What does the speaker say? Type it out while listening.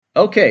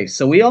Okay,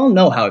 so we all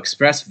know how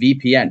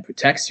ExpressVPN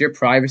protects your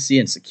privacy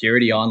and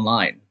security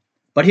online.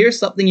 But here's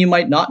something you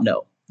might not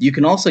know. You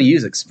can also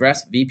use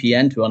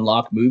ExpressVPN to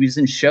unlock movies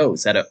and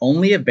shows that are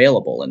only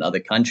available in other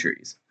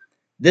countries.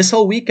 This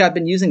whole week I've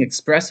been using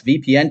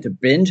ExpressVPN to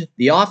binge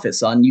The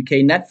Office on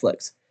UK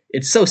Netflix.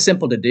 It's so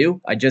simple to do.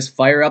 I just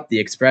fire up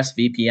the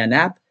ExpressVPN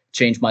app,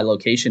 change my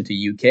location to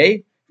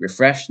UK,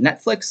 refresh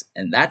Netflix,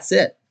 and that's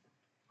it.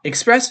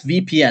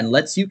 ExpressVPN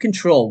lets you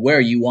control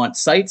where you want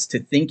sites to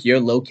think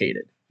you're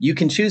located. You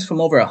can choose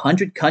from over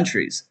 100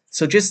 countries,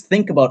 so just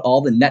think about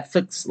all the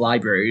Netflix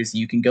libraries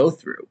you can go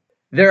through.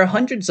 There are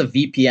hundreds of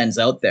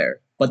VPNs out there,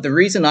 but the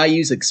reason I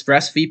use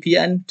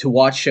ExpressVPN to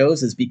watch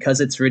shows is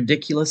because it's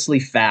ridiculously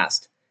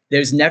fast.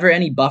 There's never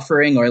any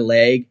buffering or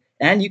lag,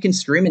 and you can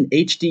stream in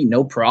HD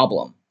no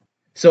problem.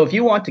 So if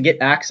you want to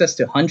get access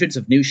to hundreds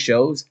of new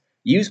shows,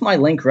 use my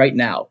link right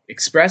now,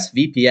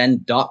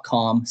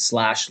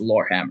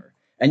 expressvpn.com/lorehammer,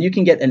 and you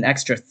can get an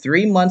extra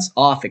 3 months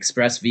off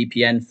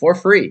ExpressVPN for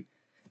free.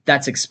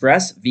 That's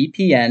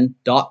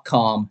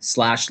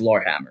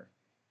expressvpn.com/lorehammer.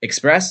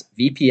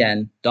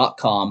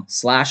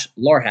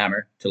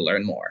 expressvpn.com/lorehammer to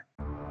learn more.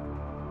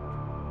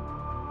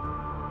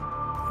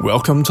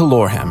 Welcome to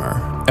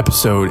Lorehammer,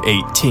 Episode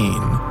 18,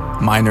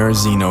 Minor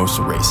Xenos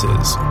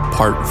Races,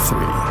 Part 3.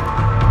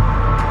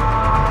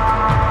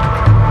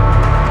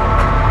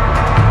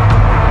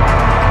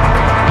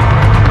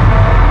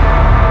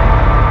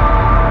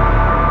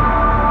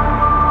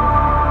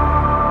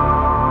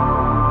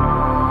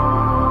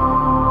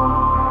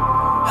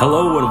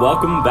 Hello and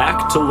welcome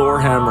back to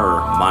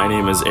Lorehammer. My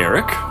name is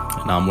Eric.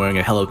 And I'm wearing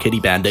a Hello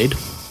Kitty Band-Aid.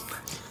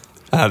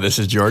 This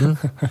is Jordan.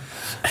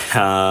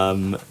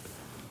 That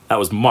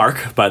was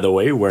Mark, by the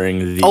way,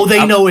 wearing the... Oh,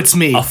 they know it's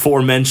me.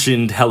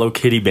 Aforementioned Hello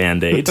Kitty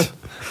Band-Aid.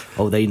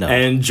 Oh, they know.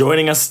 And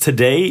joining us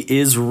today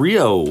is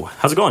Rio.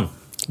 How's it going?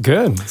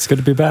 Good. It's good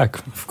to be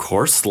back. Of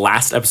course.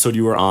 Last episode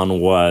you were on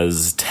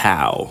was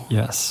Tau.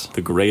 Yes.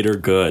 The greater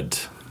good.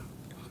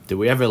 Did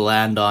we ever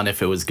land on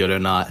if it was good or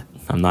not?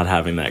 I'm not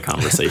having that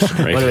conversation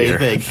right What do here. you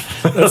think?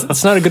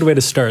 It's not a good way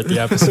to start the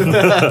episode.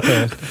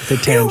 the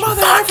tangent.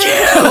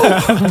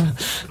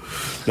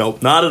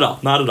 Nope, not at all.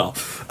 Not at all.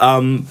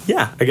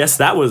 Yeah, I guess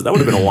that would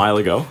have been a while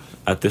ago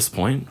at this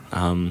point.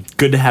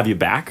 Good to have you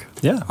back.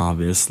 Yeah.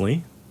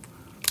 Obviously.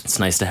 It's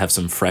nice to have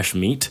some fresh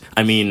meat.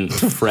 I mean,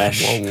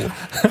 fresh. You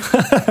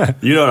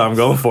know what I'm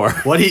going for.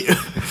 What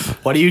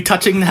are you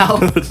touching now?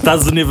 It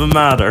doesn't even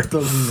matter.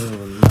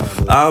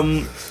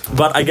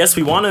 But I guess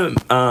we want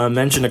to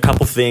mention a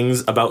couple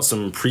things about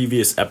some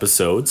previous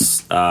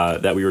episodes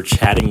that we were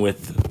chatting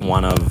with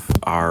one of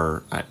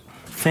our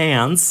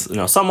fans. You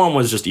know, someone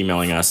was just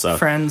emailing us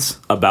Friends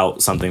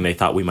about something they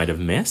thought we might have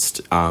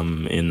missed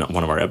in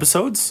one of our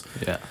episodes.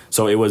 Yeah.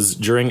 So it was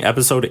during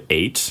episode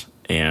 8,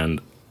 and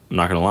I'm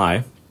not going to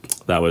lie,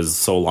 that was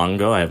so long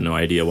ago, I have no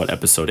idea what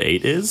episode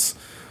 8 is.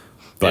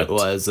 But it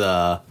was,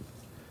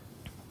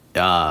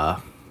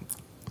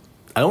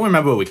 I don't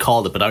remember what we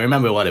called it, but I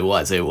remember what it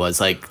was. It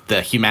was like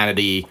the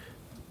humanity,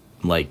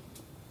 like,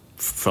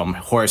 from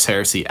Horus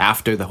Heresy,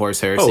 after the Horus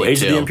Heresy. Oh,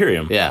 Age of the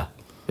Imperium. Yeah.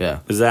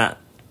 Is that...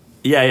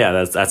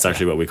 Yeah, that's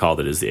actually what we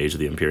called it, is the Age of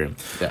the Imperium.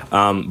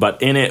 Yeah.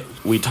 But in it,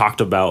 we talked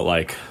about,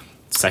 like,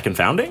 Second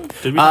Founding?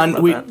 Did we talk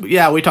about that?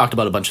 Yeah, we talked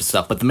about a bunch of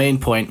stuff, but the main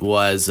point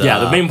was...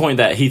 the main point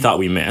that he thought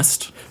we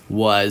missed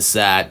was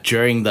that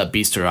during the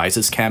Beast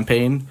Arises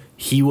campaign,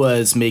 he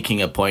was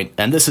making a point,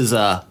 and this is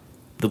the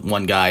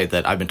one guy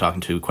that I've been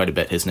talking to quite a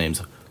bit. His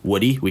name's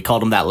Woody. We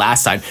called him that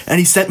last time, and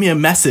he sent me a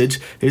message.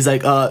 He's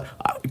like,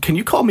 can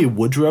you call me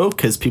Woodrow,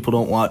 because people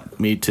don't want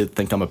me to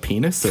think I'm a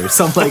penis or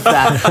something like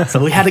that.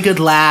 So we had a good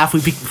laugh.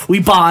 We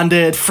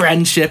bonded,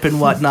 friendship and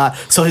whatnot.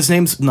 So his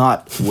name's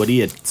not Woody,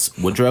 it's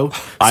Woodrow.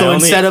 So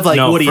instead of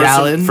Woody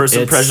Allen, first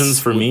impressions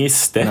for me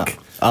stick. No.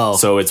 Oh,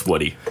 so it's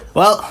Woody.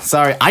 Well,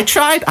 sorry, I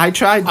tried. I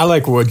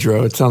like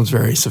Woodrow. It sounds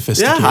very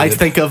sophisticated. Yeah, I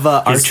think of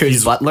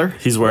Archer's butler.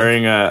 He's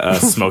wearing a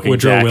smoking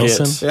Woodrow jacket.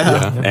 Wilson.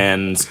 Yeah.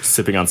 And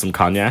sipping on some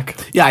cognac.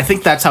 Yeah, I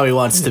think that's how he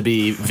wants to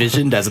be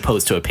visioned as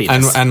opposed to a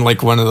penis. And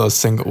like one of those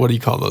single, what do you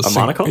call those? A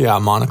monocle? Yeah, a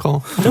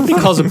monocle. Nobody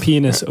calls a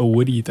penis a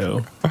Woody,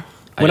 though.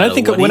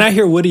 When I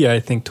hear Woody, I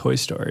think Toy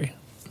Story.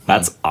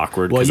 That's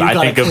awkward, Well, because you I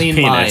got think a of clean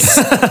penis.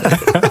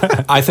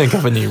 I think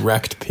of an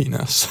erect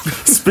penis.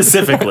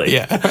 Specifically.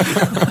 Yeah.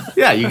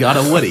 Yeah, you got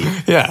a Woody.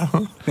 Yeah.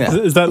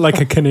 Is that like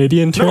a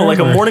Canadian term? No, like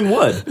a or- morning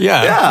wood.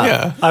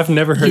 Yeah. I've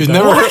never heard You've that.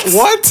 never heard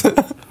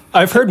what?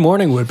 I've heard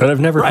Morningwood, but I've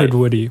never heard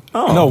Woody.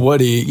 Oh. No,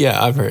 Woody.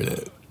 Yeah, I've heard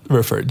it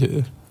referred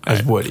to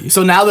as Woody.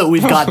 So now that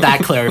we've got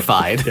that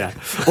clarified, Yeah.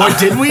 or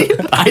did we?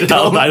 I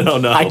don't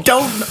know. I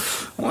don't.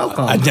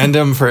 Welcome.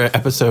 Addendum for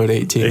episode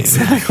 18.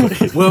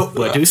 Exactly. We'll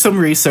do some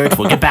research.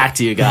 We'll get back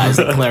to you guys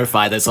and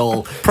clarify this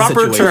whole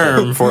Proper situation.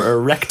 term for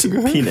erect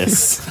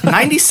penis.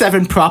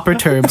 97 proper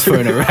terms for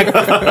an erect.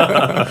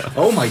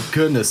 Oh my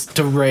goodness,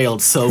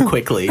 derailed so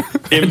quickly.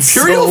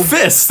 Imperial so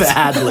fist.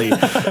 badly.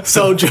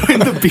 So during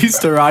the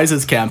Beast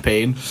Arises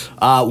campaign,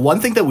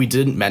 one thing that we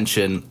didn't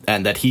mention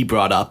and that he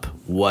brought up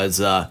was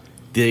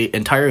the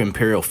entire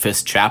Imperial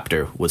Fist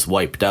chapter was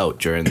wiped out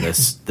during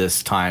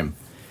this time.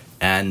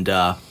 And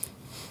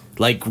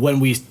like when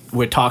we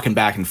were talking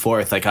back and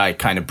forth, like I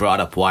kind of brought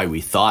up why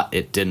we thought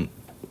it didn't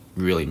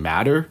really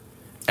matter,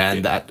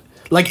 and that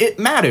like it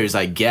matters,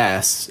 I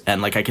guess,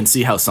 and like I can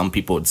see how some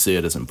people would see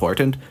it as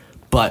important,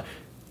 but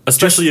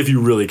especially if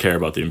you really care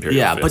about the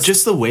Imperial Fist. but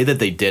just the way that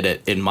they did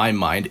it, in my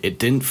mind, it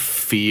didn't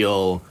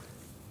feel.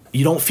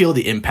 You don't feel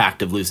the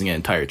impact of losing an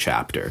entire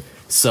chapter.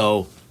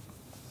 So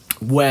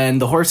when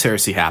the Horus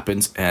Heresy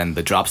happens and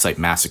the Drop Site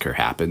Massacre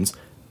happens,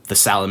 the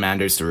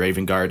Salamanders, the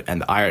Raven Guard,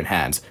 and the Iron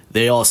Hands,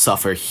 they all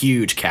suffer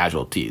huge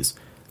casualties.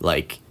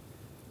 Like,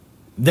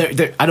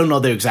 they're I don't know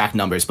the exact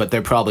numbers, but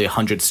they're probably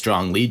 100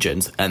 strong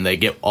legions, and they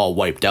get all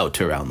wiped out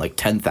to around like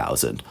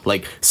 10,000.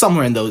 Like,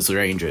 somewhere in those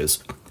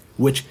ranges.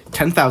 Which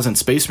 10,000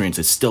 Space Marines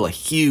is still a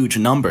huge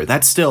number.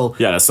 That's still,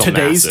 that's still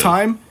today's massive.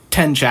 time,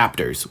 10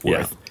 chapters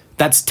worth. Yeah.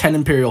 That's 10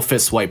 Imperial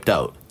Fists wiped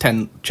out.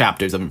 10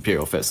 chapters of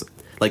Imperial Fists.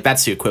 Like,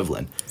 that's the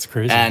equivalent. It's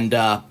crazy. And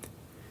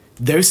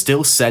they're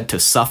still said to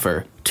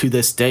suffer to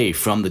this day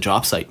from the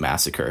Drop Site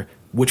Massacre,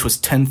 which was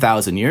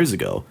 10,000 years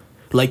ago.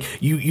 Like,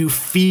 you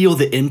feel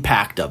the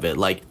impact of it.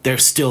 Like, they're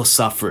still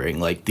suffering,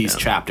 like, these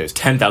chapters.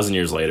 10,000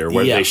 years later,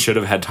 where they should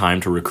have had time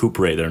to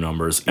recuperate their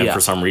numbers, and for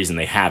some reason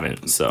they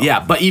haven't. So yeah,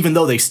 but even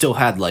though they still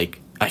had, like,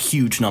 a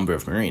huge number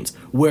of Marines,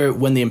 where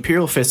when the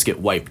Imperial Fists get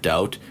wiped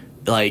out,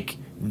 like,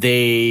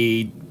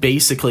 they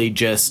basically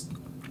just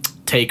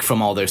take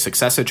from all their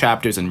successor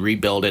chapters and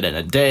rebuild it in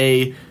a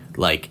day.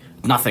 Like,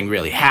 nothing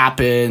really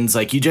happens.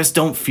 Like, you just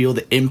don't feel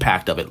the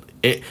impact of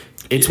it.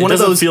 It's one of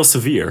those. Feel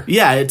severe.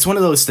 Yeah, it's one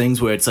of those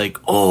things where it's like,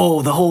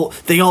 oh,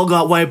 they all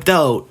got wiped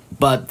out,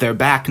 but they're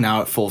back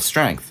now at full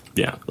strength.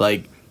 Yeah.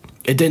 Like,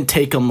 it didn't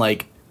take them,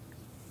 like,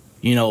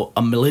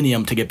 a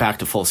millennium to get back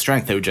to full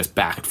strength. They were just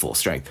back at full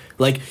strength.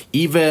 Like,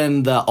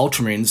 even the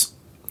Ultramarines,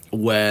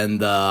 when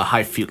the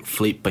High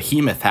Fleet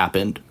Behemoth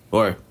happened,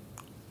 or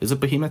is it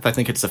Behemoth? I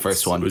think it's the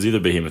first one. It was either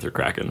Behemoth or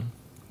Kraken.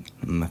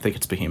 I think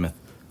it's Behemoth.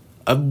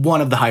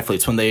 One of the High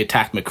Fleets, when they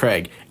attacked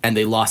McCraig, and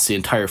they lost the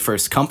entire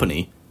first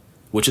company,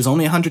 which is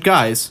only 100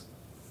 guys,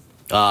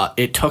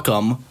 it took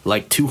them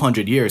like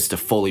 200 years to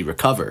fully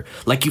recover.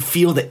 Like, you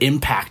feel the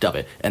impact of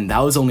it, and that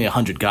was only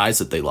 100 guys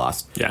that they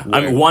lost. Yeah,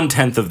 I mean,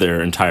 1/10 of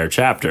their entire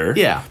chapter.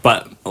 Yeah.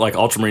 But, like,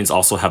 Ultramarines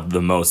also have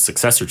the most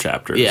successor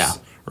chapters. Yeah.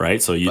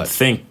 Right? So you'd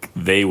think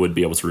they would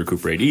be able to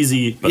recuperate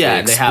easy, but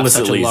yeah, they have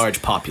such a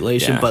large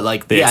population, but,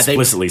 like, they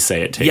explicitly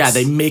say it takes. Yeah,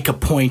 they make a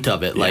point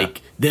of it,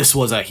 like, this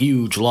was a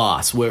huge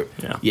loss.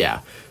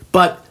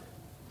 But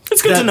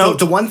it's good to know.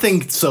 The one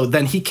thing, so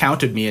then he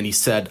countered me and he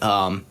said,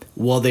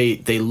 well,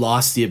 they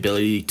lost the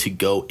ability to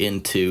go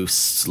into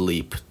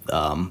sleep,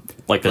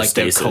 like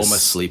their coma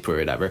sleep or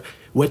whatever,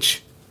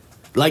 which,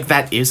 like,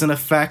 that is an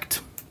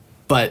effect,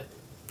 but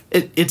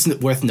it's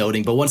worth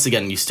noting. But once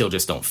again, you still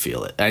just don't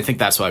feel it. And I think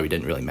that's why we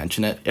didn't really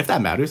mention it. If that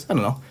matters, I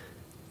don't know.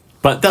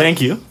 But thank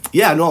you.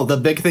 Yeah, no, the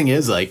big thing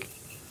is, like,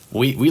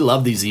 we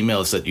love these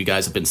emails that you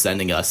guys have been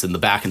sending us and the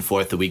back and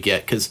forth that we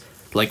get, because,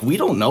 like, we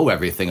don't know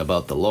everything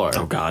about the lore.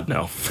 Oh, God,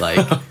 no.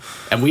 Like,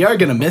 and we are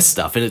going to miss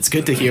stuff, and it's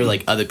good to hear,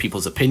 like, other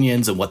people's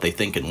opinions and what they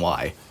think and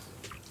why.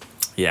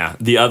 Yeah.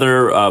 The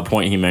other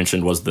point he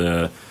mentioned was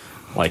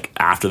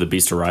after the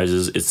Beast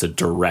arises, it's a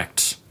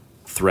direct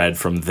thread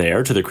from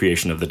there to the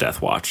creation of the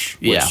Death Watch,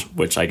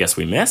 which I guess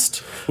we missed,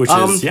 which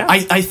is,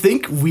 I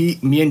think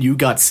me and you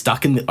got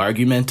stuck in the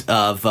argument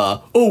of,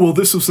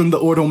 this was when the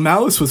Ordo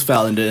Malus was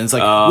founded, and it's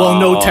like,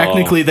 no,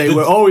 technically they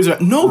were always, it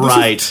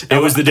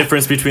was the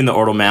difference between the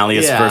Ordo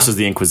Malleus versus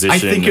the Inquisition.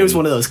 I think it was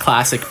one of those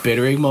classic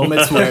bittering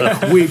moments where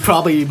we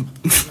probably,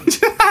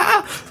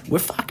 we're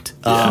fucked.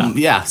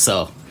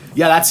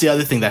 That's the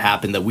other thing that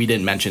happened that we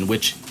didn't mention,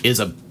 which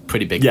is a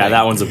pretty big thing.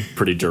 That one's a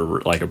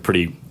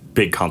pretty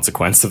big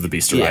consequence of the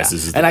Beast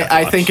arises. And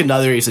I think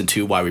another reason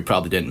too why we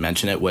probably didn't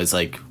mention it was,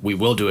 like, we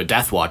will do a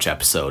Death Watch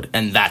episode,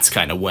 and that's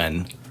kind of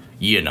when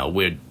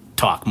we'd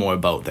talk more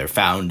about their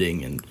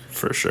founding and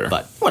for sure.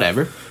 But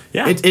whatever.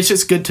 Yeah, it's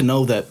just good to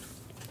know that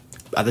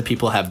other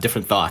people have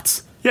different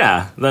thoughts.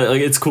 Yeah,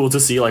 like, it's cool to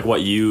see, like, what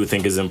you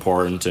think is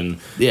important and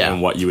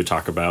what you would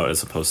talk about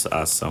as opposed to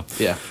us. So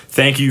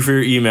thank you for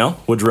your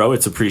email, Woodrow.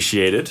 It's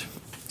appreciated.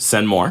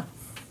 Send more.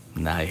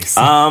 Nice.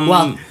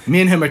 Well,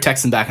 me and him are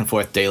texting back and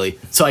forth daily.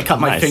 So I cut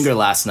my finger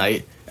last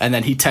night, and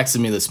then he texted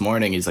me this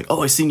morning. He's like,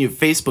 "Oh, I seen your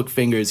Facebook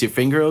finger. Is your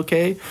finger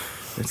okay?"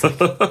 It's like,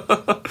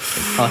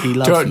 he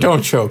loves me.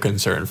 Don't show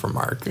concern for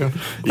Mark.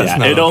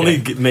 It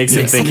only makes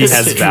him think he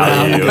has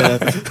value.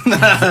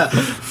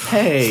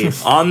 Hey.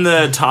 On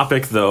the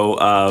topic, though,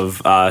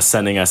 of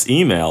sending us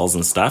emails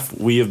and stuff,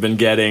 we have been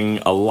getting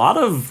a lot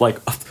of, like,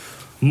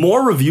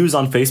 more reviews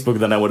on Facebook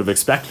than I would have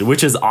expected,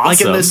 which is awesome.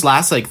 Like, in this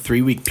last,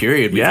 3-week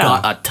period, we've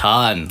got a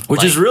ton.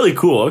 Which is really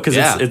cool, because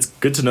it's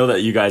good to know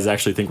that you guys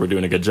actually think we're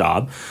doing a good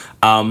job.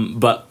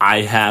 But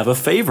I have a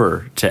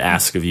favor to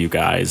ask of you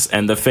guys,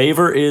 and the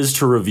favor is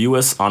to review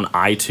us on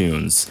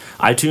iTunes.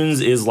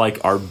 iTunes is, like,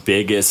 our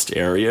biggest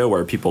area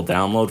where people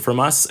download from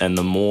us, and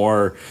the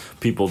more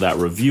people that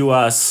review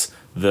us,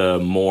 the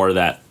more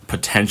that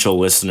potential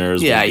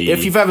listeners will be.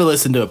 If you've ever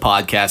listened to a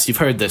podcast, you've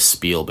heard this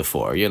spiel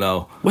before,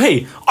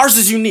 Hey, ours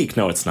is unique.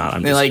 No, it's not.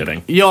 I'm just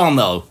kidding. You all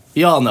know.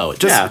 You all know it.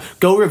 Just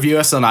go review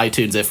us on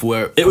iTunes if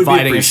we're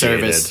providing a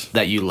service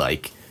that you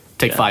like.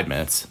 Take 5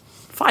 minutes.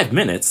 5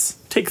 minutes?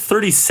 Take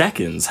 30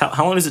 seconds.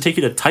 How long does it take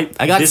you to type,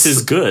 this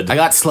is good? I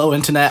got slow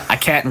internet. I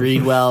can't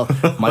read well.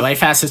 My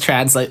wife has to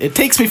translate. It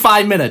takes me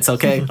 5 minutes,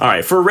 okay? All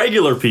right, for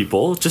regular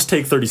people, just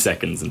take 30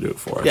 seconds and do it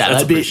for us. Yeah,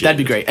 that'd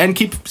be great. And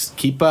keep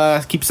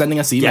sending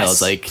us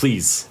emails. Yes,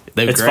 please.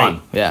 It's great.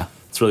 Fun. Yeah.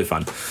 It's really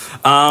fun.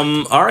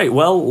 All right,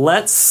 well,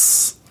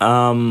 let's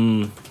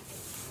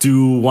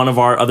do one of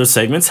our other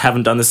segments.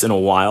 Haven't done this in a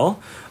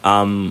while.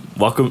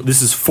 Welcome.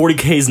 This is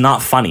 40K's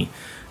Not Funny.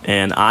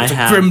 And it's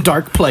a grim,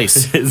 dark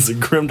place. It's a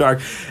grim,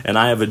 dark, and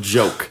I have a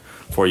joke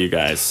for you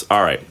guys.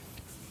 All right.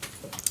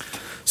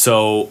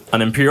 So,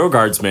 an Imperial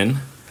Guardsman,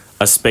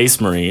 a Space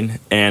Marine,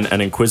 and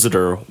an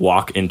Inquisitor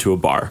walk into a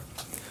bar.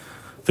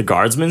 The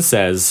Guardsman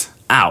says,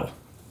 "Ow."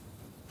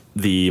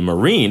 The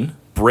Marine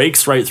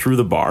breaks right through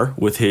the bar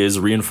with his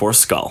reinforced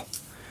skull.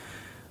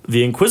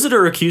 The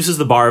Inquisitor accuses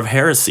the bar of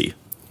heresy.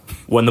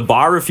 When the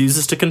bar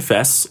refuses to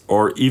confess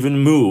or even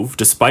move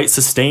despite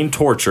sustained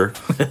torture,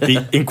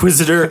 the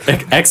Inquisitor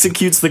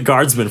executes the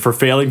Guardsman for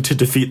failing to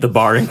defeat the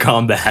bar in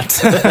combat.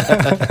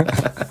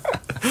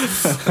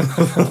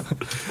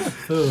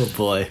 Oh,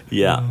 boy.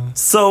 Yeah.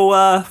 So,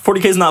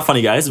 40K's Not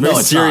Funny, guys. A very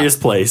serious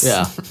place.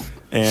 Yeah.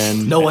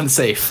 And no one's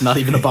safe. Not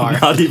even the bar.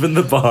 Not even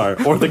the bar.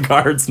 Or the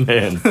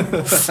Guardsman.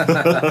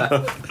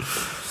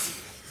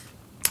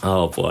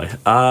 Oh, boy.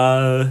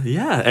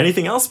 Yeah.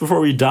 Anything else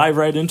before we dive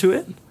right into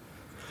it?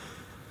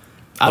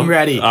 I'm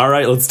ready. All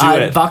right, let's do it.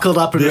 I'm buckled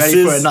up and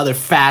ready for another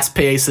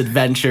fast-paced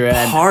adventure.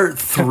 And part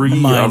 3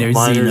 Minor of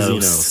Minor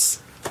Xenos.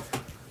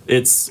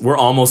 We're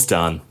almost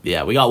done.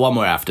 Yeah, we got one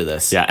more after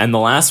this. Yeah, and the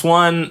last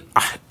one,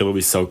 it will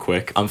be so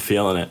quick. I'm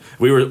feeling it.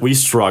 We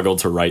struggled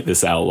to write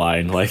this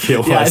outline. Like it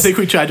was. Yeah, I think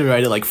we tried to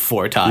write it like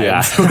 4 times.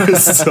 Yeah, it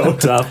was so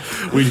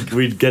tough.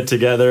 We'd get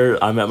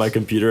together. I'm at my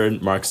computer,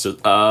 and Mark's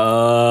just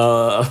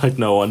like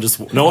no one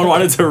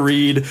wanted to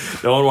read.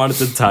 No one wanted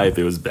to type.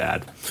 It was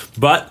bad.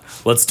 But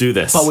let's do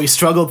this. But we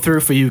struggled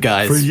through for you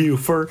guys. For you.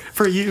 For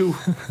you.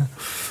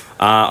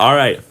 All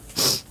right.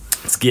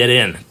 Let's get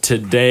in.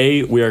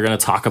 Today, we are going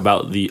to talk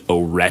about the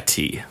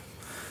Oreti.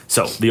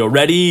 So, the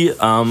Oreti,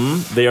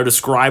 they are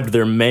described,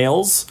 their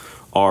males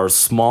are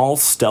small,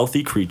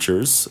 stealthy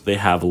creatures. They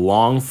have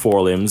long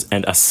forelimbs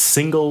and a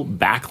single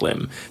back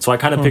limb. So, I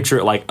kind of picture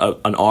it like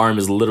an arm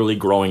is literally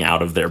growing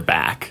out of their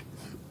back.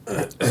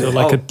 So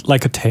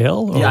like a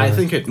tail? Or? Yeah, I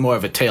think it's more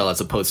of a tail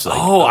as opposed to like...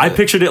 I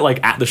pictured it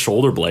like at the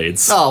shoulder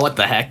blades. Oh, what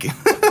the heck?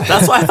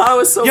 That's why I thought it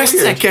was so You're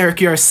weird. sick,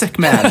 Eric. You're a sick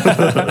man.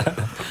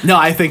 No,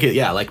 I think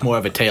like more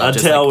of a tail. A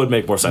tail would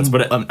make more sense,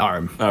 but an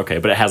arm. Okay,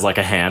 but it has like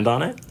a hand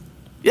on it?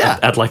 Yeah.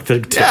 At like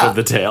the tip of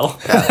the tail?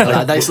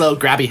 Yeah, a nice little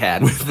grabby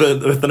hand.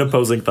 with an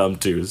opposing thumb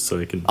too, so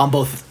it can... On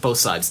both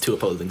sides, 2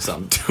 opposing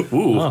thumbs.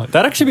 Ooh. Oh,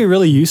 that'd actually be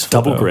really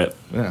useful. Double grip.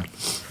 Yeah.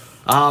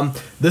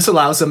 This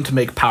allows them to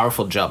make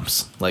powerful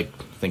jumps.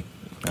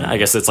 I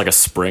guess it's like a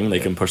spring they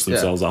can push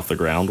themselves off the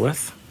ground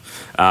with.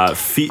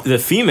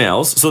 The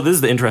females, so this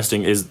is the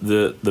interesting, is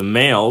the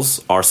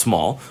males are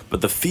small,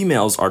 but the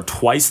females are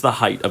twice the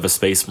height of a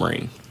Space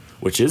Marine,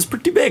 which is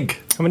pretty big.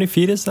 How many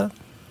feet is that?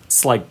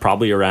 It's like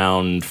probably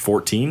around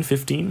 14,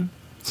 15?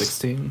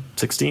 16?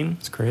 16?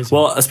 It's crazy.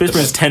 Well, a Space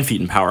Marine is 10 feet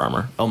in power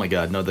armor. Oh my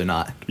god, no they're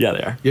not. Yeah,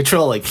 they are. You're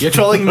trolling. You're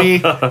trolling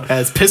me. And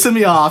it's pissing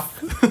me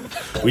off.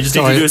 We just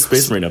need to do a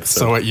Space Marine episode.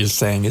 So what you're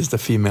saying is the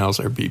females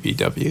are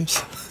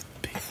BBWs?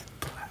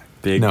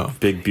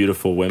 Big,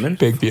 beautiful women?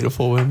 Big,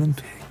 beautiful women?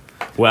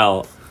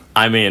 Well,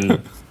 I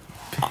mean,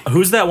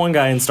 who's that one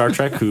guy in Star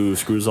Trek who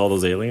screws all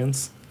those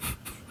aliens?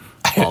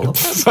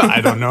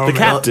 I don't know. The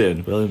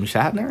captain. William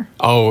Shatner?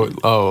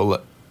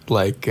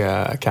 Like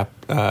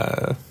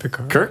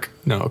Picard? Kirk?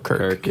 No,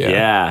 Kirk.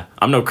 Yeah.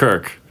 I'm no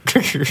Kirk.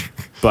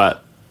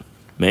 But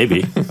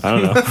maybe. I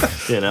don't know.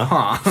 You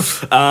know?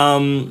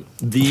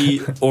 The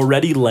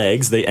Oreti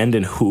legs, they end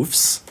in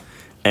hoofs,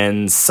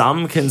 and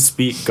some can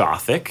speak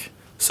Gothic.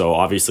 So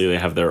obviously they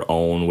have their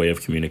own way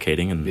of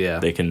communicating, and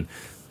they can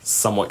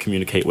somewhat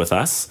communicate with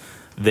us.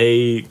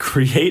 They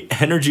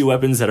create energy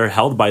weapons that are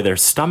held by their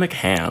stomach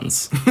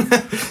hands.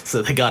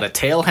 So they got a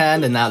tail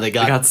hand, and now they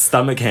got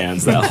stomach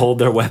hands that hold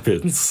their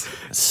weapons.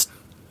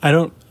 I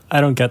don't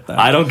get that.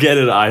 I don't get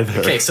it either.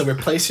 Okay, so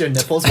replace your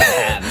nipples with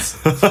hands.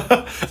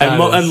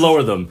 and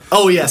lower them.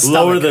 Oh, yes. Yeah,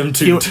 lower them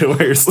to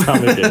where your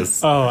stomach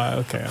is.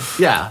 Oh, okay.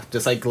 Yeah,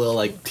 just like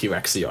little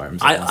T-Rexy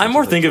arms. I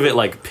more think of it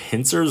like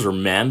pincers or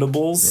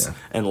mandibles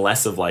and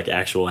less of like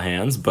actual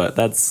hands, but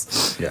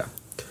that's... Yeah.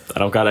 I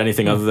don't got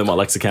anything other than what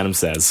Lexicanum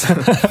says.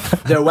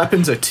 Their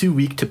weapons are too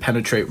weak to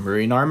penetrate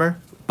marine armor,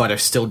 but are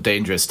still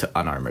dangerous to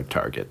unarmored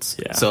targets.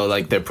 Yeah.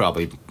 So they're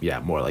probably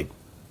more like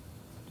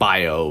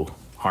bio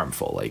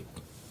harmful.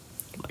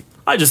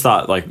 I just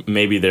thought like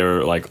maybe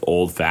they're like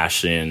old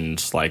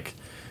fashioned, like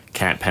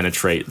can't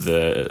penetrate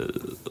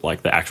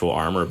the actual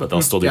armor, but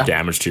they'll still do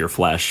damage to your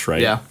flesh,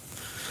 right? Yeah.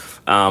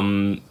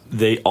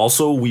 They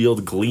also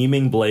wield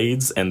gleaming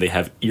blades, and they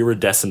have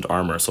iridescent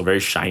armor, so very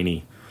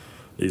shiny.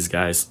 These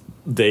guys.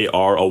 They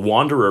are a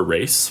wanderer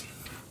race,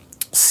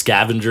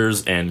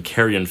 scavengers and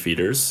carrion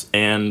feeders,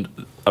 and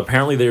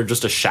apparently they're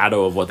just a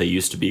shadow of what they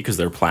used to be because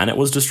their planet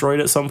was destroyed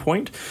at some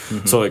point.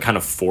 So it kind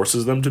of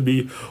forces them to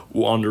be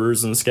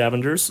wanderers and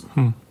scavengers.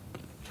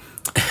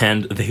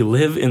 And they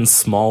live in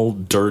small,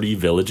 dirty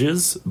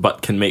villages,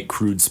 but can make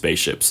crude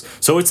spaceships.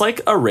 So it's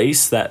like a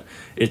race that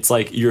it's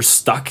like you're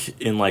stuck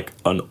in like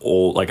an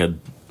old, like a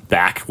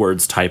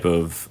backwards type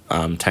of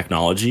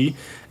technology,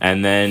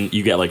 and then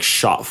you get like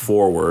shot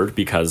forward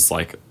because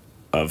like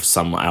of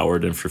some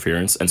outward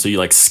interference, and so you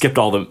like skipped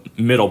all the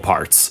middle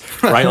parts,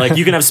 right? Like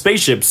you can have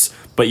spaceships,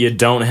 but you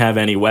don't have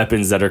any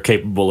weapons that are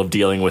capable of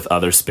dealing with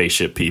other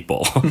spaceship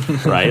people,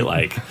 right?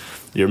 Like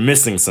you're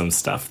missing some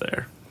stuff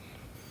there.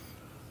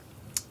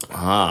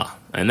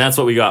 And that's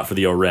what we got for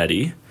the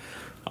already.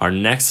 Our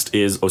next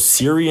is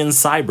Osirian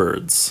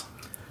Cybirds.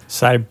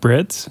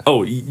 Cybrids?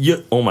 Oh,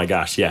 oh my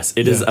gosh, yes.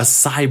 It is a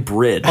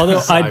cybrid.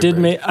 Although I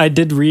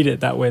did read it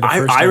that way the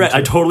first time.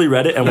 I totally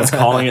read it and was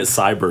calling it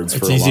cybirds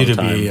for a long time. It's easy to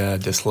be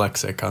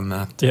dyslexic on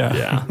that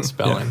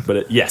spelling. Yeah. But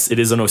it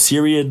is an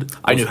Osirian.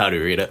 I knew how to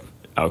read it.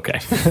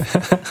 Okay.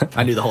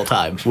 I knew the whole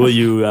time. Will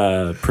you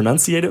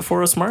pronunciate it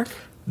for us, Mark?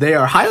 They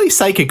are a highly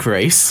psychic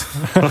race,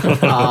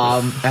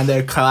 and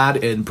they're clad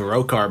in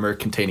Baroque armor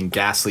containing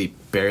ghastly,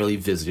 barely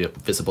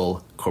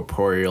visible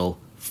corporeal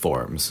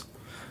forms.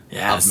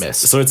 Yes. Of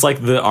mist. So it's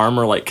like the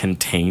armor like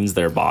contains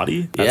their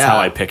body. That's how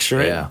I picture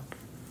it. Yeah.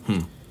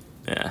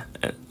 Yeah.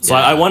 So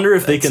I wonder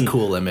if they can.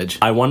 Cool image.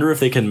 I wonder if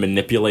they can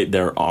manipulate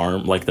their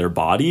arm, like their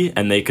body,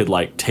 and they could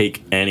like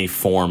take any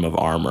form of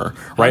armor,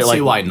 right? I see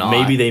like why not.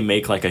 Maybe they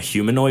make like a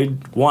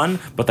humanoid one,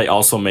 but they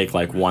also make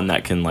like one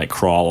that can like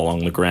crawl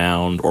along the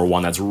ground, or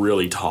one that's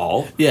really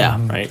tall.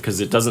 Yeah. Right. Because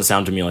it doesn't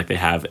sound to me like they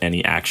have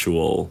any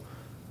actual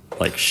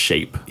like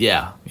shape.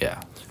 Yeah. Yeah.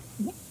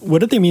 What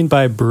do they mean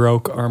by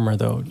Baroque armor,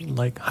 though?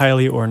 Like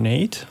highly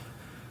ornate?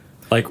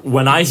 Like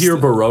when I hear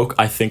Baroque,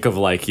 I think of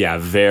like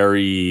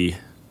very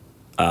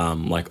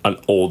like an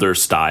older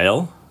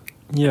style.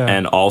 Yeah.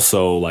 And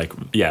also like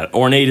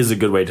ornate is a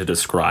good way to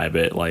describe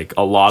it. Like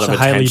a lot of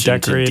attention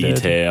to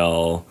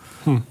detail.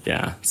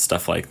 Yeah,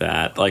 stuff like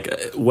that.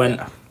 Like when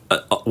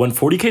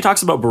 40K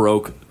talks about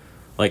Baroque,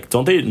 like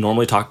don't they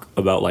normally talk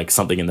about like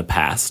something in the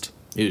past?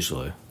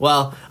 Usually.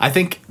 Well, I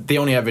think the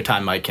only other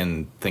time I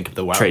can think of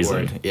the word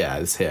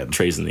is him.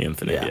 Trazyn the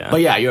Infinite, yeah.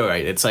 But yeah, you're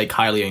right. It's like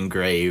highly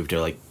engraved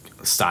or like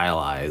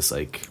stylized,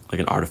 like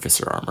an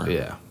artificer armor.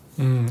 Yeah.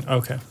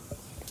 Okay.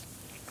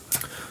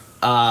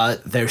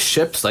 Their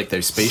ships, like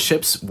their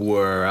spaceships,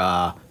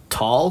 were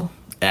tall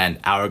and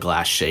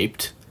hourglass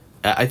shaped.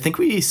 I think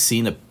we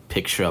seen a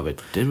picture of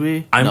it, did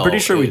we? I'm pretty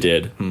sure we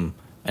did.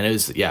 And it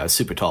was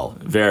super tall.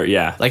 Very,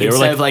 yeah. Like they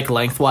instead of like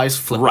lengthwise,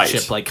 flip right. the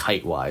ship like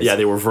height-wise. Yeah,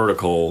 they were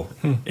vertical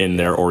in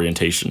their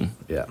orientation.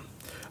 Yeah.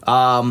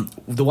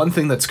 The one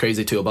thing that's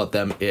crazy too about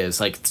them is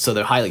like, so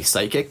they're highly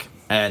psychic,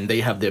 and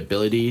they have the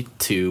ability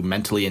to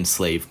mentally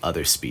enslave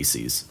other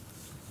species.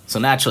 So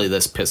naturally,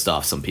 this pissed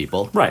off some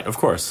people. Right, of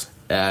course.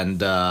 And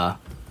the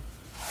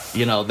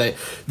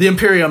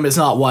Imperium is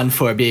not one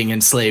for being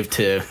enslaved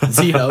to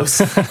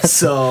Xenos,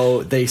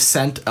 so they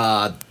sent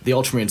the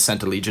Ultramarines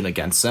sent a legion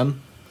against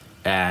them.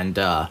 And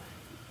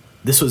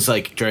this was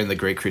like during the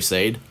Great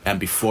Crusade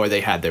and before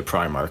they had their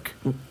Primarch.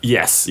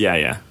 Yes,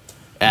 yeah.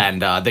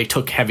 And they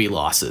took heavy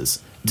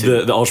losses.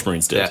 The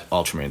Ultramarines did. The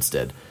Ultramarines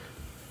did.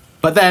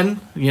 But then,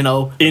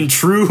 in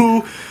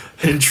true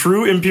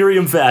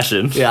Imperium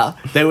fashion, yeah,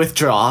 they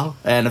withdraw,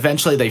 and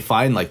eventually they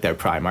find like their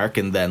Primarch,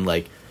 and then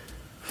like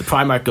the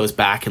Primarch goes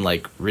back and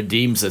like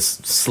redeems this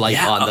slight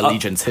on the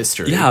Legion's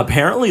history. Yeah,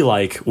 apparently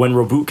like when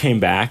Reboot came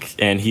back,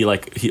 and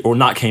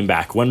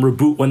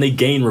when they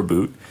gain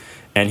Reboot.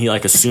 And he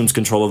like assumes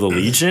control of the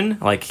Legion.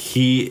 Like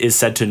he is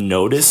said to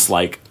notice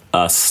like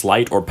a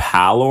slight or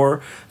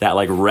pallor that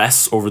like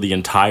rests over the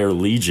entire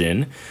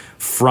Legion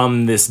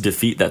from this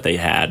defeat that they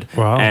had.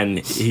 Wow. And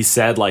he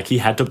said like he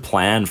had to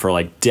plan for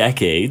like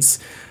decades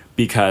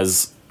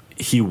because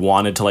he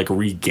wanted to like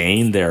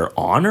regain their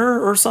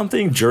honor or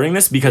something during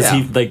this because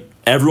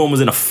everyone was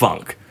in a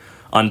funk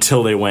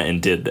until they went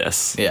and did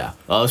this. Yeah.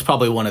 Well, it was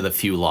probably one of the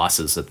few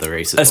losses that the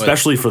race,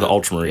 especially for the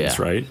Ultramarines,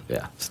 right?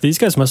 Yeah. So these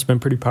guys must have been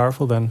pretty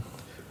powerful then.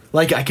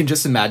 Like, I can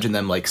just imagine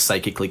them, like,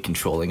 psychically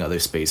controlling other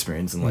Space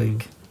Marines, and,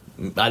 like,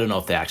 I don't know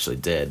if they actually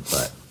did,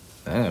 but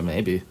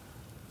maybe.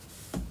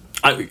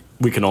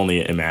 We can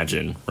only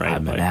imagine, right?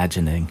 I'm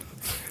imagining.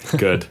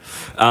 Good.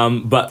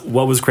 But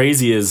what was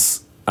crazy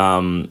is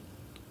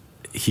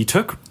he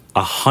took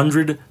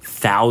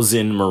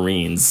 100,000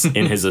 Marines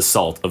in his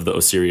assault of the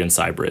Osirian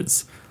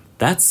Cybrids.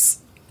 That's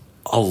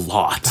a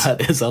lot.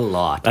 That is a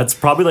lot. That's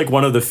probably, like,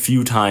 one of the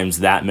few times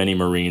that many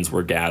Marines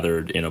were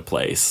gathered in a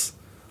place.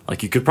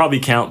 Like, you could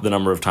probably count the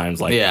number of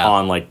times, like,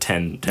 on, like,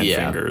 10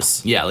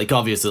 fingers. Yeah, like,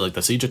 obviously, like,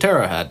 the Siege of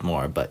Terra had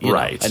more, but, you know,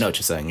 I know what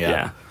you're saying,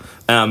 yeah.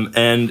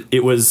 And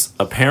it was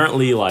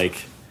apparently,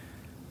 like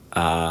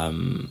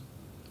an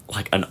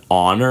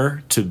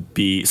honor to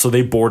be... So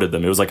they boarded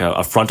them. It was, like,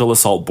 a frontal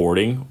assault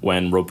boarding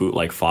when Reboot,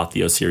 like, fought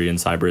the Osirian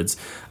Cybrids.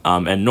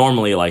 And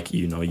normally, like,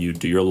 you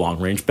do your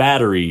long-range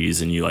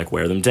batteries, and you, like,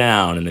 wear them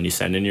down, and then you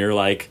send in your,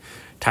 like...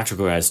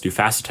 tactical guys do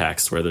fast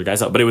attacks where their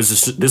guys out. But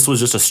this was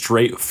just a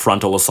straight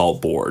frontal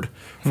assault board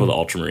for the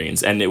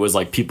Ultramarines, and it was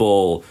like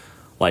people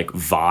like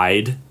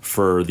vied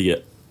for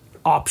the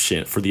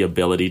option for the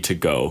ability to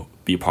go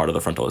be part of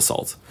the frontal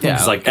assault. Yeah,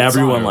 it's like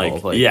everyone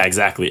yeah,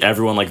 exactly.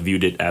 Everyone like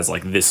viewed it as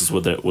like this is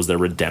what was their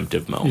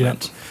redemptive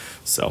moment. Yeah.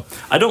 So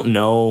I don't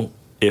know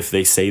if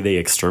they say they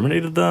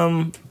exterminated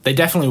them. They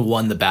definitely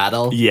won the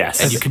battle.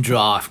 Yes. And you can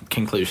draw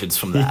conclusions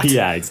from that.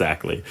 Yeah,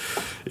 exactly.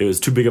 It was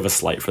too big of a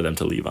slight for them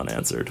to leave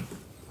unanswered.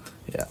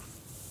 Yeah.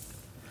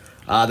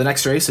 The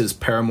next race is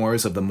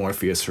Paramours of the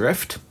Morpheus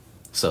Rift.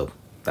 So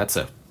that's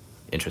a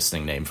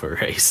interesting name for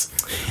a race.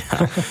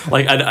 Yeah.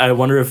 Like, I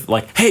wonder if,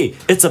 like, hey,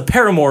 it's a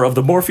paramour of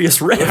the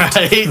Morpheus Rift.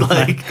 Right?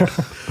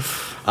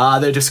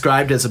 Like, they're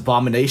described as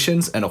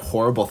abominations and a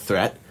horrible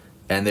threat,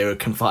 and they were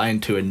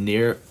confined to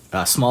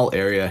a small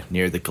area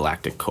near the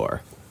galactic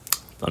core.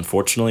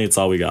 Unfortunately, it's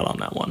all we got on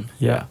that one.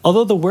 Yeah.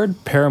 Although the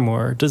word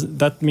paramour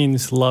that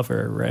means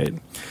lover, right?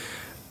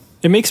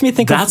 It makes me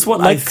think That's of what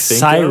like I think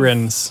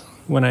sirens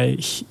when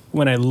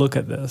I look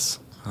at this.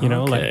 You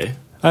know, Okay. like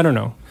I don't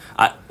know.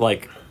 I'm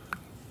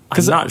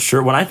not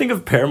sure. When I think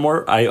of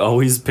paramour, I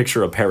always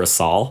picture a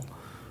parasol,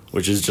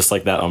 which is just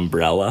like that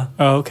umbrella.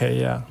 Oh, okay,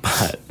 yeah.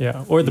 But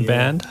Yeah. Or the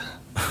band.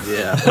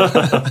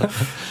 Yeah.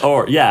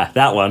 or yeah,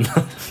 that one.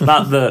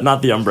 not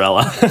the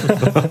umbrella.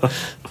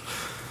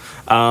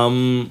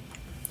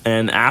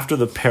 And after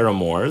the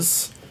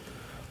paramours,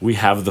 we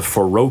have the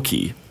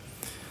Foroki.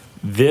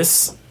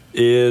 This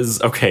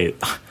is okay.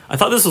 I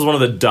thought this was one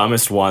of the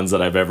dumbest ones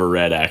that I've ever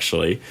read,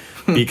 actually,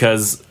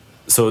 because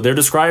so they're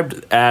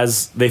described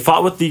as they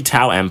fought with the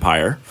Tau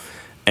Empire,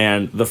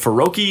 and the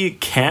Foroki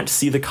can't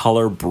see the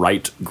color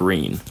bright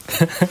green.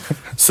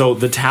 So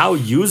the Tau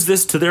use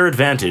this to their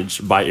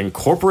advantage by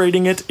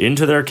incorporating it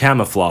into their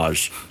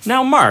camouflage.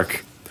 Now,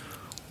 Mark,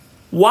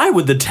 why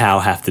would the Tau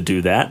have to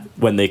do that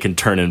when they can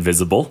turn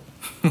invisible?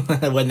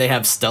 When they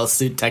have stealth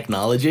suit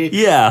technology.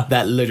 Yeah.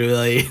 That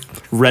literally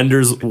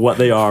Renders what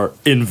they are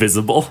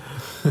invisible.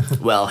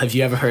 Well, have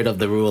you ever heard of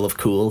the rule of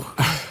cool?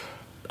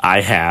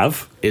 I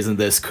have. Isn't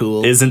this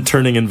cool? Isn't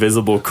turning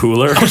invisible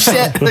cooler?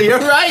 Shit, you're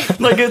right.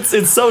 Like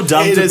it's so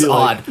dumb It to is be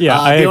like- odd. Yeah,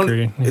 I the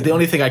agree. The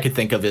only thing I could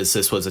think of is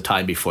this was a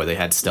time before they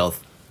had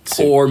stealth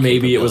suit Or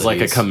maybe it was like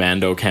a capabilities.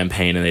 commando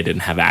campaign and they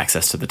didn't have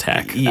access to the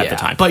tech at the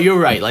time. But you're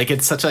right. Like,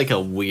 it's such like a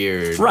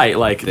weird... Right,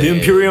 like the They-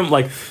 Imperium,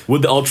 like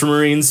would the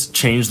Ultramarines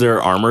change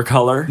their armor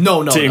color?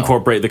 No, to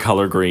incorporate the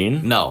color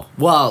green. No.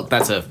 Well,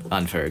 that's an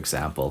unfair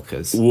example,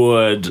 because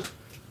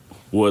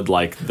Would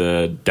like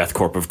the Death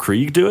Corp of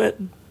Krieg do it?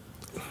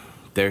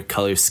 their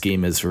color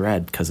scheme is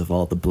red because of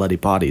all the bloody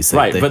bodies.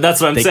 Right, but that's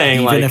what I'm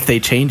saying, Even like, if they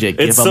change it,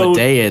 give it's them so- a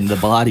day and the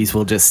bodies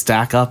will just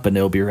stack up and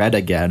it'll be red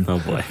again. Oh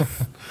boy.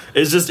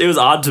 It was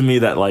odd to me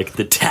that like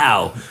the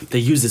Tau, they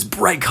use this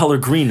bright color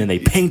green and they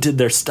painted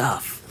their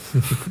stuff.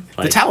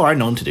 The Tau are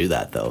known to do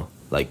that, though.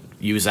 Like,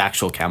 use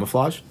actual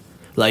camouflage.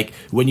 Like,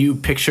 when you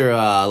picture,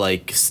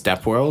 like,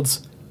 Step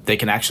Worlds, they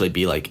can actually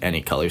be, like,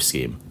 any color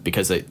scheme.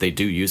 Because they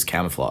do use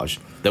camouflage.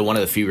 They're one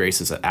of the few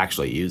races that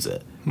actually use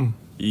it.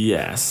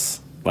 Yes.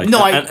 Like,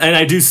 No, and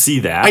I do see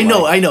that. I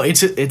know. Like,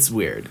 It's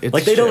weird. It's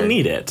like they don't strange.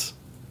 need it.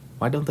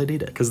 Why don't they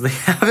need it? Because they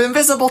have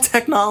invisible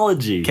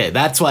technology. Okay,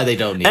 that's why they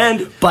don't need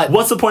And it. But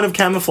what's the point of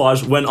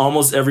camouflage when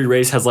almost every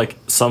race has like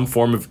some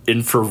form of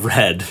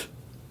infrared?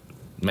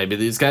 maybe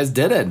these guys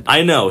didn't.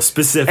 I know,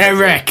 specifically.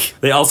 Eric!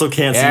 They also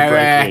can't see bright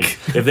Eric!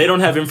 green. If they don't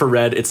have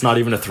infrared, it's not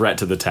even a threat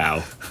to the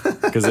Tau.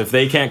 Because if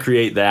they can't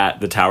create that,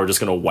 the Tau are just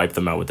going to wipe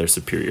them out with their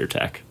superior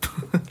tech.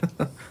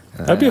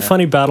 That'd be a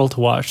funny battle to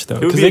watch, though,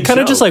 would because be they a kind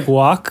of just joke.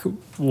 like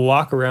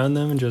walk around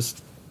them and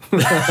just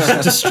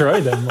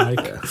destroy them. Like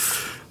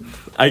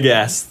I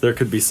guess there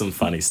could be some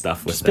funny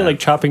stuff with just be that. like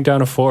chopping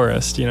down a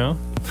forest, you know?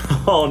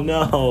 Oh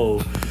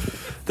no,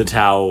 the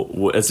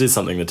Tau. This is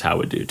something the Tau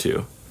would do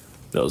too.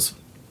 Those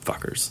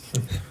fuckers.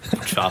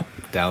 Chop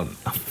down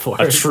a A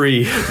forest.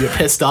 tree. You're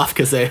pissed off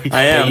because I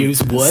am. they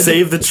use wood?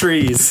 Save the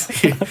trees.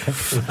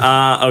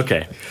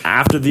 Okay.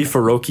 After the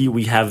Foroki,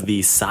 we have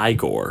the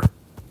Cygor.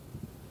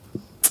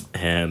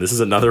 And this is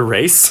another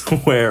race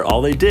where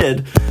all they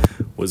did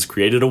was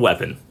created a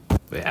weapon.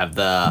 They have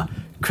the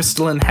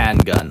crystalline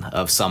handgun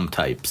of some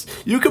types.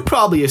 You could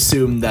probably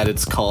assume that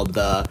it's called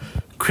the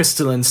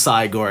crystalline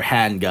Cygor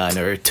handgun,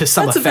 or to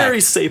some That's a effect.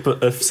 very safe yeah,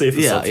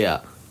 assumption.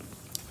 yeah.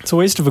 It's a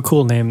waste of a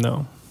cool name,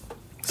 though.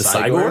 The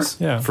Cygors?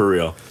 Cygor? Yeah. For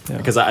real. Yeah.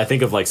 Because I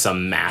think of like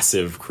some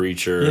massive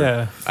creature.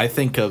 Yeah. I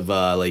think of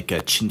like a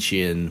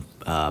Chinchian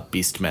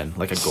beastmen,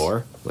 like a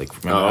gore. Like,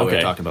 remember Oh, how we were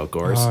okay. talking about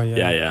gores? Oh,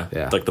 Yeah.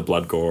 Yeah. Like the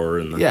blood gore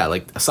and the Yeah,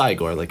 like a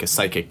Cygor, like a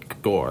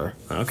psychic gore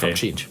Okay. from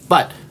Chinch.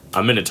 But,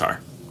 a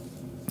Minotaur.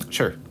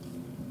 sure.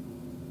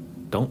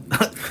 Don't.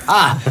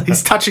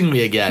 He's touching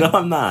me again. No,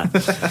 I'm not.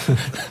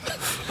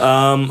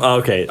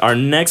 Okay, our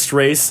next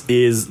race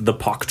is the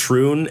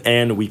Poktroon,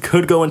 and we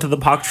could go into the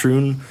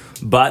Poktroon,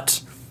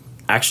 but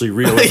actually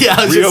Rio, Yeah,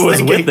 I was Rio just was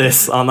thinking. with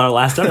this on our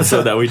last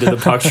episode that we did the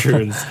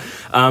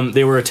Poktroons.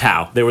 They were a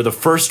Tau. They were the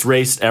first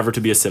race ever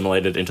to be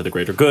assimilated into the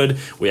greater good.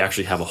 We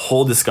actually have a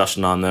whole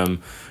discussion on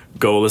them.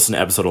 Go listen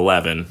to episode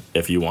 11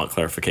 if you want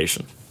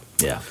clarification.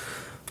 Yeah.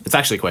 It's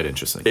actually quite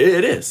interesting.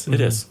 It is. It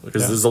is.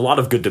 Because there's a lot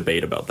of good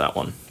debate about that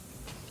one.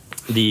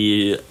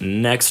 The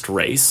next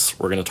race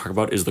we're going to talk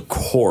about is the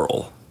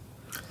coral.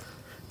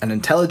 An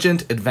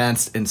intelligent,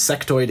 advanced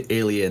insectoid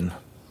alien,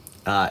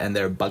 and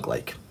they're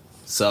bug-like.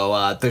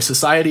 So their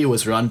society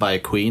was run by a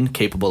queen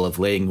capable of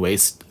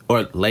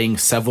laying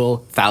several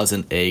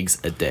thousand eggs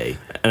a day.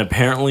 And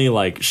apparently,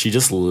 like, she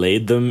just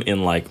laid them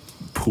in, like,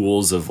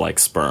 pools of, like,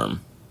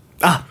 sperm.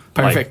 Ah,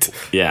 perfect.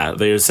 Like, yeah,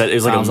 they said it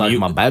was like Sounds like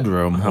my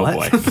bedroom. Oh,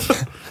 What? boy.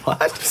 What?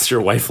 Does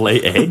your wife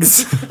lay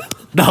eggs?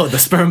 No, the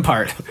sperm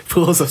part.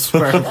 Pools of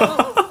sperm.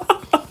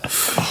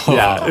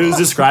 Yeah, it was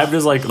described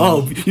as like,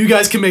 Oh, you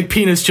guys can make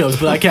penis jokes,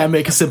 but I can't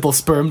make a simple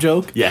sperm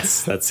joke?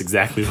 yes, that's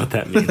exactly what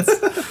that means.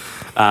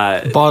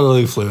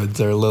 Bodily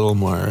fluids are a little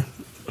more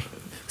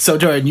So,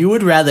 Jordan, you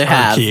would rather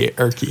have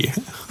irky.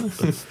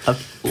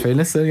 a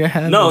penis in your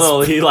hand?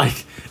 No, he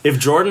like if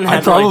Jordan I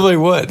had probably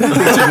would, to be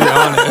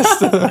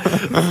honest.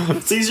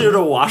 it's easier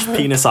to wash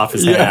penis off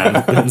his hand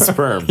than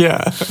sperm,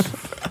 Yeah.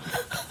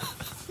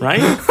 right?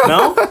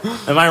 No,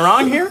 am I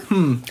wrong here?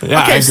 Yeah,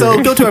 I Okay, agree.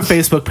 so go to our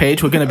Facebook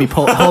page. We're going to be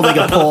holding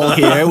a poll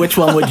here. Which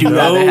one would you No,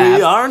 rather we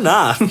have? are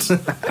not.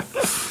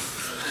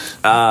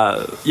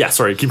 Yeah,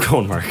 sorry, keep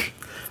going, Mark.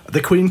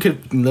 The queen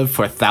could live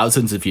for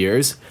thousands of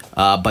years,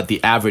 but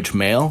the average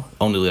male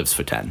only lives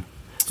for 10.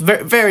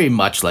 Very, very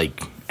much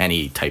like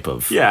any type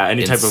of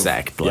Any type of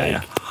insect,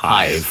 like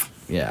hive.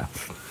 Yeah.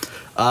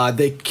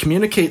 They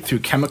communicate through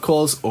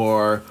chemicals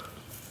or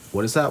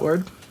what is that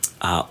word?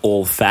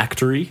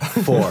 Olfactory,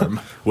 Form.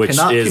 which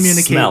Cannot is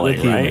communicate smelling,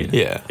 with human. right?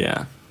 Yeah.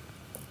 Yeah.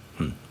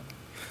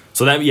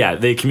 So that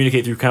they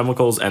communicate through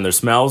chemicals and their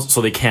smells, so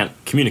they can't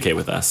communicate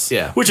with us.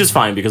 Yeah. Which is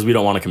fine because we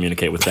don't want to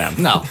communicate with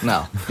them. No.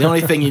 The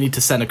only thing you need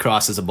to send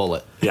across is a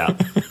bullet. Yeah.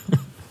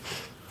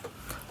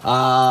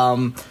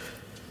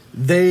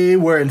 They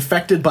were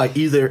infected by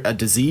either a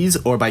disease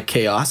or by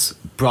chaos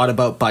brought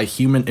about by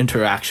human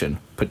interaction,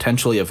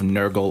 potentially of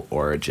Nurgle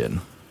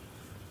origin.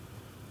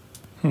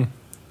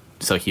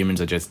 So humans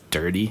are just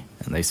dirty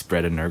and they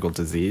spread a Nurgle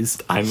disease.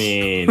 I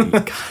mean,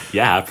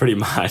 yeah, pretty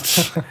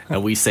much.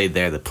 And we say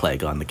they're the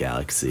plague on the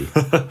galaxy.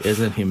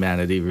 Isn't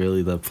humanity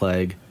really the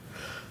plague?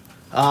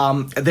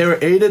 They were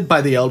aided by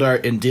the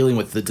Eldar in dealing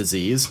with the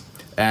disease,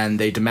 and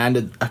they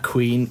demanded a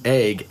queen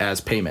egg as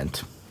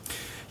payment.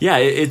 Yeah,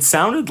 it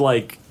sounded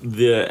like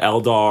the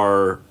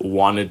Eldar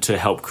wanted to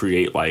help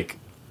create like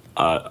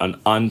an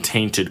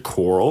untainted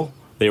coral.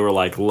 They were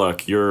like,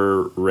 look,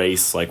 your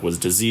race like was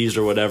diseased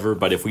or whatever,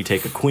 but if we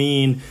take a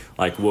queen,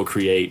 like we'll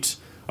create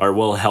or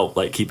we'll help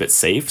like keep it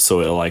safe,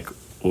 so it'll like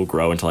will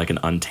grow into like an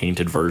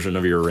untainted version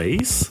of your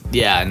race.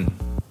 Yeah, and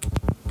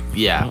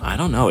yeah. I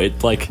don't know.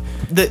 It like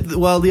The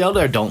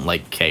Eldar don't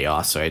like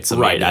chaos, right? So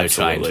Right, maybe they're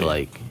trying to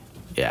absolutely.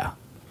 yeah.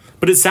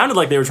 but it sounded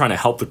like they were trying to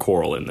help the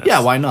coral in this. Yeah,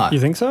 why not? You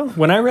think so?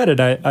 When I read it,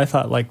 I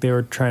thought like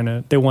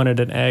they wanted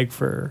an egg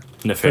for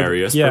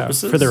Nefarious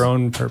purposes? for their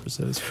own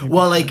purposes.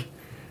 Well, like,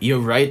 you're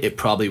right, it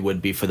probably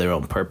would be for their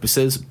own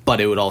purposes,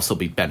 but it would also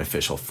be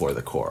beneficial for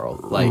the coral.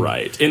 Like,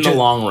 Right. In the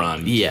long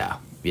run. Yeah.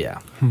 Yeah,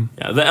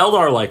 the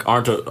Eldar like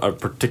aren't a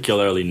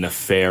particularly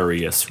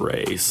nefarious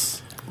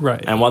race.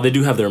 Right. And while they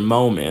do have their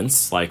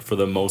moments, like for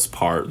the most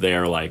part,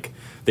 they're like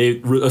they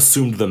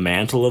assumed the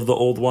mantle of the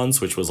old ones,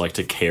 which was like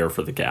to care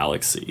for the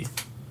galaxy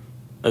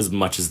as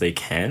much as they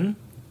can.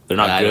 They're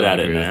not I good don't at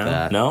it agree with now.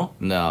 that. No,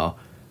 No.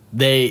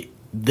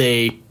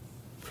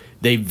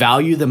 They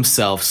value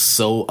themselves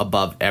so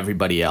above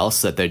everybody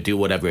else that they do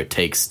whatever it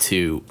takes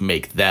to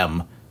make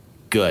them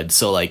good.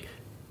 So, like,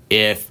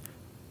 if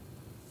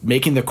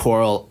making the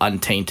coral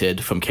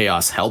untainted from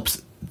chaos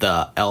helps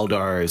the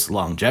Eldar's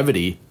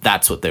longevity,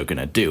 that's what they're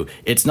gonna do.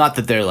 It's not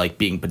that they're like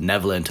being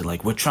benevolent and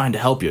like we're trying to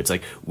help you. It's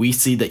like we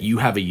see that you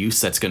have a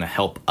use that's gonna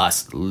help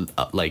us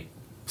like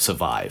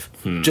survive.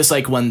 Just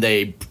like when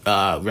they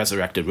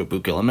resurrected Rabu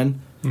Gilliman,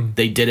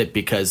 they did it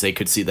because they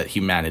could see that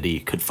humanity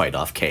could fight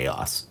off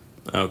chaos.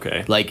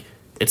 okay, Like,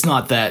 it's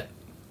not that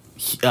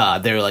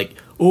they're like,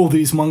 oh,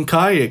 these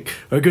Monkai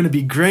are going to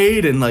be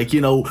great, and, like,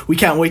 you know, we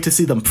can't wait to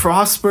see them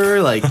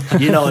prosper. Like,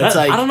 you know, it's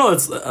like... I don't know.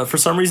 It's for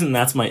some reason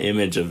that's my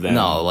image of them.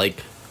 No,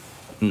 like,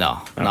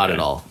 no, not Okay. at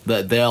all.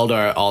 The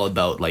Eldar are all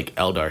about, like,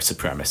 Eldar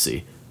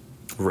supremacy.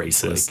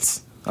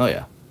 Racists. Oh,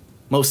 yeah.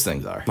 Most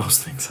things are.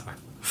 Most things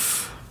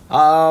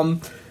are.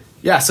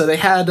 Yeah, so they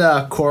had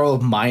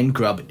coral mine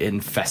grub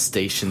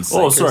infestation.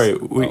 Oh, cycles. sorry.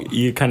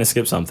 You kind of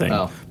skipped something.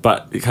 Oh.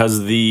 But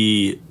because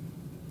the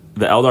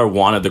Eldar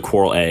wanted the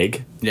coral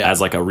egg Yeah.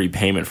 as like a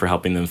repayment for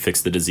helping them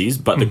fix the disease,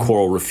 but the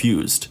coral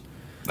refused.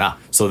 Ah,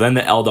 So then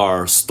the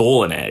Eldar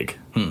stole an egg.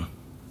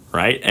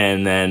 Right?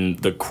 And then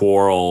the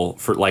coral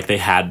for like they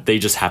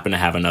just happened to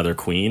have another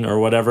queen or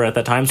whatever at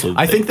that time. So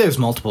I think there's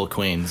multiple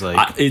queens.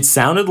 Like, it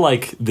sounded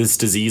like this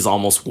disease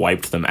almost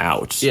wiped them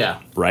out. Yeah.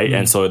 Right?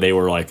 And so they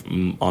were like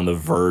on the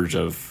verge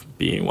of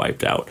being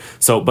wiped out.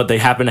 So, but they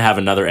happened to have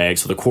another egg.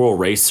 So the coral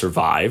race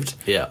survived.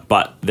 Yeah.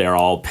 But they're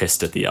all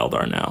pissed at the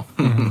Eldar now.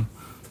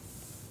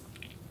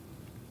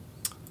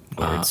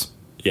 words.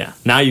 Yeah.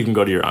 Now you can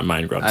go to your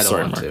mind grub. I don't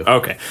Sorry, want Mark. to.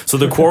 Okay. So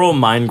the coral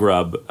mind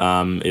grub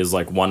is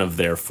like one of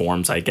their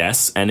forms, I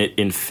guess, and it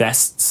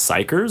infests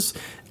psychers,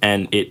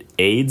 and it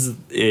aids,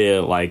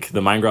 like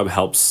the mind grub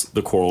helps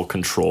the coral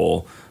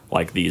control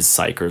like these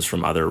psychers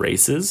from other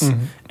races,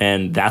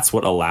 and that's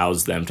what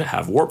allows them to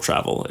have warp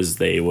travel. Is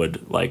they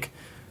would like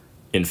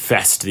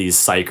infest these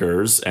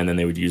psychers, and then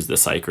they would use the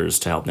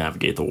psychers to help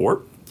navigate the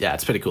warp. Yeah,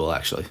 it's pretty cool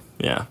actually.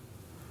 Yeah.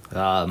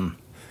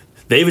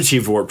 They've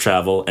achieved warp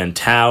travel, and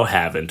Tau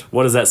haven't.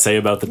 What does that say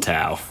about the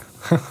Tau?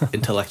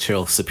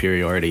 Intellectual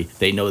superiority.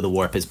 They know the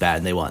warp is bad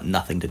and they want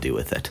nothing to do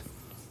with it.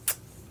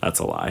 That's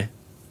a lie.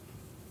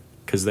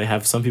 Because they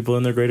have some people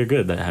in their greater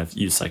good that have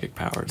used psychic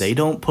powers. They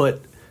don't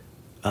put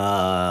they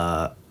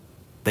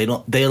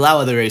allow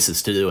other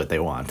races to do what they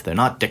want. They're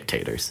not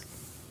dictators.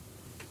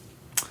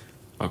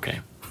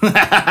 Okay.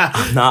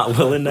 I'm not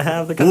willing to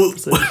have the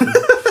conversation.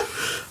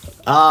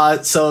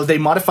 So they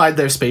modified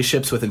their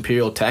spaceships with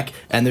Imperial tech,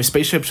 and their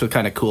spaceships were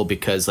kind of cool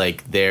because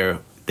like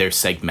they're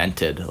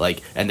segmented,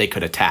 like, and they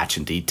could attach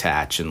and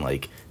detach, and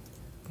like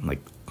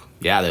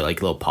yeah, they're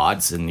like little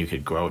pods, and you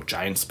could grow a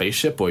giant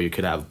spaceship, or you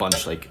could have a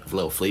bunch like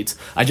little fleets.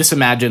 I just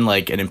imagine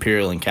like an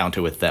Imperial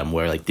encounter with them,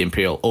 where like the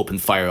Imperial open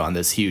fire on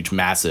this huge,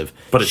 massive,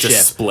 But it ship.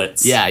 just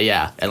splits.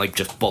 Yeah, and like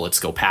just bullets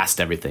go past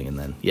everything, and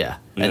then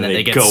And then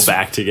they get go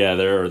back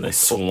together, or they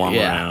swarm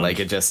yeah, around. like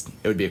it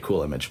would be a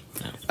cool image.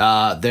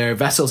 Their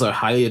vessels are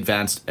highly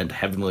advanced and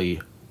heavily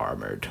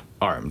armed.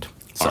 Armed.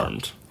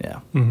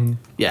 Yeah.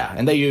 Yeah,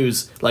 and they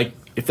use, like,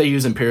 if they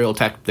use Imperial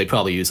tech, they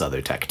probably use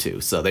other tech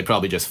too. So they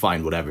probably just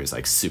find whatever is,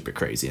 like, super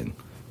crazy and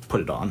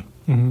put it on.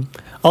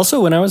 Also,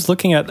 when I was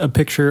looking at a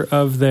picture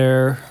of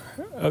their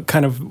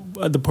kind of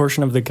the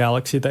portion of the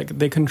galaxy that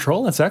they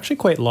control, it's actually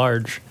quite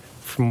large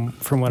from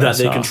what I That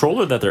saw. they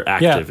control or that they're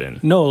active in?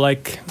 No,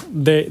 like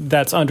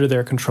that's under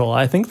their control.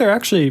 I think they're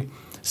actually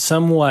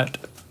somewhat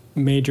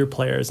major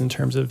players in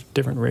terms of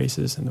different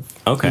races in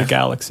the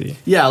galaxy.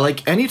 Yeah,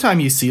 like,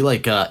 anytime you see,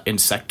 like, a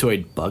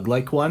insectoid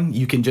bug-like one,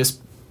 you can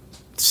just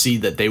see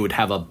that they would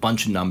have a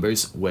bunch of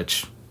numbers,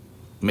 which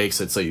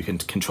makes it so you can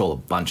control a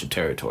bunch of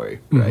territory,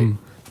 right?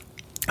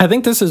 I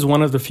think this is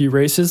one of the few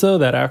races, though,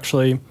 that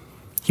actually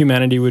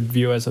humanity would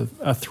view as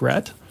a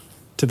threat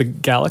to the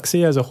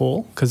galaxy as a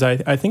whole, because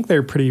I think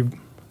they're pretty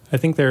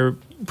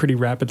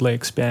rapidly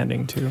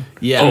expanding too.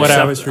 Yeah. From what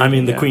Except, I was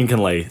reading, the yeah. queen can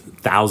lay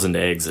 1,000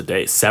 eggs a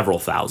day, several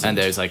thousand. And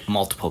there's, like,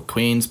 multiple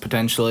queens,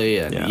 potentially,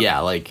 and Yeah.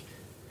 like...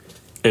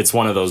 It's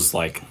one of those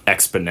like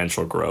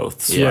exponential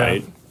growths, Yeah.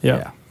 right?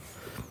 Yeah.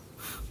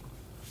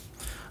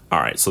 All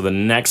right. So the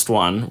next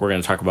one we're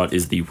going to talk about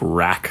is the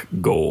Rack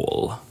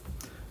Goal.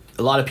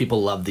 A lot of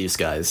people love these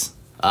guys.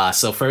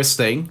 So first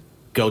thing,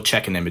 go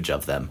check an image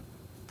of them.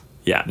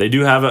 Yeah, they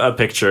do have a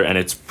picture, and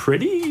it's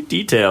pretty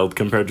detailed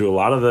compared to a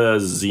lot of the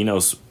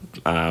Xenos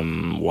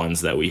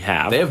ones that we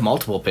have. They have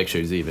multiple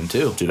pictures even,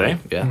 too. Do they?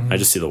 Yeah. I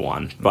just see the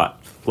one. But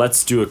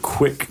let's do a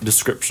quick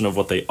description of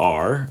what they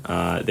are.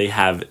 They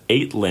have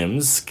 8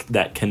 limbs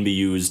that can be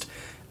used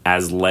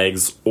as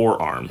legs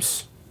or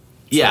arms.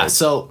 Yeah,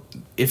 so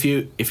if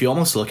you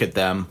almost look at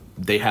them,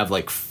 they have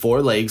like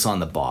 4 legs on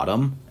the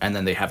bottom, and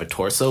then they have a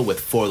torso with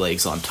 4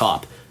 legs on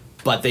top.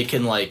 But they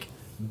can like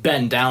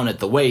bend down at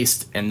the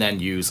waist and then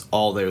use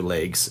all their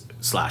legs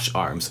 /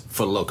 arms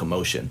for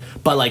locomotion.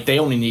 But like they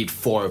only need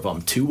 4 of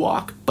them to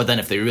walk. But then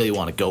if they really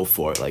want to go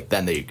for it, like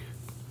then they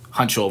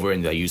hunch over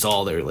and they use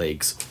all their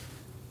legs.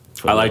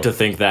 I like to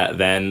think that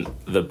then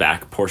the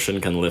back portion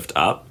can lift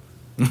up.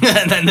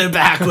 And then they're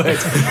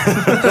backwards.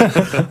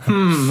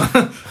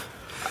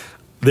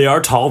 They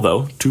are tall,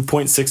 though,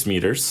 2.6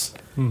 meters.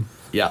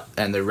 Yeah,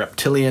 and they're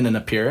reptilian in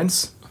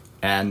appearance,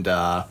 and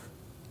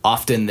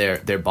often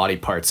their body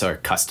parts are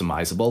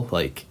customizable.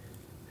 Like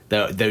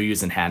they'll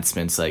use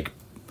enhancements, like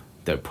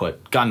they'll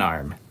put gun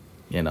arm,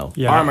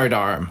 armored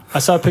arm, I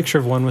saw a picture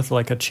of one with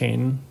like a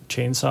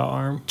chainsaw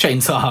arm.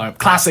 chainsaw arm,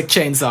 classic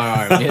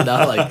chainsaw arm.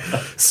 Like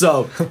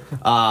so.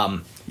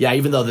 Yeah,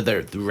 even though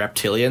they're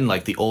reptilian,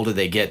 like the older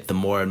they get, the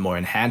more and more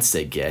enhanced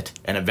they get,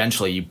 and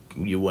eventually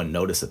you wouldn't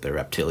notice that they're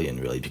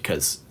reptilian really,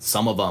 because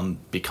some of them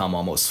become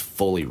almost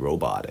fully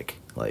robotic.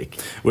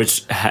 Like,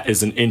 Which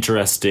is an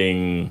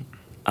interesting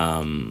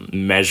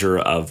measure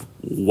of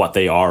what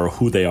they are, or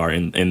who they are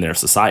in their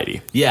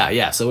society.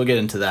 yeah. So we'll get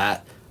into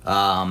that.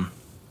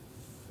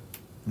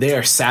 They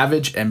are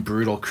savage and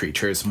brutal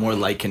creatures, more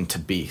likened to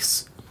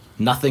beasts.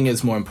 Nothing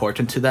is more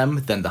important to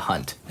them than the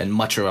hunt, and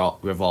much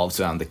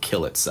revolves around the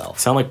kill itself.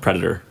 Sound like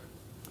Predator.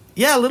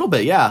 Yeah, a little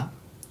bit, yeah.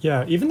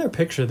 Yeah, even their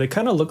picture, they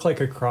kind of look like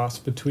a cross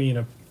between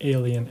an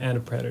alien and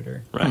a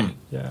predator. Right.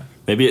 Yeah.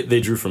 Maybe they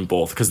drew from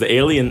both, because the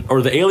alien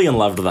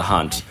loved the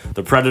hunt.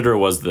 The Predator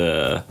was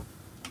the...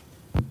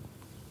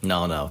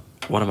 No.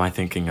 What am I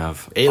thinking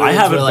of? Aliens I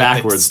have it were like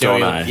the backwards,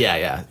 don't I?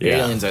 Yeah.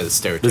 Yeah. Aliens are the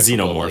stereotypical. The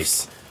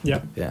xenomorphs.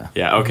 Yeah. Yeah.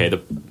 Yeah.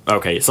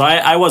 Okay. So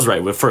I was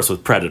right with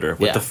Predator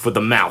with Yeah.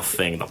 the mouth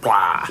thing, the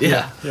blah,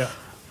 Yeah. Yeah.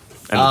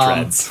 and the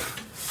dreads.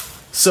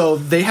 So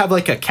they have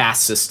like a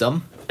caste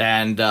system,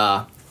 and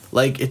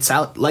like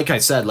I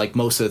said, like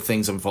most of the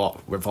things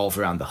revolve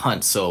around the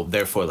hunt. So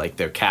therefore, like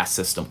their caste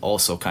system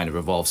also kind of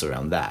revolves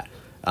around that.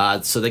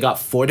 So they got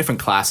 4 different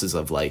classes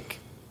of like,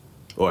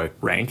 or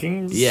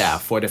Rankings? yeah,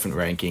 4 different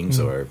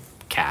rankings or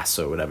castes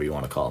or whatever you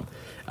want to call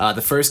them.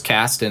 The first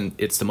caste, and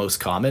it's the most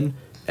common,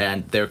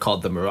 and they're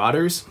called the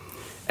Marauders.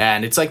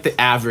 And it's like the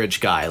average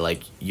guy.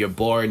 Like, you're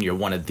born, you're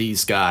one of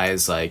these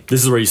guys. Like,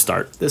 This is where you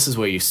start. this is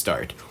where you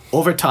start.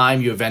 Over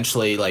time, you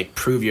eventually like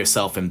prove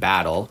yourself in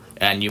battle,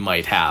 and you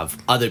might have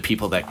other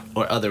people that,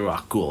 or other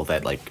Rakghoul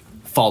that like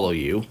follow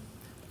you.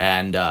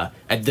 And at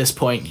this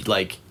point,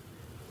 like,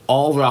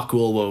 all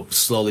Rakghoul will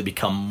slowly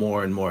become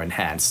more and more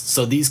enhanced.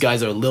 So these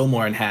guys are a little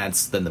more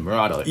enhanced than the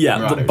Marauders.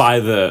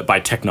 By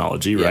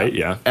technology, right?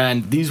 Yeah.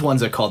 And these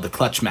ones are called the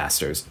Clutch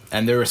Masters,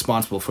 and they're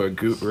responsible for a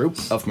group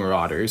of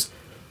Marauders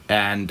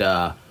and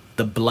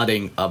the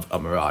blooding of a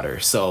Marauder.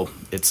 So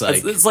it's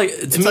like It's like,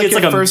 to it's me, like it's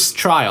your like first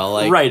trial,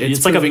 like Right,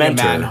 it's like a proving your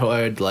mentor.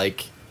 manhood,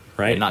 like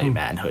Right. not your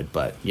manhood,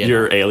 but you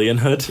your know.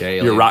 alienhood, Your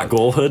your alienhood.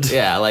 Rakghoulhood.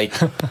 Yeah, like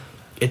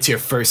it's your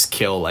first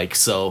kill, like,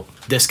 so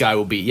this guy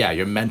will be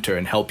your mentor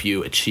and help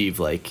you achieve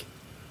like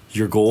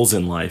Your goals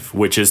in life,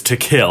 which is to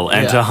kill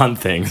and Yeah. to hunt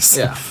things.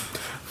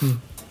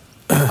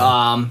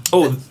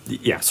 Oh,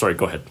 yeah. Sorry,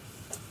 go ahead.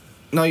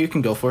 No, you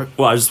can go for it.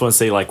 Well, I just want to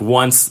say, like,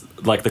 once,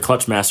 like, the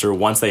Clutch Master,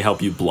 once they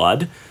help you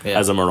blood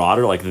as a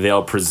Marauder, like,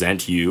 they'll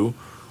present you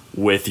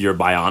with your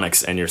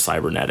bionics and your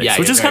cybernetics, Yeah,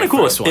 which your is kind very of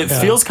cool. first one. It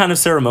feels kind of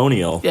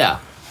ceremonial. Yeah.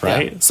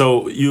 Right? Yeah.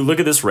 So you look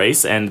at this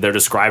race, and they're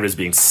described as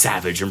being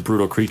savage and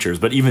brutal creatures,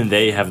 but even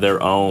they have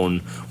their own,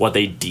 what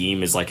they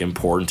deem is, like,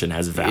 important and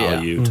has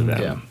value to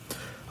them.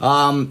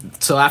 Yeah.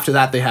 So after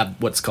that, they have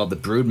what's called the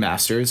Brood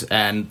Masters,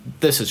 and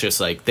this is just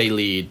like they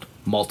lead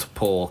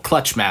multiple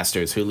Clutch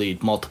Masters who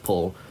lead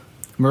multiple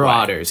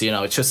Marauders. You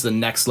know, it's just the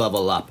next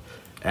level up,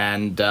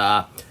 and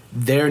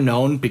they're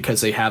known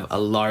because they have a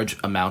large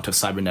amount of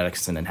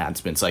cybernetics and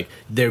enhancements. Like,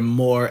 they're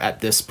more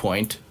at this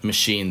point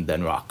machine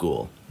than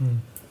Rakghoul.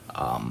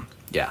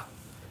 Yeah.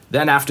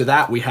 Then after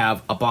that, we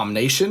have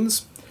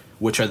Abominations,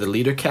 which are the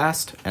leader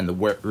caste and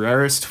the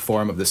rarest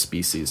form of the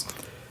species.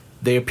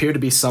 They appear to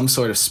be some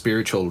sort of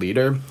spiritual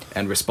leader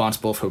and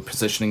responsible for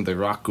positioning the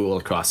Rakghoul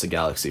across the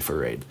galaxy for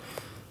raid.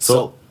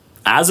 So,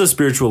 as a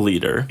spiritual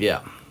leader, Yeah.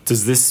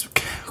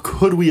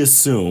 could we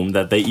assume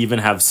that they even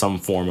have some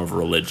form of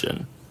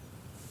religion?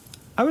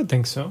 I would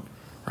think so.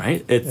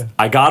 Right?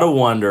 I gotta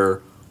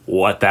wonder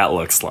what that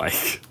looks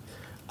like.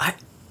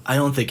 I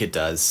don't think it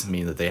does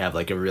mean that they have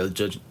like a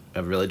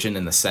religion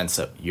in the sense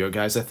that your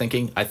guys are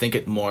thinking. I think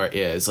it more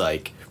is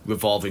like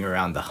revolving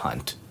around the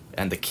hunt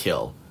and the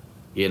kill,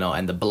 you know,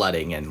 and the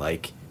blooding, and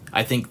like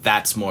I think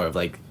that's more of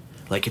like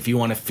if you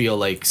want to feel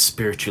like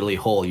spiritually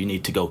whole, you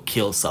need to go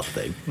kill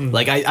something.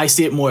 Like I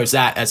see it more as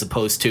that, as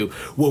opposed to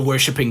we're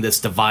worshiping this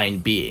divine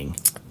being.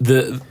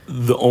 The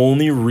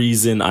only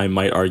reason I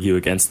might argue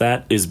against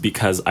that is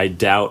because I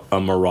doubt a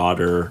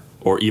Marauder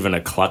or even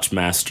a Clutch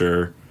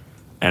Master,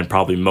 and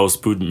probably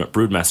most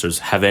Broodmasters,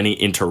 have any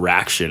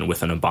interaction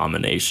with an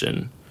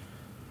Abomination.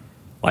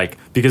 Like,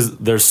 because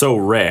they're so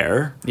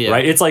rare,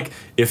 right? It's like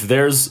if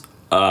there's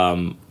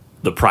the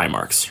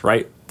Primarchs,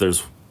 right?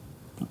 There's,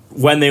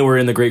 when they were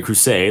in the Great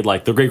Crusade,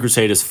 like the Great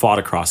Crusade is fought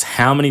across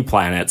how many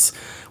planets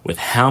with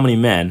how many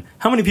men?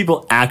 How many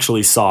people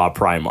actually saw a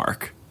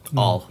Primarch?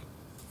 All.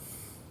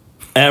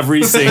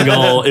 Every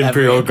single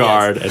Imperial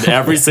Guard and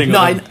every single...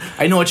 No,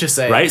 I know what you're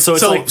saying. Right? So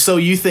it's like... So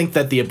you think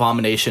that the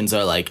Abominations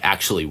are like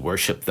actually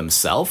worship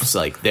themselves?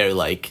 Like they're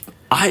like...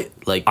 I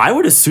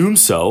would assume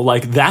so.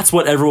 Like, that's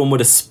what everyone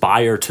would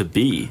aspire to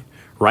be,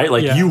 right?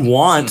 Like, you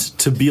want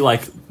to be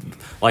like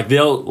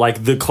they'll,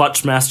 like, the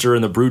Clutch Master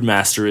and the Brood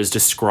Master is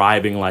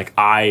describing, like,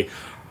 I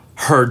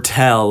heard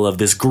tell of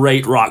this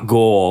great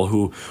Rakghoul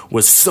who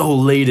was so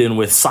laden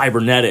with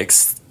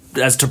cybernetics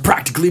as to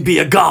practically be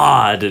a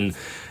god, and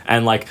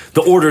like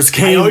the orders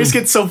came. I always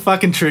get so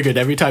fucking triggered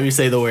every time you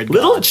say the word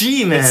little God.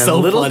 G, man. It's so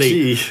little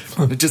funny. G.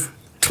 It just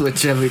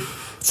twitch every...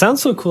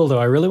 Sounds so cool, though.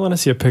 I really want to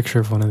see a picture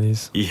of one of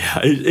these. Yeah,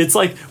 it's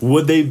like,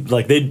 would they,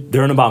 like,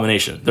 they're an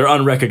abomination. They're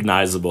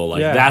unrecognizable. Like,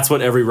 that's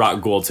what every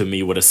Rakghoul to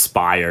me would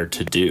aspire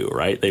to do,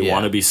 right? They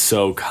want to be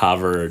so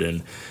covered,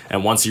 and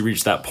once you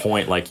reach that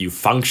point, like, you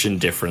function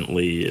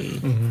differently.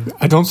 And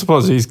I don't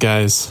suppose these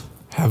guys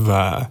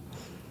have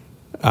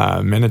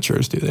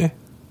miniatures, do they?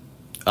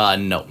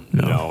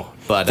 No.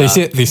 But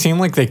They seem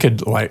like they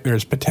could, like,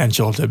 there's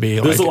potential to be,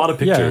 there's like, a lot of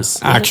pictures.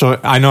 actually,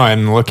 I know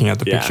I'm looking at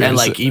the pictures. And,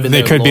 like, even they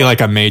their could be lore- like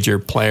a major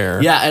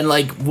player. yeah, and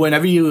like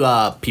whenever you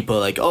people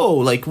are like, oh,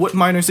 like what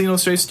minor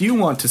Xenostrace do you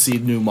want to see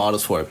new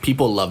models for?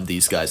 People love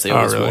these guys. They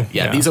always really? want,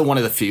 Yeah. these are one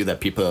of the few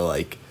that people are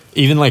like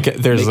Even like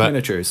there's make that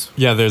miniatures.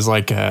 Yeah, there's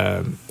like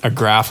a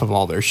graph of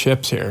all their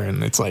ships here,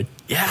 and it's like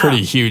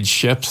pretty huge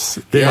ships.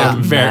 They're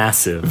Like,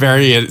 massive.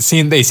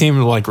 They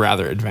seem like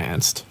rather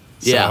advanced.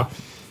 So,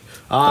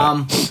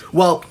 Yeah.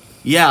 Well,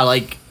 yeah,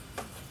 like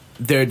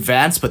they're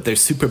advanced, but they're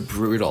super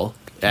brutal,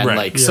 and Right.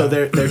 like so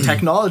their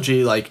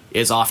technology like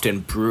is often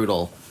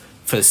brutal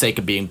for the sake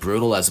of being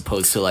brutal, as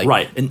opposed to like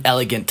Right. an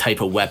elegant type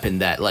of weapon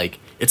that like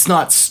it's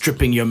not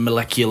stripping your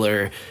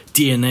molecular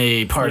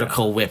DNA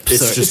particle whips.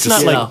 It's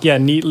not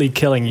like neatly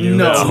killing you.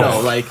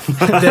 No, like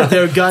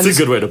their guns. That's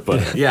a good way to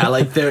put it. Yeah,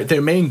 like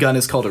their main gun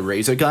is called a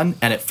razor gun,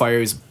 and it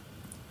fires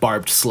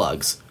barbed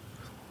slugs.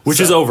 Which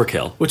is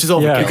overkill.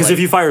 Yeah. Because if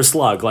you fire a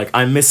slug, like,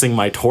 I'm missing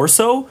my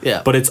torso,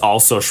 but it's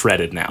also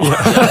shredded now.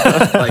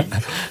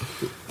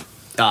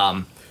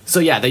 So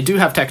yeah, they do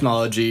have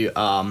technology,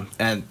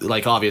 and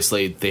like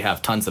obviously they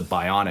have tons of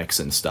bionics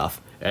and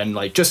stuff. And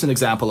like just an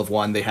example of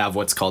one, they have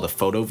what's called a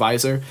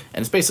photovisor,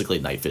 and it's basically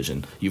night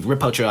vision. You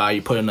rip out your eye,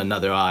 you put in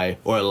another eye,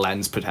 or a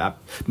lens, perhaps.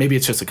 Maybe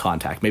it's just a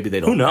contact. Maybe they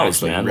don't Who knows,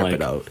 actually man? rip Like,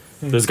 it out.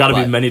 There's got to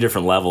be many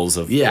different levels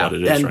of what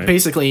it is, and right?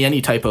 basically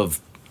any type of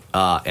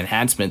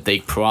enhancement they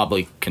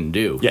probably can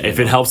do. Yeah, if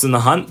it helps in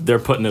the hunt, they're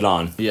putting it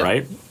on,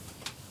 right?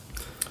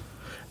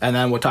 And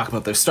then we'll talk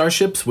about their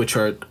starships, which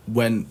are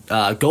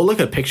go look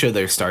at a picture of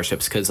their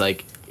starships, because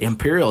like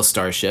Imperial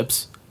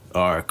starships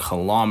are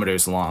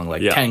kilometers long,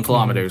 like 10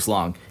 kilometers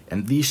long,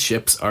 and these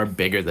ships are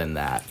bigger than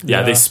that.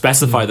 Yeah, they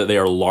specify that they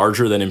are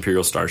larger than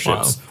Imperial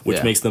starships, which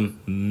Yeah. makes them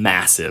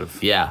massive.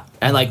 Yeah,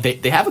 and like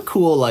they have a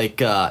cool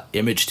like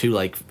image too,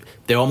 like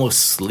they're almost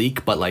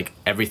sleek, but like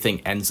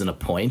everything ends in a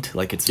point.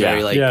 Like it's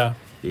very like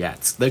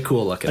they're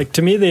cool looking. Like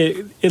to me,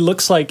 it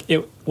looks like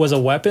it was a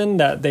weapon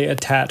that they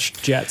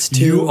attached jets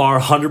to. You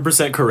are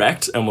 100%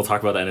 correct, and we'll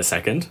talk about that in a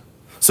second.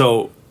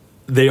 So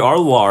they are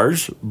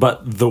large,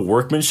 but the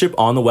workmanship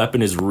on the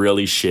weapon is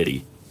really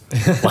shitty.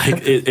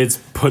 Like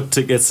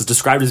it's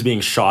described as being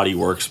shoddy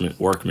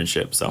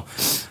workmanship. So,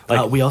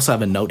 like we also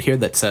have a note here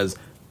that says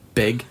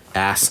big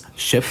ass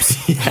ships.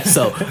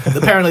 So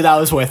apparently that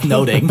was worth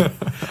noting.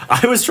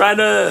 I was trying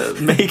to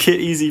make it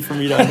easy for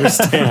me to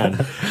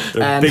understand.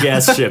 They're big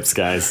ass ships,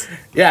 guys.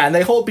 Yeah, and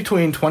they hold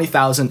between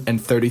 20,000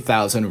 and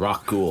 30,000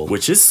 rock ghoul,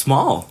 Which is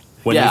small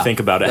when you think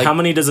about it. Like, how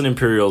many does an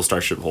Imperial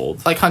starship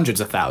hold? like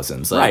hundreds of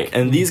thousands. Like, Right,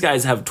 and these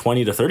guys have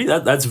 20 to 30.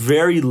 That's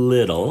very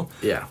little.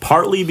 Yeah.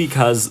 Partly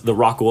because the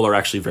rock ghoul are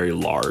actually very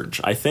large,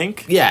 I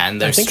think. Yeah,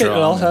 and they're I think strong.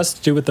 it all has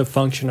to do with the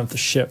function of the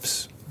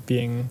ships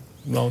being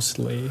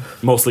mostly.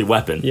 Mostly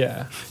weapon.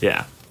 Yeah.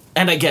 Yeah.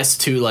 And I guess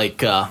too,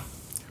 like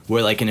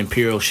where like an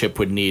Imperial ship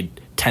would need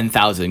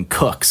 10,000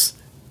 cooks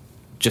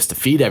just to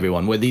feed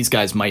everyone, where these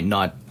guys might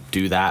not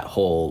do that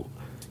whole,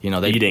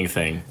 they Eating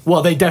thing.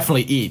 Well, they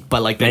definitely eat,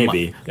 but like they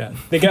Maybe. Yeah.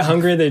 They get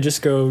hungry, they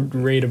just go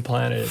raid a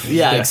planet.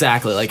 Yeah,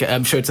 exactly. Like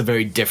I'm sure it's a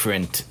very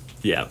different.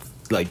 Yeah.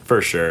 Like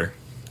For sure.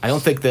 I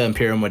don't think the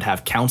Imperium would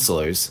have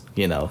counselors,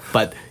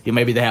 but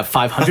maybe they have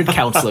 500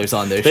 counselors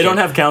on their ship. They don't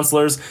have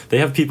counselors. They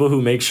have people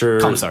who make sure...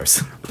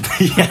 commissars.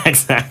 Yeah,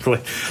 exactly.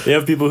 They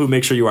have people who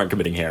make sure you aren't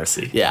committing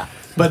heresy. Yeah,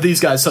 but these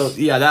guys. So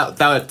yeah,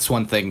 that's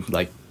one thing.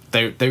 Like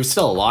there's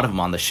still a lot of them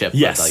on the ship.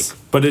 Yes,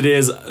 but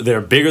they're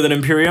bigger than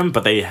Imperium,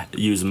 but they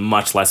use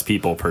much less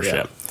people per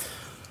ship.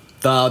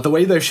 The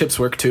way their ships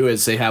work too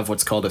is they have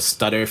what's called a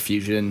stutter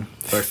fission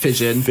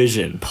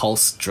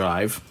pulse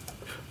drive,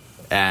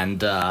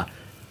 and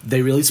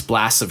they release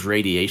blasts of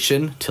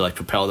radiation to like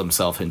propel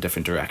themselves in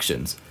different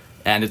directions.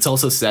 And it's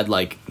also said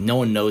like no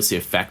one knows the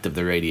effect of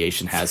the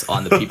radiation has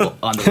on the people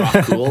on the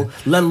rock ghoul,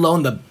 let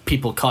alone the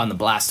people caught in the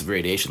blast of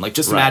radiation. Like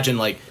just imagine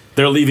like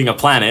they're leaving a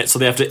planet, so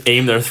they have to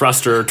aim their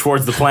thruster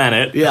towards the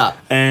planet. Yeah,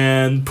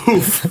 and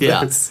poof.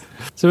 Yeah.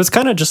 So it's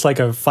kind of just like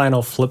a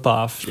final flip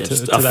off. Yeah,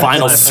 to a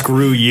final planet.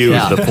 screw you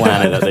to the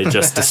planet that they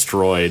just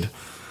destroyed.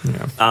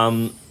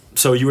 Yeah.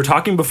 So you were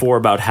talking before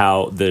about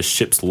how the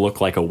ships look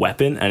like a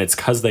weapon, and it's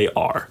because they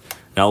are.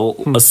 Now,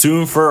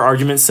 assume for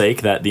argument's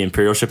sake that the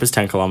Imperial ship is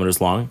 10 kilometers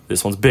long.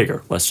 This one's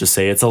bigger. Let's just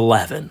say it's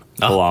 11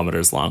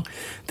 kilometers long.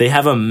 They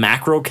have a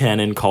macro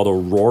cannon called a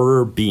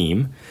roarer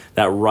beam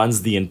that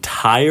runs the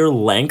entire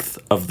length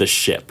of the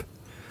ship.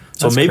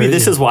 So That's maybe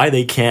this crazy. is why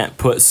they can't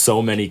put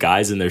so many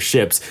guys in their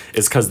ships,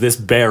 is because this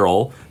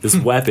barrel, this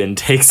weapon,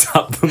 takes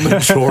up the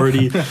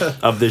majority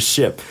of the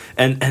ship.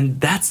 And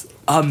that's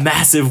a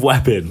massive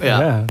weapon.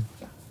 Yeah.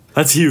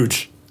 That's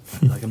huge.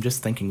 Like I'm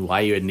just thinking why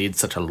you would need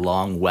such a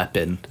long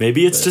weapon.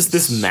 Maybe it's just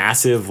this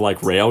massive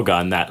like rail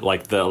gun that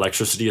like the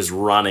electricity is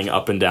running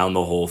up and down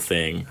the whole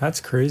thing.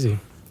 That's crazy.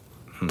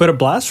 But a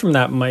blast from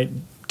that might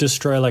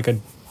destroy like a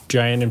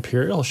giant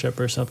Imperial ship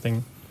or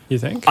something. You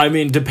think? I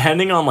mean,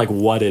 depending on like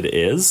what it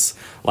is,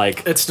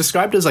 like It's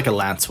described as like a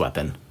lance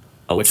weapon.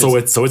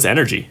 it's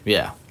energy,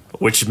 Yeah.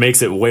 which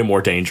makes it way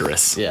more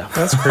dangerous. Yeah.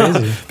 That's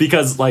crazy.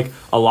 Because like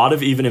a lot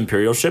of even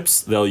Imperial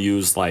ships, they'll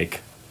use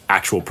like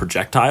actual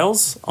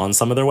projectiles on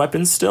some of their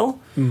weapons still,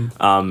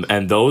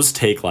 and those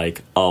take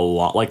like a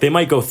lot. Like they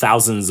might go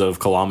thousands of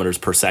kilometers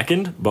per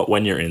second, but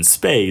when you're in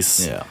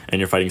space and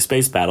you're fighting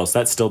space battles,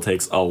 that still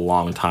takes a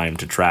long time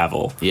to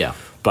travel. Yeah.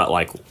 But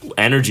like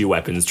energy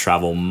weapons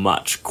travel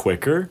much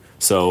quicker,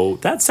 so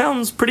that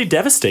sounds pretty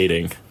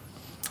devastating.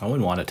 I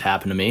wouldn't want it to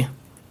happen to me.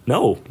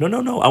 No.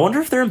 I wonder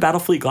if they're in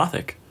Battlefleet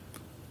Gothic.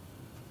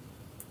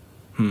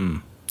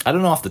 I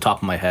don't know off the top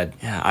of my head.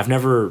 Yeah, I've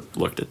never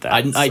looked at that.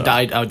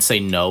 I would say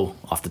no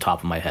off the top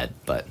of my head,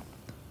 but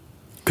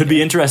Could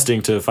be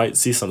interesting to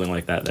see something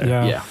like that there.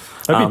 Yeah. Yeah.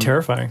 That'd be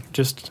terrifying.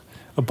 Just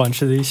a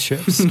bunch of these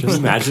ships. Just Just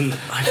imagine,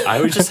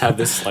 I would just have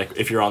this, like,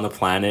 if you're on the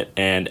planet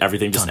and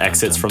everything just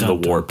exits from the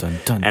warp,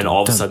 and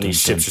all of a sudden these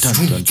ships just,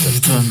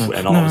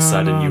 and all of a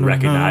sudden you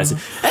recognize,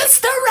 it's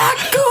the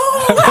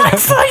Raccoon! Run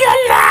for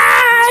your lives!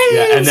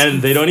 Yeah, and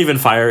then they don't even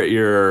fire at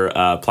your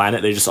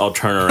planet, they just all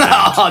turn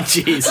around. Oh,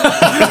 jeez.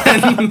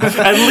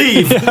 and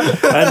leave.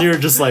 And you're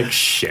just like,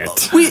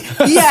 shit.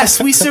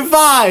 we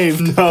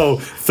survived No,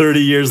 30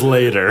 years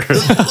later,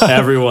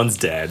 everyone's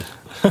dead.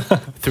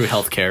 through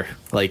healthcare,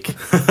 like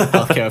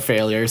healthcare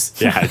failures.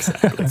 Yeah,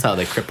 exactly. That's how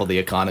they cripple the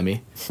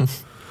economy.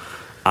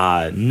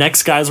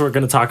 Next guys we're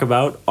going to talk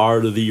about are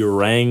the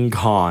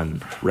Rangon.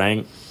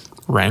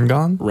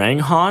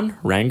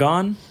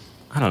 Rangon?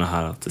 I don't know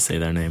how to say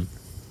their name.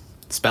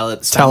 Spell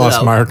it. Tell it us,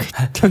 out. Mark.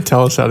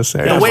 Tell us how to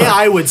say The it. way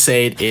I would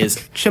say it is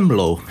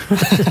Chimlo.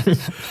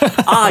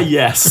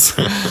 Yes.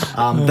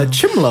 The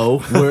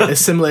Chimlo were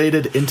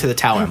assimilated into the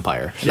Tau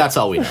Empire. That's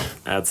all we know.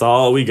 That's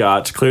all we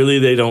got. Clearly,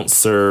 they don't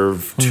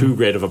serve too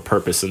great of a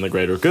purpose in the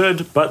greater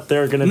good, but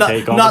they're going to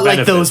take all Not the like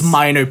benefits. those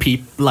minor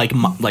people,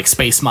 like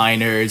space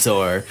miners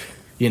or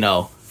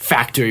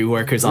factory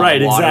workers on Right,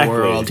 the water exactly.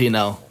 world.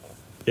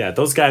 Yeah,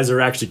 those guys are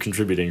actually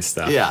contributing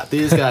stuff. Yeah,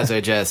 these guys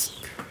are just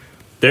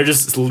They're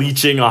just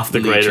leeching off the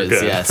greater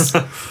leeches. good. Yes.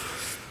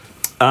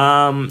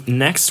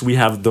 Next, we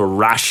have the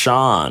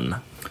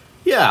Rashan.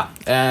 Yeah,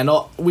 and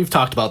we've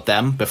talked about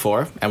them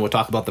before, and we'll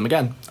talk about them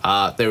again.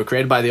 They were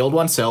created by the Old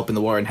Ones to help in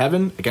the war in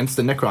heaven against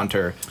the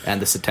Necrontur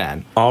and the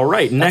Satan. All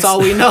right, next. That's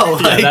all we know.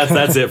 Yeah,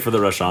 that's it for the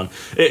Rashan.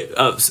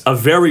 A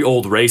very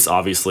old race,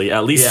 obviously,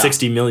 at least Yeah.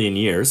 60 million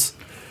years.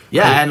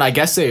 Yeah, and I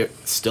guess they're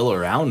still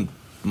around,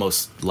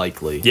 most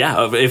likely.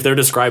 Yeah, if they're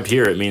described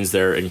here, it means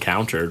they're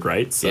encountered,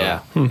 right? So, Yeah,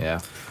 yeah,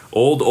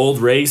 Old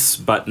race,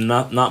 but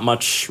not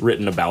much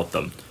written about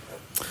them.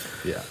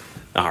 yeah.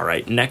 All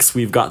right, next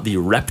we've got the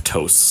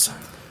Reptos.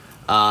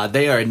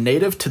 They are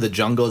native to the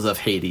jungles of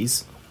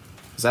Hades.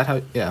 Is that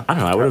how? Yeah. I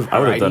don't know. I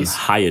would have done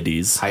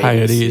Hyades. Hyades.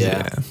 Hyades,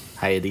 yeah.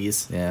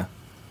 Hyades, yeah.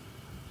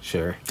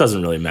 Sure.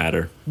 Doesn't really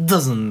matter.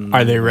 Doesn't.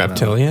 Are they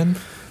reptilian?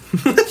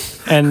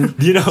 and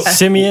You know.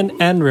 simian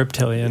and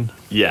reptilian.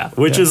 Yeah,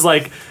 which is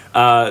like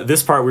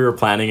this part we were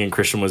planning and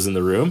Christian was in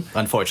the room.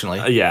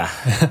 Unfortunately. Yeah.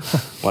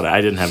 What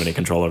I didn't have any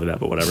control over that,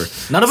 but whatever.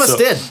 None of us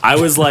did. I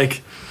was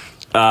like,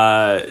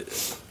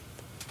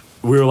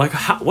 we were like,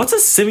 what's a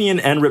simian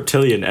and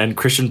reptilian? And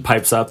Christian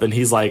pipes up and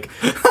he's like,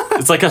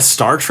 it's like a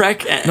Star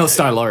Trek. No,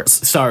 Star Wars.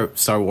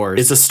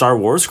 It's a Star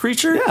Wars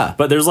creature? Yeah.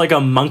 But there's like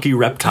a monkey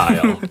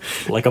reptile,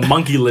 like a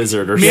monkey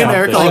lizard or Me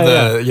and something.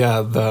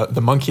 Eric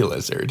The monkey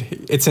lizard.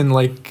 It's in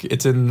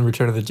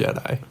Return of the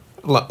Jedi.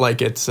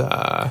 Like it's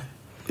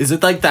Is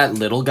it like that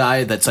little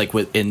guy that's like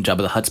in Jabba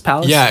the Hutt's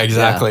palace? yeah,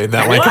 exactly. Yeah.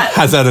 That like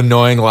has that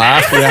annoying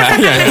laugh. Yeah.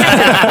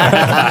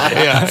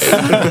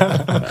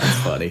 That's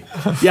funny.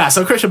 Yeah,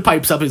 so Christian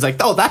pipes up. He's like,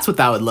 "Oh, that's what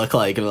that would look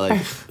like." And we're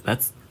like,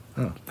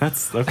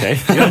 That's okay.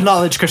 your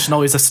knowledge, Christian,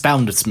 always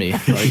astounds me.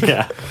 Like,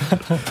 Yeah.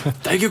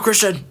 Thank you,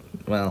 Christian.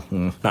 well,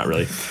 Not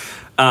really.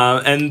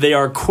 And they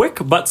are quick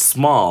but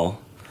small.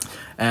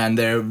 and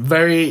they're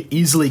very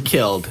easily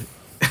killed.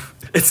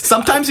 It's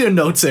sometimes your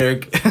notes,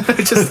 Eric.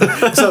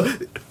 So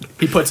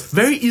he puts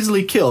very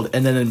easily killed,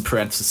 and then in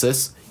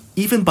parenthesis,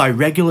 even by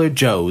regular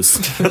Joes.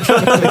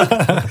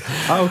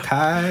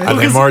 Okay. Are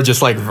they more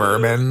just like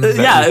vermin?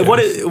 Yeah, what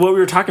we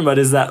were talking about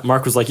is that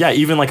Mark was like, yeah,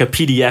 even like a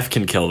PDF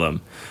can kill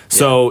them.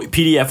 So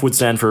PDF would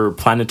stand for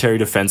Planetary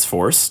Defense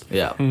Force.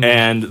 Yeah.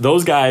 And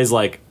those guys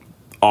like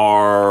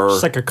are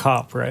It's like a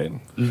cop, right?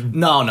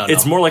 No.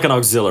 it's more like an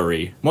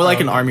auxiliary. more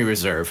like an army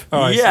reserve.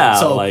 I see. Yeah,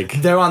 So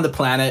like they're on the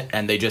planet,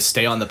 and they just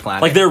stay on the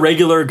planet. like they're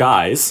regular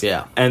guys.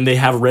 Yeah. And they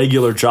have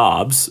regular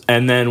jobs.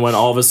 And then when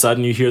all of a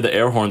sudden you hear the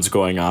air horns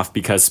going off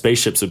because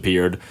spaceships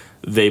appeared,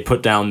 they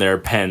put down their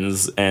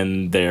pens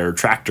and their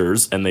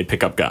tractors and they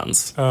pick up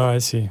guns. Oh, I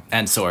see.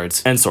 and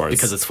swords. And swords.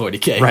 Because it's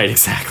 40K. Right,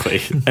 exactly.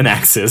 And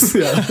axes.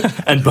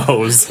 And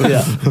bows.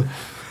 Yeah.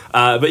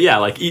 But yeah,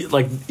 like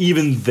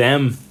even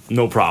them,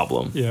 no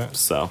problem. Yeah.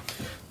 So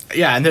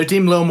Yeah, and they're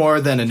deemed little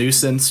more than a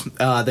nuisance.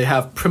 They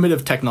have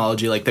primitive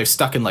technology, like they're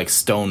stuck in like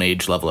Stone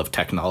Age level of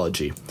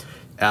technology.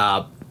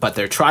 But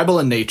they're tribal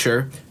in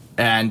nature,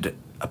 and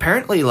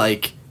apparently,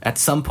 like at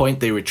some point,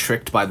 they were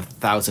tricked by the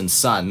Thousand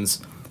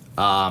Suns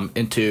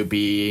into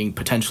being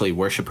potentially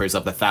worshippers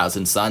of the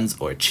Thousand Suns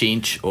or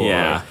Chinch. Or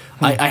Yeah.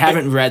 I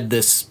haven't read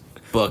this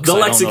book. the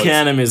so I don't know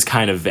Lexicanum is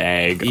kind of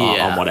vague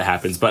Yeah. on what it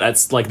happens, but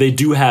it's like they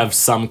do have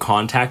some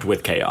contact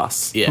with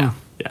chaos. Yeah.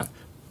 Yeah.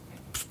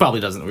 Probably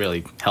doesn't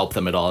really help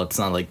them at all. It's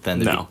not like then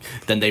No.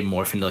 they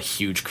morph into a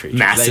huge creature.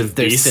 Massive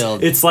They're beast. still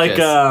It's like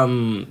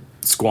just-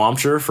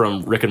 Squamcher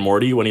from Rick and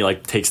Morty when he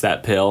like takes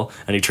that pill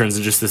and he turns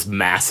into just this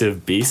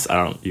massive beast.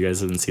 You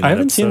guys haven't seen that I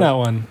haven't seen episode? that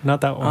one.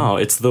 Not that one. Oh,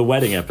 it's the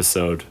wedding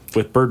episode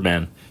with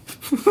Birdman.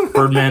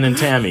 Birdman and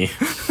Tammy.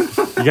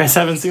 You guys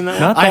haven't seen that?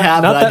 Not I that,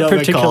 have, not but I that don't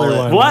particular recall it.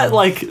 one. What?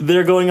 Like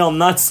they're going all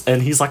nuts,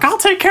 and he's like, "I'll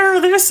take care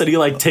of this," and he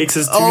like takes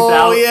his tooth Oh,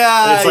 out.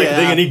 yeah, and it's like yeah.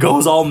 thing, and he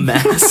goes all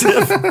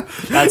massive.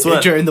 That's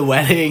what. during the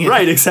wedding.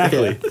 Right,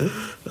 exactly.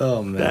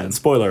 Oh man. Yeah,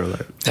 spoiler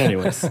alert.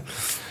 Anyways,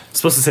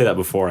 supposed to say that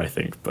before, I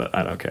think, but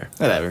I don't care.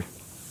 Whatever.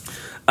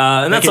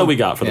 And that's all we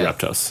got for the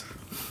Reptos.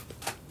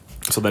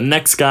 So the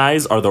next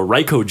guys are the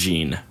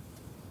Ryukojin.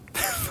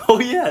 Oh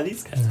yeah,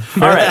 these guys.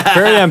 All right,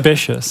 Very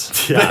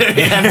ambitious. yeah.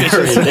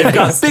 They've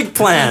got big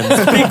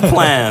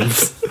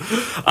plans.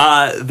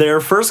 Their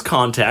first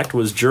contact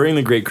was during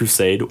the Great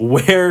Crusade,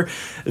 where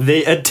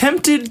they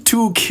attempted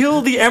to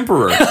kill the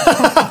Emperor.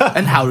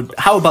 And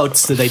how about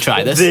did they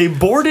try this? They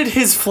boarded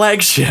his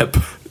flagship.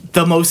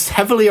 The most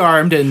heavily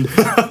armed and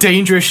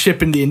dangerous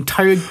ship in the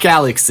entire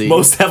galaxy.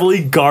 Most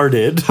heavily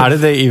guarded. How did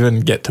they even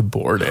get to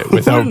board it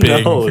without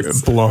being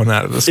knows? blown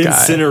out of the sky?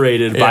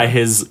 Incinerated by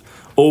his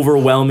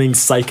overwhelming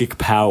psychic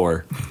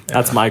power.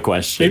 That's my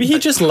question. Maybe he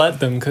just let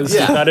them because he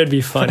thought it'd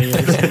be funny.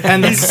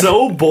 And he's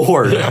so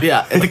bored.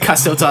 Yeah, and the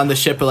custodes on the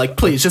ship are like,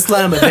 please, just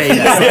let him evade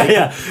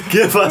us.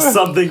 Give us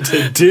something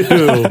to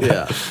do.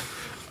 Yeah.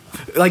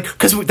 Like,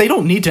 because they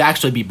don't need to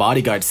actually be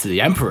bodyguards to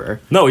the Emperor.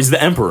 No, he's the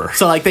Emperor.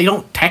 So, like, they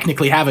don't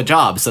technically have a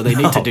job, so they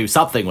need to do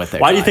something with it.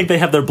 Why do you think they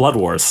have their blood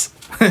wars?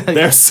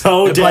 They're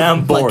so damn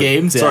bored. Blood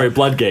games? Yeah. Sorry,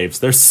 blood games.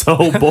 They're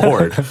so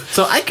bored.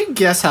 So I can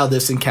guess how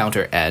this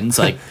encounter ends.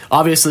 Like,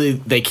 obviously,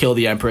 they kill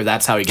the Emperor.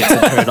 That's how he gets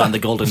interred on the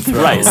Golden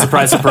Throne. Right.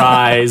 Surprise,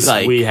 surprise.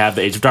 Like, we have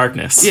the Age of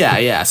Darkness.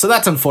 Yeah. So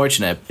that's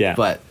unfortunate. Yeah.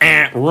 But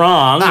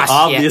wrong. shit.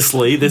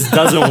 Obviously, this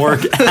doesn't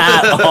work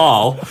at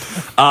all.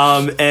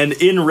 And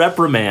in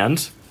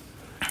reprimand,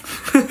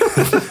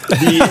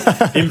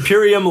 the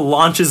Imperium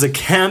launches a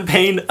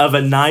campaign of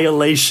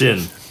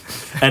annihilation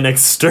and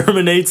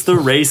exterminates the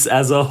race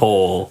as a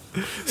whole.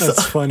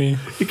 That's funny.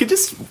 you could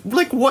just,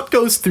 like, what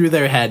goes through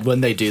their head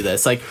when they do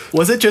this? Like,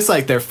 was it just,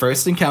 like, their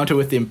first encounter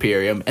with the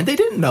Imperium and they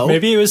didn't know?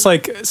 Maybe it was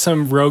like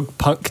some rogue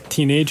punk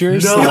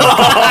teenagers. On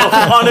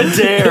a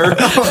dare.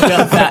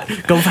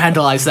 Go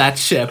vandalize that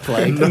ship.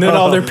 Like, And then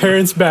all their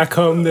parents back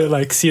home, they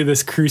like see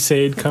this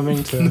crusade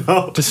coming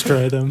to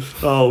destroy them.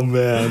 Oh,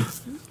 man.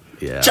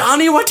 yeah.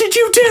 Johnny, what did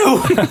you do?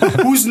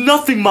 Who's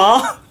nothing,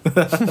 Ma?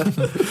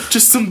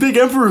 Just some big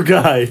Emperor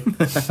guy.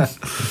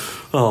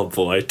 Oh,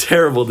 boy.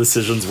 Terrible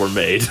decisions were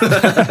made.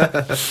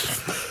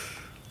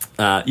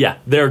 Yeah,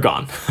 they're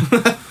gone.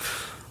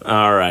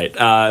 All right.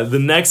 The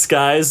next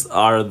guys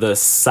are the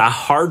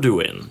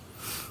Saharduin.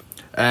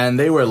 And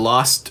they were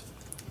lost.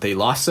 They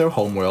lost their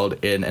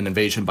homeworld in an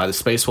invasion by the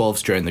Space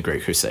Wolves during the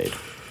Great Crusade.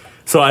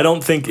 So I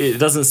don't think it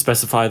doesn't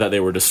specify that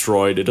they were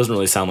destroyed. It doesn't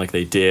really sound like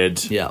they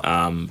did.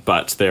 Yeah.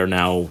 But they're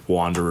now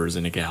wanderers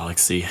in a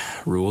galaxy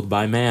ruled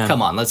by man.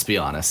 Come on, let's be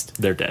honest.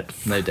 They're dead.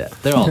 They're dead.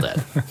 They're all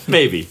dead.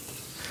 Maybe.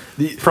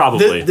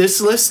 Probably.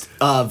 This list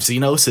of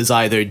Xenos is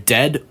either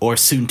dead or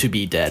soon to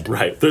be dead.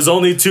 Right. There's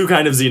only two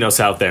kind of Xenos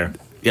out there.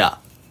 Yeah.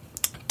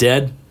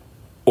 Dead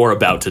or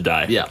about to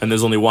die. Yeah. And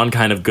there's only one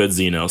kind of good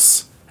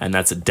Xenos, and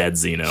that's a dead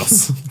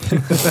Xenos.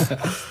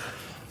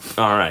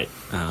 All right.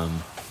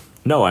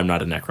 No, I'm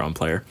not a Necron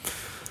player.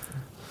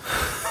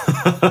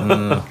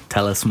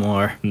 Tell us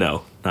more.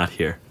 No, not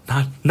here.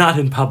 Not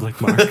in public,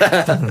 Mark.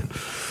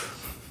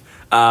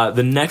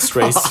 The next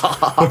race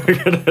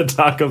we're going to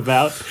talk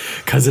about,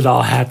 because it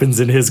all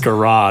happens in his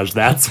garage.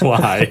 That's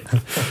why.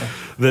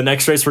 The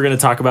next race we're going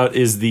to talk about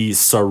is the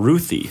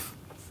Saruthi.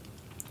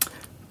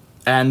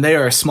 And they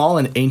are a small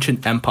and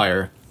ancient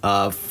empire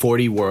of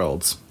 40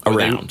 worlds.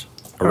 Around.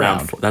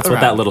 That's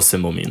what that little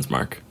symbol means,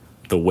 Mark.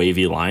 The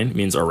wavy line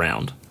means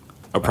around.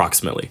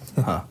 Approximately.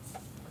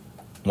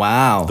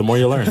 Wow. The more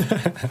you learn.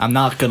 I'm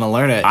not going to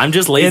learn it. I'm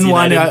just lazy. In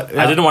one,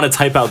 I didn't want to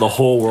type out the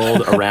whole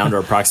world around or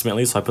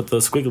approximately, so I put the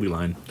squiggly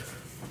line.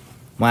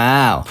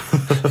 Wow.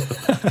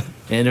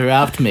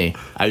 Interrupt me.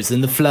 I was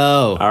in the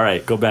flow. All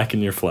right, go back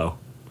in your flow.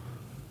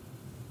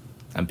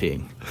 I'm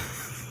peeing.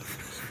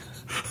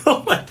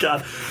 Oh my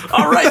god.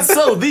 All right,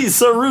 so these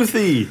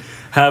Saruthi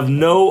have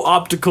no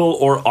optical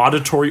or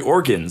auditory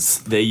organs.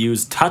 They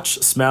use touch,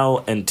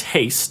 smell, and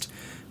taste,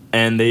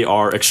 and they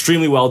are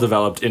extremely well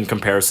developed in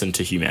comparison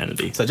to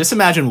humanity. So just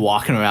imagine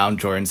walking around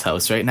Jordan's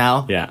house right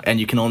now, Yeah. and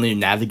you can only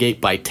navigate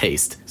by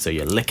taste. So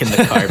you're licking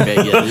the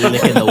carpet, you're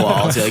licking the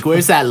walls. You're like,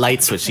 where's that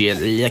light switch? You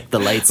lick the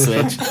light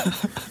switch.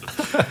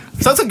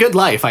 So it's a good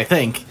life, I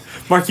think.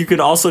 Mark, you could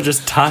also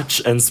just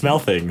touch and smell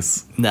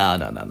things. No.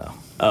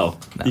 Oh,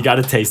 no. You got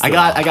to taste them.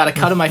 I got a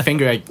cut on my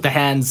finger. The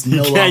hand's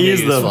no can't longer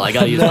use them. useful. I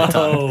got to use my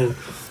tongue.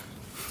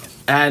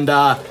 And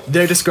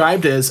they're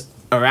described as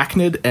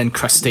arachnid and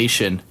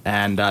crustacean,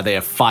 and they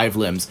have 5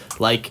 limbs.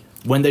 Like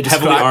when they're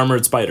Heavily described,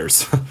 armored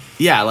spiders.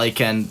 yeah,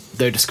 like, and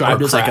they're described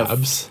Or as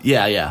crabs. like a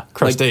yeah,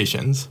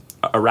 Crustaceans.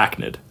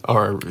 Arachnid.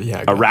 Or,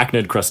 yeah.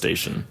 Arachnid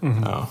crustacean.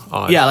 Oh,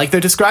 odd. Yeah, like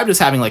they're described as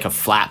having like a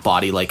flat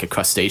body like a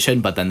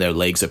crustacean, but then their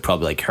legs are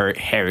probably like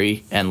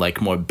hairy and like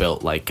more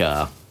built like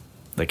a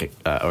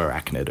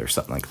arachnid or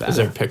something like that. Is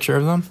there a picture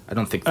of them? I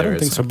don't think I there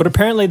don't is. think so. But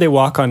apparently they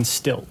walk on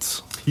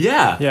stilts.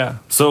 Yeah. Yeah.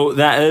 So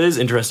that is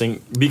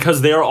interesting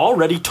because they are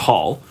already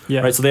tall.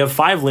 Yeah. Right. So they have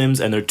 5 limbs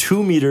and they're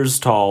 2 meters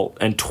tall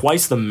and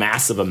twice the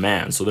mass of a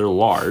man. So they're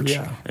large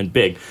Yeah. and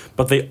big.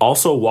 But they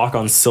also walk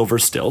on silver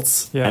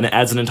stilts. Yeah. And it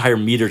adds an entire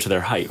meter to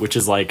their height, which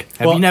is like.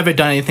 Have you never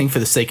done anything for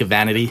the sake of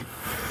vanity?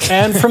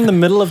 And from the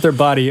middle of their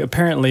body,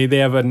 apparently they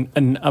have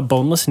a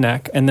boneless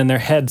neck, and then their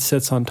head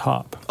sits on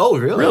top. Oh,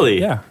 really? Really?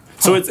 Yeah.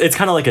 So it's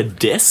kind of like a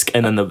disc,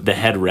 and then the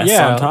head rests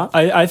on top.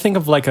 I think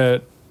of like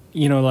a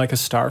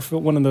starfish,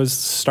 one of those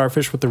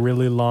starfish with the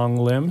really long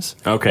limbs.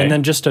 Okay. And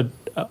then just a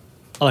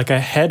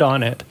head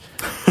on it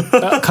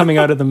coming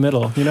out of the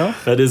middle, you know?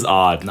 That is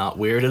odd. Not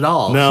weird at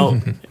all. No.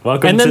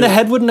 Welcome. And then the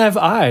head wouldn't have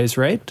eyes,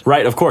 right?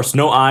 Right, of course,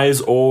 no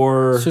eyes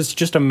or. So it's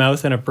just a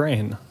mouth and a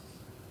brain.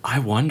 I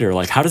wonder,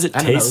 like, how does it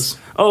And taste?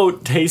 Oh,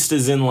 taste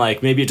is in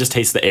like maybe it just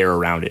tastes the air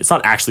around it. It's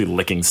not actually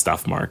licking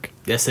stuff, Mark.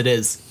 Yes, it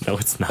is. No,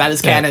 it's not. That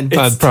is canon.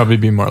 That'd probably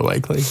be more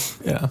likely.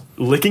 Yeah.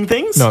 Licking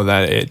things. No,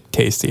 that it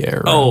tastes the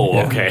air. Oh,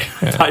 Yeah. okay.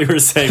 I thought you were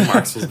saying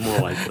Mark's was more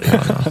likely.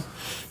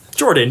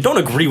 Jordan, don't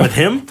agree with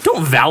him.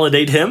 Don't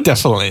validate him.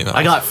 Definitely not.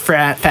 I got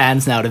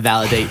fans now to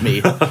validate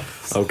me.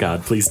 Oh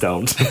God, please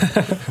don't.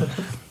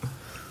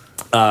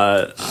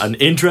 An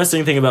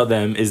interesting thing about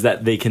them is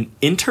that they can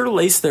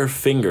interlace their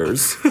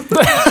fingers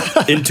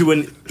into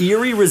an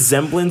eerie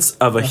resemblance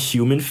of a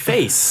human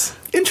face.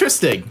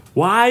 Interesting.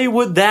 Why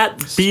would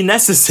that be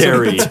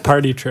necessary? It's a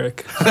party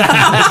trick.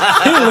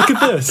 Hey, look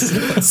at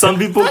this. Some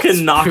people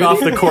can knock off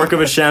the cork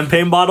of a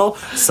champagne bottle.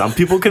 Some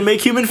people can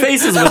make human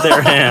faces with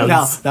their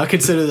hands. Now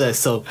consider this.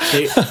 So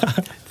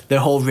their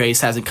whole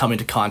race hasn't come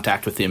into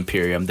contact with the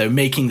Imperium. They're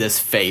making this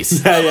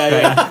face.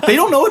 Yeah. They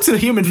don't know it's a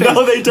human face.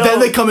 No, they don't. Then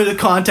they come into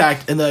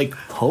contact and they're like,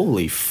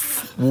 holy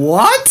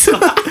what?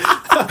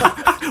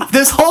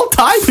 This whole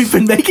time we've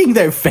been making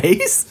their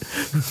face?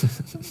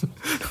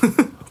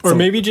 Or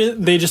maybe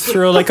they just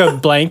throw like a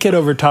blanket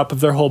over top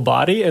of their whole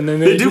body and then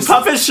They do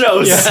puppet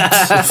shows.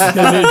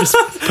 and they just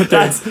put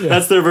their,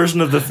 That's their version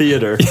of the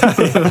theater.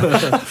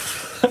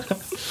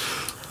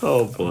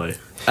 Oh boy.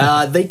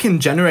 They can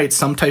generate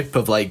some type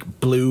of like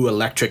blue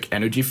electric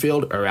energy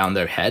field around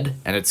their head,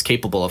 and it's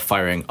capable of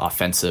firing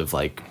offensive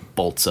like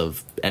bolts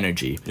of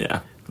energy.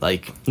 Yeah.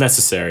 Like,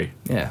 Necessary.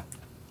 yeah,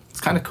 it's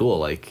kind of cool.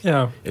 Like,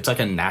 Yeah. it's like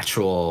a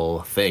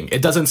natural thing.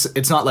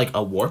 It's not like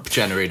a warp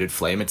generated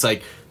flame. It's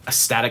like a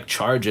static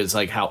charge. Is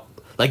like how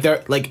like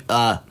they're like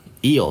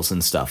eels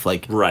and stuff.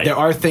 Like, Right. there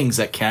are things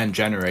that can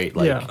generate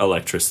like Yeah.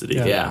 Electricity.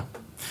 yeah.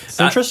 It's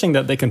interesting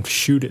that they can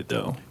shoot it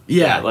though.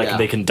 Like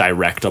they can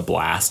direct a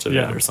blast of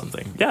Yeah. it or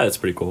something. Yeah, that's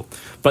pretty cool.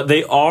 But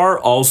they are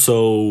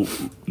also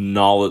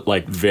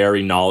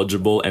very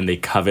knowledgeable, and they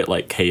covet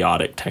like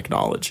chaotic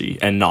technology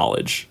and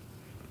knowledge.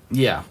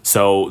 Yeah.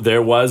 So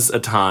there was a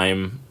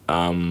time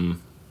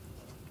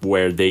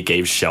where they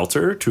gave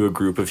shelter to a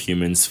group of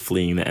humans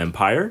fleeing the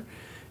Empire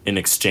in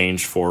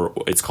exchange for,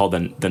 it's called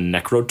the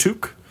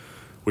Necrotuk,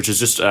 which is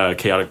just a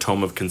chaotic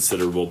tome of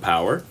considerable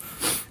power.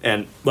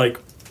 And like,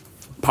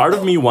 part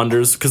of me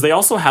wonders, because they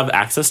also have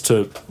access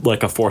to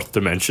like a fourth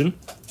dimension,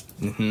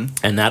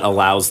 and that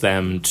allows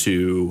them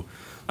to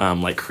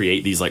like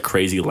create these like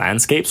crazy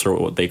landscapes, or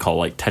what they call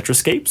like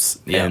tetrascapes.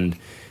 Yeah. And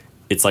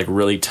it's like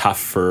really tough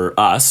for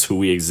us who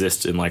we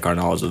exist in like our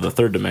knowledge of the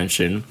third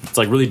dimension. It's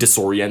like really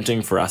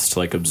disorienting for us to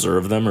like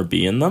observe them or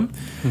be in them.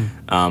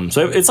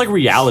 So it's like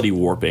reality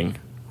warping,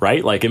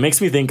 right? Like it makes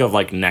me think of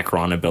like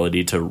Necron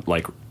ability to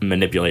like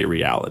manipulate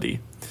reality.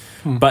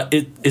 But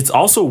it's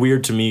also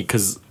weird to me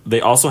because they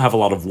also have a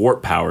lot of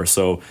warp power.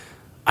 So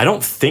I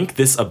don't think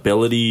this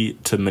ability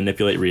to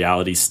manipulate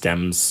reality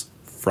stems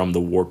from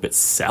the warp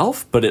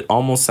itself, but it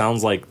almost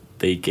sounds like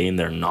they gain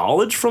their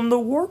knowledge from the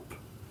warp.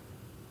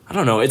 I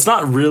don't know. It's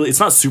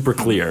not super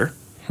clear.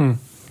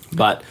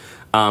 But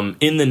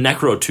in the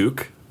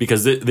Necrotuk,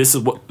 because this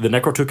is what the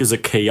Necrotuk is, a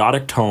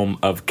chaotic tome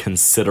of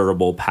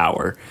considerable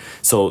power.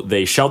 So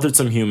they sheltered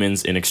some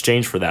humans in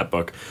exchange for that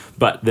book,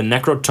 but the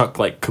Necrotuk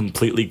like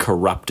completely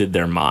corrupted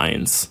their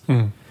minds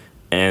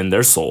and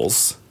their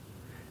souls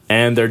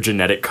and their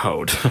genetic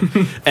code.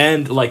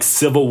 And like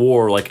civil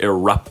war like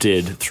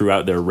erupted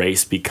throughout their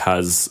race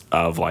because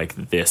of like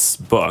this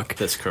book.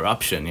 This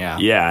corruption, yeah.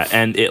 Yeah,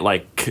 and it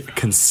like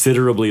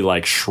considerably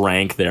like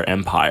shrank their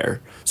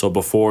empire. So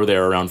before they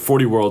were around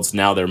 40 worlds,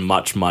 now they're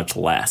much, much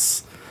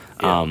less.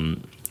 Yeah.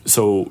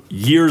 So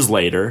years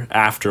later,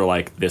 after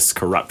like this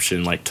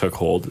corruption like took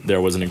hold, there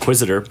was an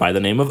inquisitor by the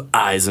name of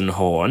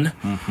Eisenhorn,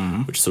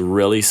 which is a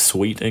really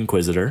sweet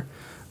inquisitor.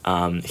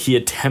 He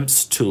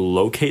attempts to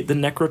locate the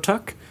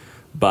Necrotuk,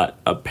 but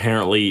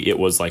apparently it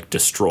was like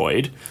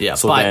destroyed. Yeah,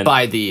 so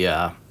by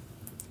the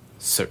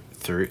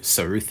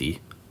Saruthi.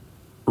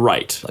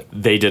 Right. Like,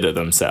 they did it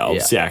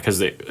themselves. Yeah,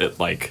 because it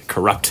like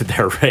corrupted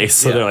their race.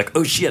 So they're like,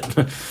 oh shit,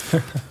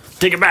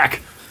 take it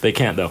back. They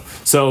can't though.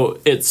 So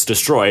it's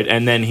destroyed.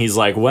 And then he's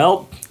like,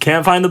 well,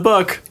 can't find the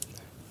book.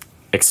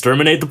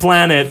 Exterminate the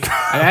planet.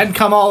 I hadn't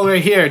come all the way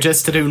here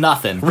just to do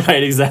nothing.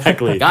 Right,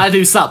 exactly. Gotta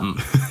do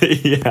something.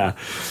 Yeah.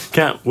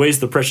 Can't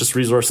waste the precious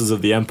resources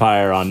of the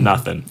Empire on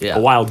nothing. Yeah.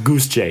 A wild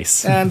goose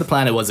chase. And the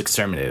planet was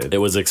exterminated. It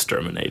was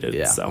exterminated.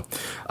 Yeah. So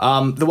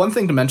The one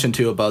thing to mention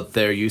too about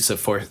their use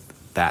of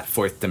that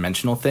fourth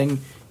dimensional thing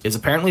is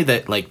apparently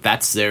that like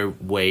that's their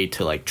way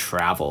to like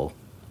travel.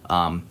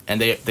 And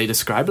they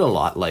describe it a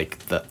lot like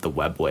the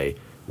webway,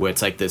 where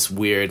it's like this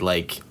weird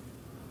like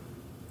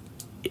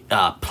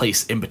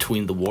place in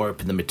between the warp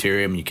and the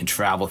materium, and you can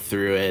travel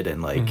through it,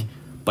 and like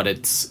but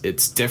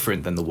it's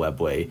different than the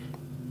webway.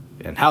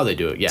 and how they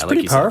do it. Yeah, It's like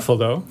pretty you said. powerful,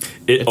 though.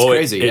 It's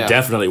crazy, It yeah.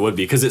 definitely would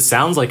be, because it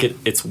sounds like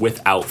it's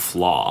without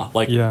flaw.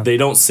 Like Yeah. they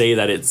don't say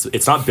that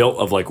it's not built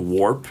of like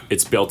warp.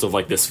 It's built of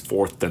like this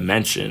fourth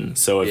dimension.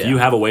 So if Yeah. you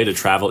have a way to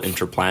travel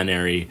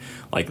interplanetary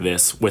like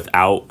this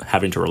without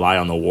having to rely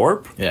on the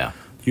warp, Yeah.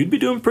 you'd be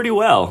doing pretty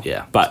well.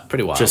 Yeah, but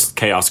pretty wild. Just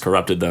chaos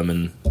corrupted them,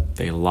 and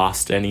they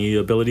lost any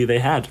ability they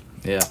had.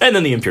 Yeah. And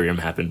then the Imperium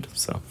happened.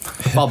 So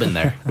We've all been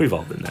there. we've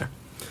all been there.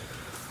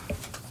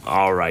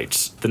 All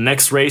right. The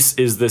next race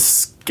is the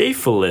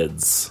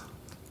Scaphalids.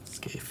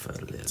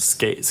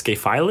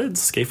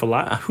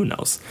 Scaphilids? Who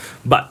knows?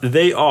 But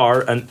they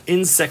are an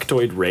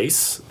insectoid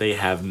race. They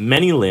have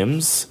many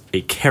limbs,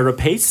 a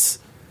carapace,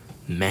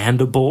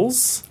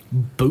 mandibles,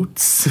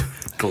 Boots,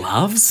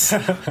 gloves.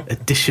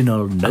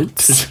 additional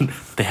notes.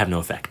 They have no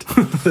effect.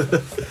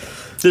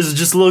 This is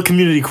just a little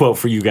community quote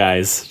for you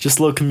guys. Just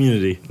a little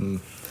community.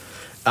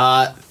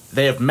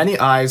 They have many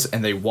eyes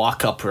and they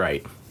walk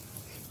upright.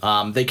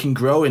 They can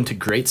grow into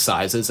great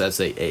sizes as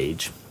they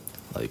age.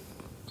 Like,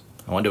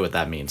 I wonder what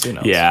that means. Who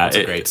knows? Yeah, It's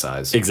a great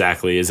size.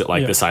 Exactly. Is it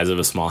like Yeah. the size of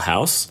a small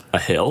house? A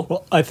hill?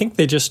 Well, I think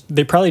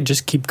they probably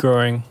just keep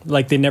growing.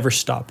 Like they never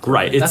stop growing.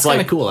 Right. It's That's like,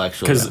 kinda cool,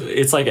 actually, Because yeah.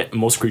 it's like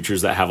most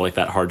creatures that have like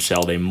that hard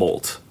shell, they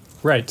molt.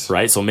 Right.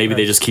 Right. So maybe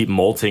they Right. just keep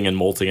molting and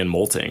molting and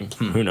molting.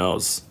 Hmm. Who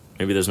knows?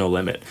 Maybe there's no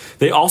limit.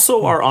 They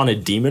also are on a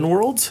demon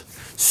world.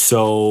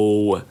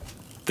 So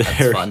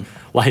they're fun.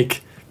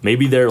 like,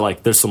 maybe they're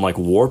like, there's some like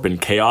warp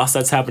and chaos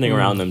that's happening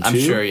around them too. I'm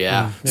sure,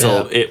 yeah.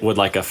 So Yeah. it would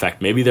like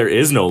affect. Maybe there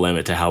is no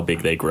limit to how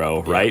big they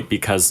grow, right?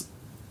 Because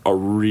a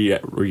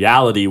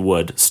reality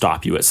would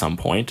stop you at some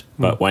point.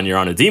 But when you're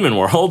on a demon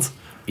world,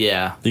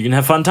 Yeah. you can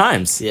have fun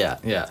times. Yeah,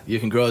 yeah. You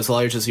can grow as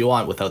large as you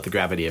want without the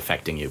gravity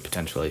affecting you,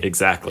 potentially.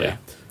 Exactly. Yeah.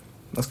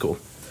 That's cool.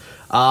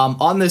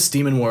 On this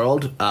demon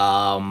world,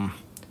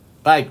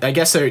 I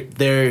guess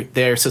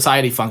their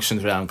society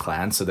functions around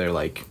clans, so they're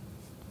like,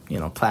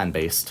 clan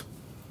based.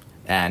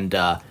 And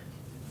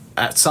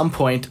at some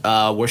point,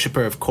 a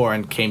worshipper of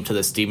Khorne came to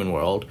this demon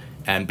world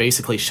and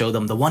basically showed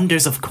them the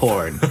wonders of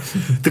Khorne.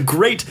 The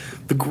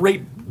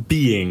great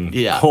being,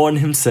 Yeah. Khorne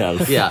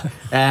himself. Yeah,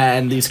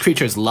 and these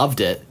creatures loved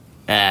it,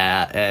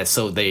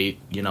 so they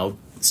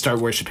start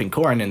worshiping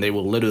Khorne, and they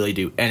will literally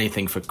do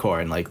anything for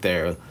Khorne. Like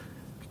they're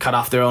cut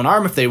off their own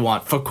arm if they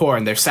want for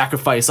Khorne. They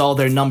sacrifice all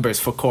their numbers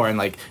for Khorne.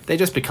 Like they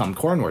just become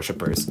Khorne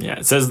worshippers. Yeah,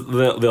 it says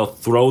they'll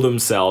throw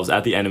themselves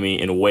at the enemy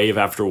in wave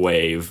after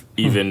wave,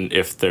 even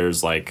if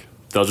there's like,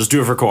 they'll just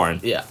do it for Khorne.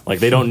 Yeah. Like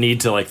they don't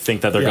need to like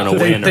think that they're gonna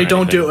win. They or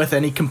don't do it anything. with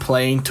any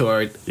complaint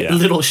or Yeah.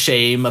 little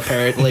shame.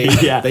 Apparently,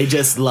 Yeah. they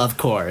just love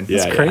Khorne.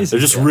 Yeah, yeah. crazy. They're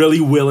just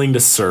really willing to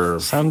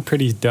serve. Sound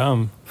pretty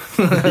dumb.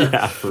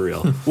 Yeah, for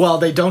real. Well,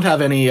 they don't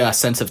have any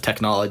sense of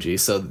technology,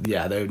 so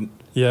yeah,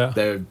 Yeah.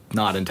 they're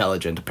not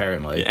intelligent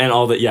apparently. And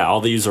all they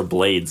use are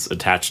blades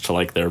attached to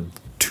like their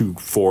 2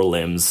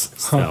 forelimbs.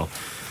 So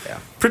Yeah.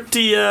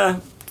 pretty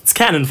it's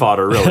cannon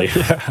fodder, really.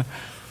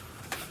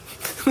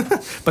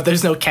 But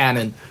there's no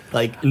cannon.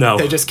 Like No.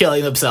 they're just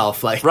killing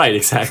themselves. Like Right,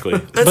 exactly.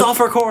 That's all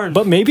for Khorne.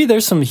 But maybe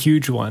there's some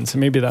huge ones.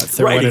 Maybe that's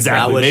their Right, one exactly.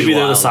 That would Maybe be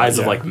they're the wild, size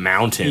of yeah. like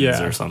mountains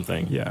Yeah. or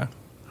something. Yeah.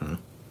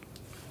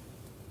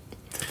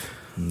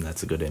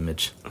 That's a good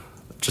image.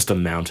 Just a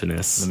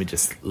mountainous. Let me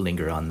just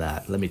linger on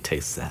that. Let me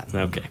taste that.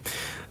 Okay.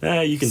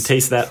 You can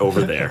taste that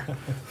over there.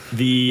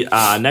 The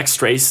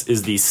next race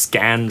is the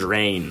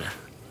Scandrain.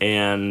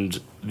 And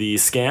the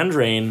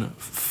Scandrain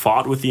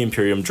fought with the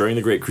Imperium during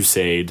the Great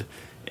Crusade.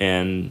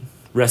 And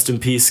rest in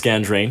peace,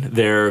 Scandrain.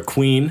 Their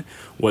queen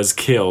was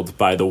killed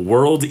by the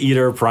World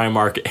Eater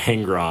Primarch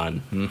Angron.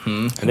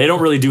 Mm-hmm. And they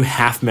don't really do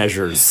half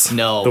measures,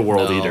 No, the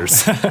World no.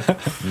 Eaters.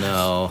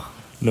 No.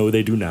 No,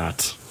 they do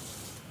not.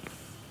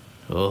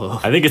 Oh,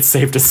 I think it's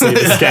safe to say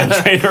the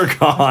Scandrain are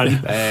gone.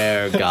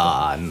 they're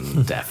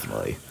gone.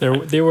 Definitely.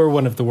 They were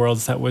one of the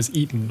worlds that was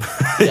eaten.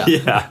 Yeah.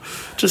 Yeah,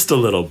 just a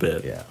little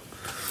bit. Yeah.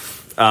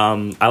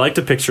 I like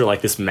to picture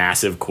like this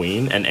massive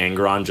queen and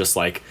Angron just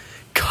like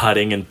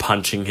cutting and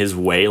punching his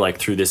way like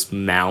through this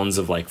mounds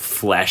of like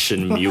flesh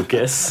and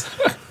mucus.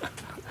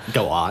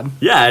 Go on.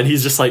 Yeah, and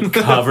he's just like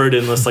covered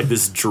in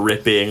this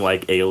dripping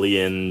like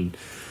alien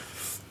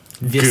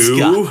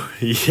goo.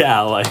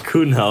 Yeah, like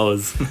who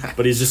knows?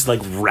 But he's just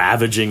like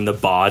ravaging the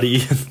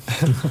body.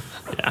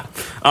 Yeah.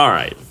 All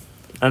right.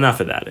 Enough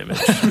of that image.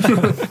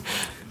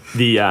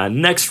 The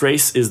next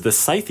race is the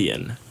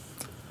Scythian.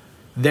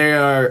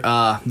 There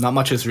are not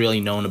much is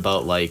really known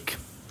about like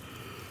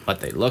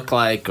what they look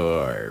like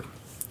or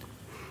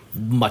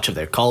much of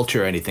their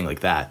culture or anything like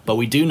that. But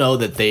we do know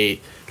that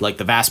they, like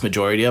the vast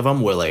majority of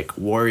them, were like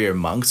warrior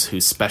monks who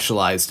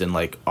specialized in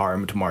like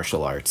armed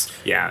martial arts.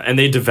 Yeah, and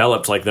they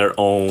developed like their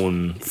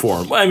own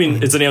form. Well, I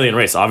mean, it's an alien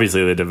race.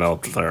 Obviously, they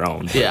developed their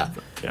own. Yeah.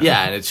 Yeah.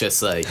 Yeah, and it's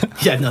just like,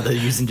 yeah, no, they're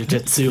using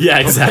jujitsu. Yeah,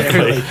 over there,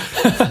 exactly.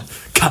 like,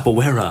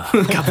 Capoeira.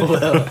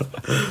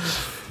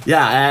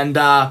 yeah,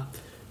 and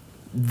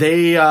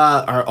they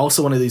are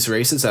also one of these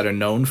races that are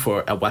known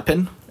for a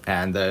weapon,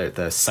 and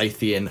the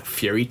Scythian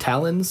Fury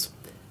Talons,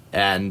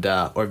 and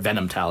or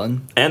Venom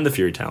Talon, And the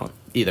Fury Talent.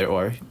 either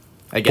or.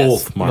 I guess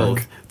Both,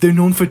 Mark. They're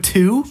known for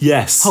two.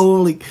 Yes.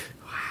 Holy!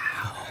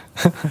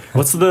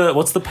 What's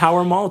the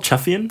Power Mall?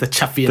 Chuffian? The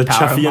Chuffian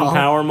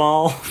Power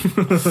Mall.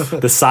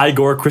 The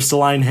Cygor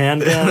crystalline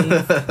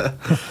handgun.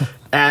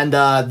 And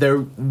their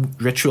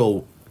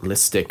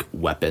ritualistic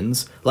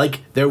weapons, like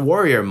they're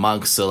warrior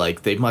monks, so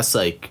like they must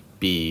like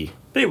be.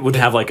 They would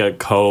have like a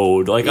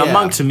code. Like a Yeah.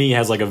 monk to me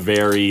has like a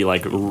very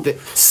like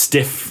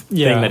stiff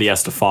thing that he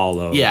has to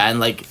follow. Yeah, and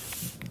like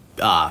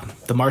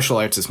the martial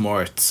arts is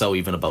more so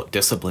even about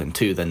discipline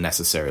too than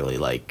necessarily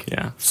like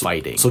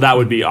fighting. So that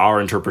would be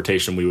our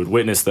interpretation. We would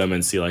witness them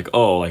and see like,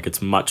 oh, like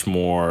it's much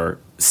more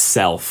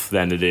self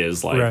than it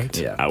is like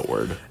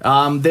outward.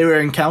 They were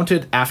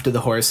encountered after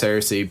the Horus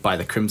Heresy by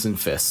the Crimson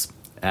Fist.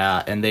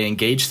 And they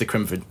engaged the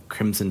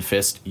Crimson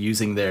Fist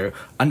using their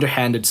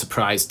underhanded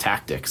surprise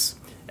tactics.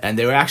 And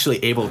they were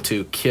actually able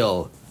to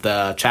kill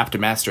the chapter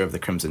master of the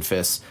Crimson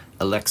Fist,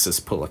 Alexis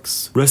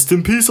Pullux. Rest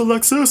in peace,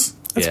 Alexis.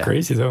 That's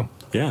crazy, though.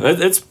 Yeah,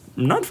 it's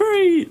not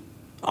very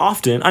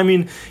often. I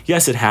mean,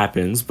 yes, it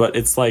happens, but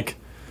it's like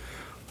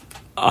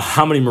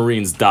how many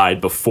Marines died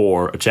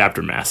before a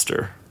chapter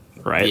master,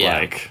 right? Yeah.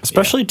 Like,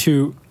 Especially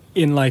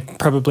in like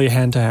probably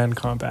hand-to-hand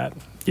combat.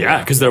 yeah,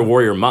 because they're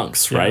warrior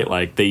monks, right? Yeah.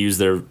 Like they use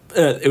their.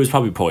 It was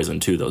probably poison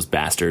too. Those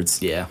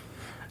bastards. Yeah.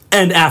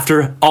 And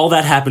after all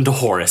that happened to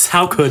Horus,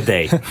 how could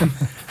they?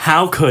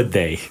 How could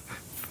they?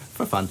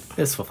 For fun.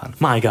 It's for fun.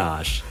 My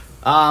gosh.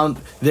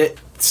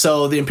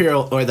 So the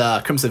Imperial or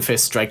the Crimson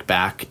Fist strike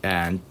back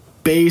and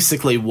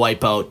basically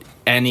wipe out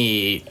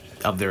any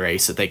of the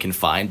race that they can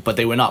find, but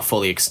they were not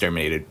fully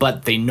exterminated.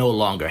 But they no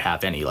longer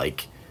have any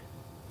like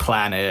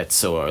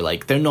planets or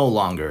like they're no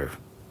longer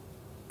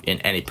in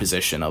any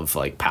position of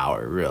like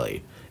power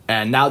really.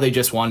 And now they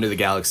just wander the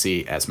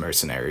galaxy as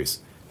mercenaries.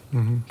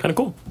 Kind of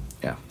cool.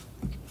 Yeah.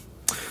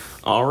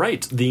 All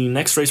right. The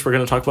next race we're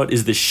going to talk about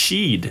is the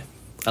Sheed.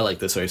 I like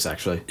this race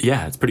actually.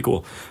 Yeah, it's pretty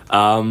cool.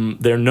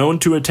 They're known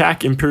to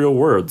attack Imperial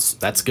worlds.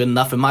 That's good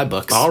enough in my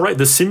books. All right,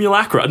 the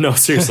Simulacra. No,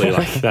 seriously,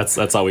 like that's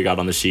all we got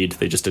on the Sheed.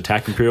 They just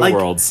attack Imperial Like,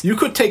 worlds. you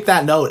could take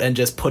that note and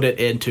just put it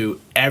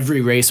into every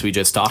race we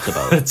just talked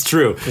about. It's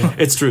true.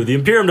 It's true. The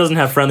Imperium doesn't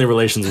have friendly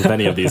relations with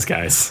any of these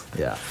guys.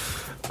 Yeah.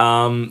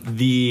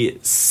 The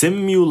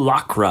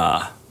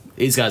Simulacra.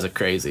 These guys are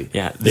crazy.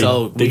 Yeah, they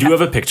do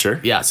have a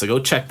picture. Yeah, so go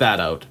check that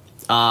out.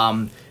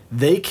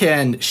 They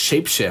can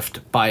shapeshift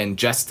by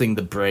ingesting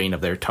the brain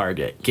of their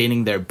target,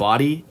 gaining their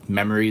body,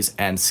 memories,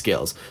 and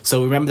skills.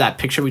 So remember that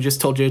picture we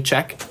just told you to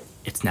check?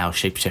 It's now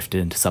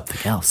shapeshifted into something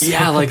else.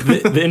 Yeah, like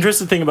the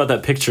interesting thing about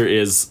that picture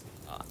is,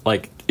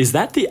 like, is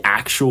that the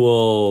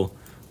actual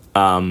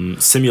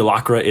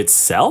Simulacra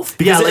itself?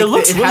 Because Yeah, like, it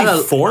looks it had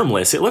really a-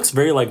 formless. It looks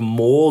very like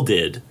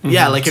molded.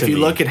 Yeah, like if to you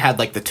me. look, it had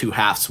like the two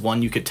halves.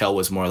 One you could tell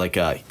was more like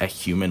a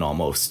human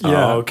almost.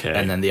 Yeah. Oh, okay.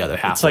 And then the other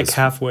half It's like was,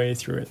 halfway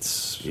through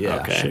its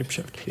Okay.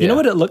 shapeshift. Yeah. You know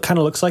what it kind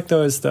of looks like,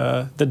 though, is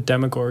the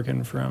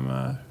Demogorgon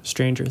from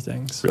Stranger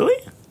Things. Really?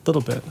 A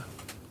little bit.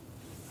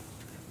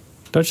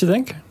 Don't you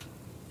think?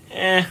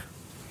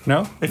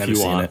 No? If Never you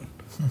seen want. it.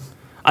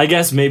 I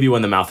guess maybe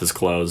when the mouth is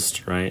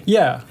closed, right?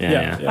 Yeah.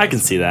 Yeah. I can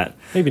see that.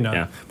 Maybe not.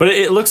 Yeah, but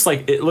it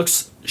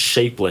looks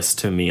shapeless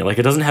to me. Like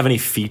it doesn't have any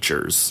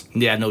features,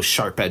 Yeah, no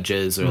sharp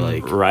edges or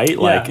like. right?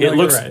 Like no, it you're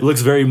looks right.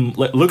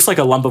 looks like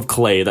a lump of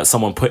clay that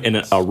someone put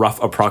in a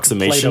rough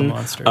approximation Play-Doh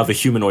monster. of a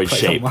humanoid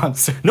shape.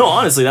 monster. No,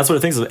 honestly, that's what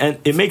it thinks of, and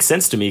it makes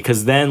sense to me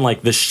because then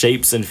like the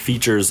shapes and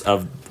features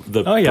of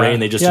the Oh, yeah. brain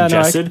they just Yeah, no,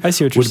 ingested I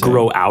see what you're would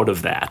grow out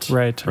of that.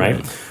 Right.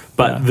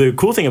 But the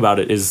cool thing about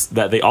it is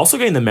that they also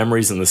gain the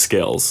memories and the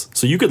skills.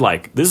 So you could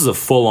this is a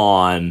full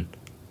on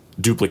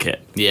duplicate.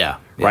 Yeah.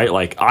 Right?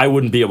 Like, I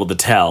wouldn't be able to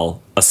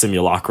tell a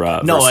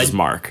Simulacra versus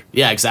Mark.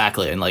 Yeah,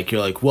 exactly. And like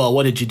you're like, well,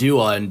 what did you do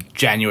on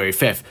January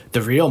 5th?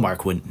 The real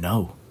Mark wouldn't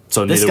know.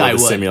 So This neither guy would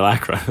the would.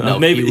 Simulacra. No,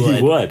 Maybe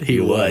he would. He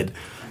would.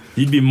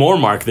 You'd be more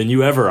Mark than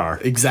you ever are.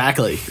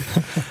 Exactly.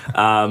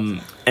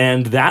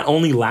 And that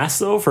only lasts,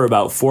 though, for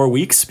about 4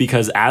 weeks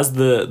because as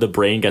the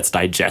brain gets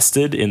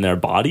digested in their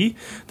body,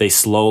 they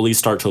slowly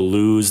start to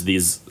lose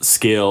these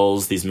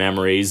skills, these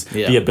memories,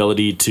 the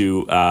ability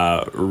to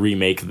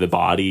remake the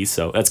body.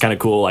 So that's kind of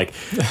cool. Like,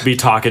 be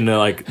talking to,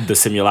 like, the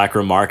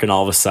Simulacra Mark, and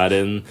all of a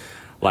sudden,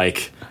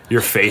 like,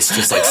 your face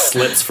just, like,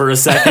 slips for a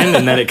second,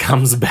 and then it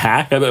comes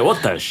back. I'm like,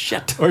 what the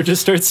shit? Or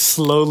just starts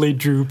slowly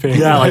drooping.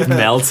 Yeah, like,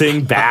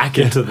 melting back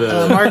into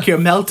the... Mark, you're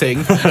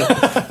melting.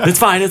 It's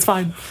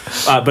fine.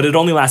 But it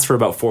only lasts for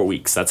about 4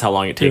 weeks. That's how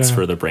long it takes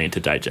for the brain to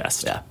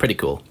digest. Yeah, pretty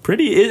cool.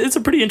 It's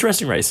a pretty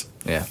interesting race.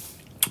 Yeah.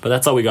 But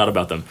that's all we got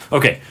about them.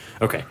 Okay.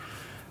 I've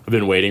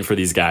been waiting for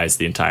these guys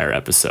the entire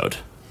episode.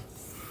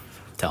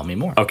 Tell me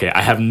more. Okay,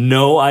 I have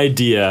no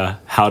idea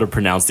how to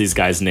pronounce these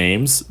guys'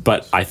 names,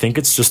 but I think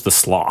it's just the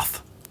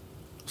Sloth.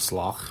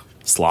 Sloth.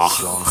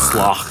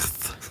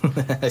 Sloth.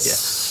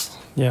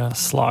 Yeah,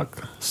 Slog.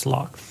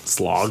 Slog?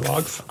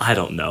 I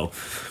don't know.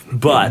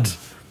 But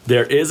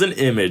there is an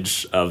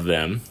image of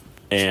them,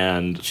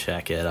 and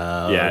Check it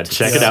out. yeah,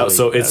 check it out.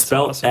 So it's That's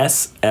spelled awesome.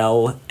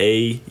 Slaugth.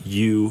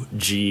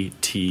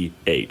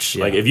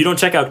 Yeah. Like, if you don't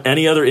check out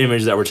any other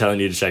image that we're telling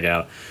you to check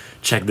out,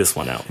 check this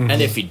one out.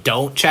 And if you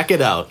don't check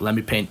it out, let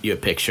me paint you a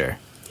picture.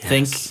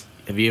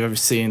 Have you ever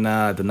seen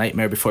The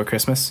Nightmare Before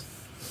Christmas?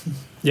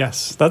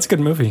 Yes, that's a good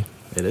movie.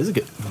 It is a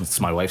good. It's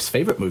my wife's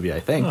favorite movie, I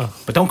think.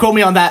 But don't quote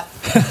me on that.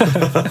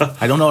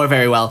 I don't know her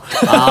very well.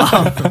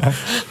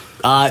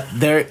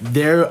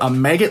 They're a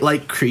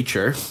maggot-like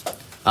creature,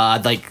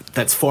 like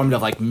that's formed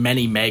of like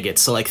many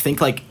maggots. So like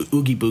think like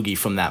Oogie Boogie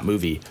from that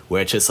movie,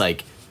 where it's just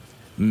like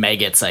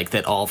maggots like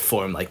that all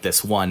form like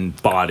this one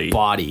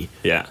body.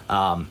 Yeah.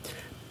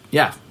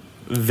 Yeah.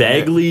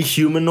 Vaguely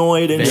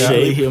humanoid in Vaguely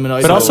shape.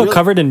 humanoid. But So also really-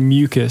 covered in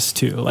mucus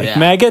too, like Yeah.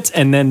 maggots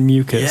and then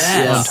mucus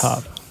Yes. on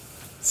top.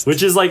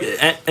 Which is like,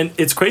 and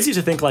it's crazy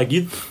to think like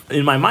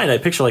in my mind, I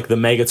picture like the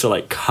maggots are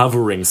like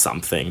covering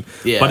something,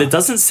 Yeah. but it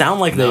doesn't sound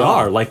like they No.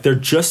 are. Like they're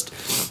just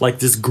like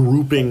this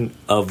grouping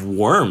of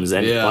worms,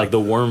 and Yeah. like the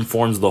worm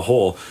forms the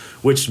whole,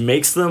 which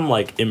makes them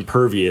like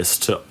impervious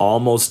to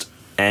almost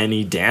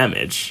any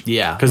damage.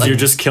 Yeah, because like- you're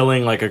just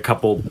killing like a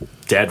couple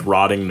dead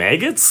rotting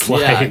maggots.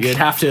 Like, Yeah, you'd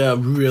have to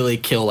really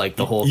kill like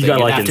the whole You thing. gotta,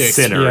 You'd like, have to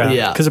incinerate.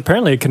 Yeah, because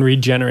apparently it can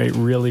regenerate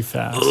really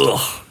fast.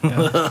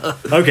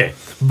 Okay,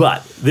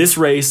 but this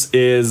race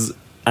is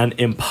an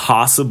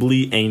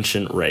impossibly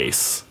ancient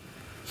race.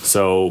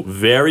 So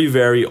very,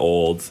 very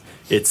old.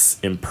 It's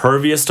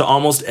impervious to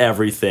almost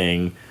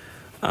everything.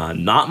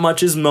 Not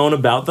much is known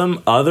about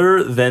them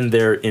other than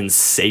their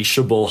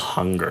insatiable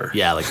hunger.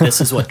 Yeah, like this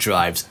is what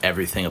drives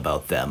everything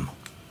about them.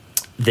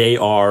 They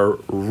are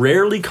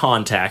rarely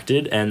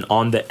contacted and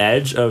on the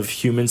edge of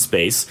human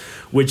space,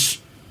 which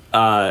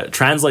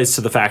translates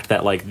to the fact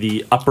that like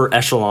the upper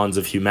echelons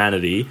of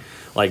humanity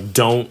like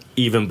don't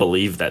even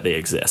believe that they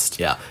exist.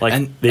 Yeah. like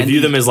And- they and view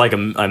the- them as like a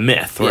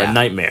myth or Yeah. a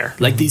nightmare.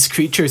 Like these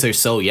creatures are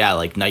so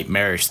like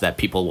nightmarish that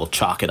people will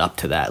chalk it up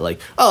to that. Like,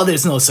 oh,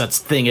 there's no such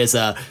thing as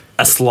a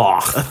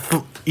Sloth.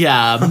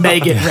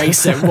 maggot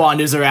race that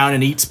wanders around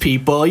and eats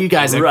people. You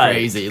guys are Right.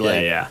 crazy.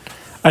 Like, yeah.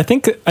 I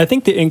think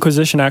the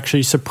Inquisition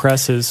actually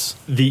suppresses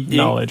The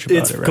knowledge about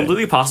it's it, right?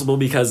 completely possible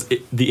because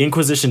the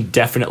Inquisition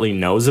definitely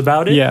knows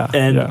about it. Yeah,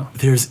 and yeah.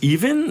 there's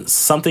even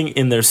something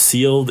in their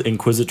sealed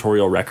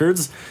inquisitorial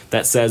records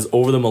that says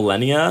over the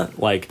millennia,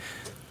 like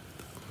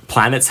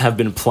planets have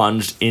been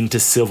plunged into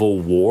civil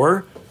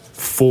war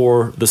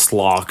for the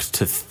Sloth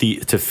to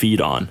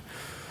feed on.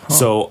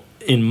 So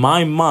in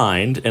my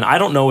mind, and I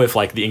don't know if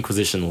like the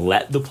Inquisition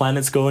let the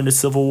planets go into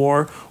civil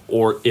war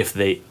or if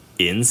they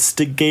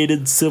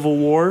instigated civil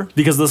war,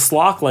 because the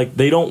Sloth, like,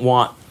 they don't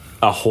want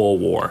a whole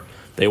war.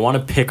 They want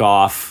to pick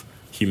off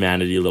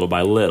humanity little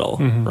by little,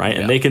 right?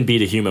 And they can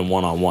beat a human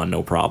one-on-one,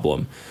 no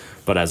problem.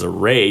 But as a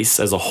race,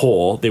 as a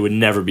whole, they would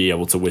never be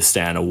able to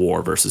withstand a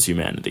war versus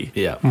humanity.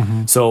 Yeah.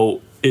 So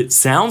it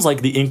sounds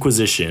like the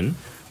Inquisition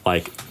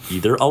like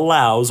either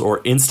allows or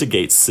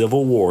instigates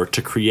civil war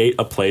to create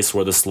a place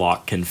where the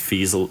Sloth can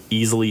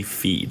easily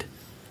feed,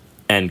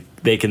 and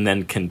they can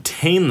then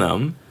contain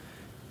them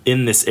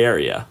in this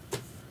area.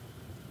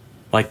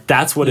 Like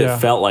that's what Yeah. it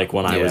felt like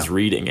when I Yeah. was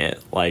reading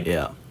it. Like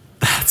Yeah.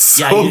 that's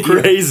so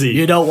crazy.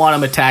 You don't want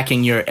them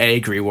attacking your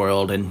agri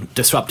world and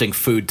disrupting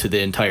food to the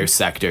entire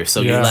sector.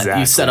 So Yeah. you set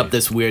Exactly. up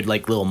this weird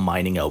like little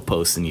mining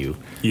outpost and you.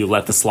 You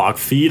let the Sloth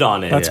feed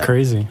on it. That's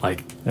crazy.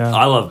 Like Yeah.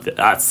 I love it.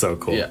 That's so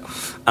cool. Yeah.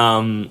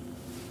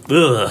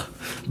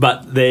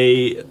 But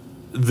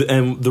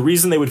and the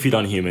reason they would feed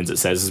on humans, it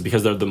says, is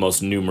because they're the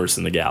most numerous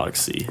in the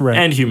galaxy. Right.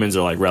 And humans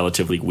are like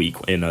relatively weak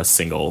in a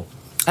single.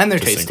 And they're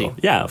just tasty. single-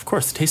 Yeah, of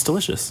course. They taste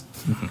delicious.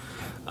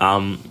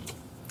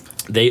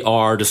 They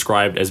are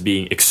described as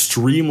being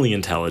extremely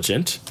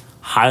intelligent,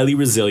 highly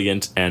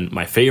resilient, and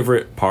my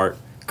favorite part,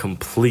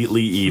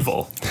 completely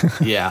evil.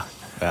 Yeah.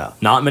 Yeah.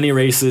 Not many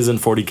races in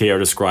 40K are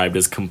described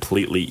as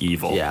completely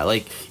evil. Yeah,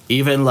 like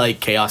even like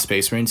Chaos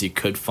Space Marines, you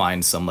could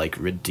find some like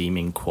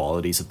redeeming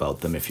qualities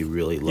about them if you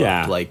really look.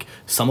 Yeah. Like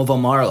some of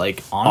them are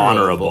like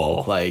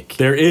honorable. Like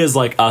there is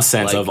like a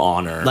sense like- of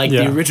honor. Like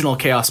Yeah. the original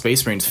Chaos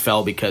Space Marines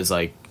fell because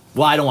like,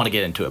 well, I don't want to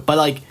get into it, but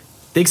like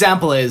the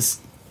example is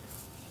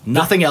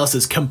nothing else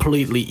is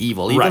completely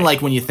evil. Even Right.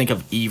 like when you think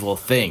of evil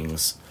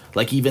things,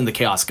 like even the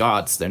Chaos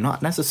Gods, they're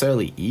not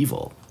necessarily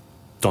evil.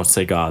 Don't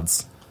say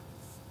gods.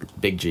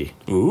 Big G.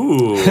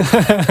 Ooh.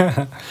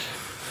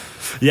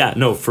 Yeah,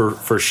 no,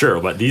 for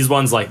sure. But these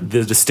ones, like,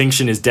 the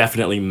distinction is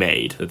definitely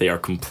made that they are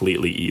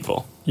completely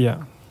evil.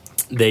 Yeah.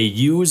 They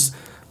use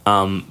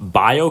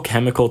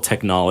biochemical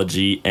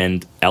technology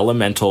and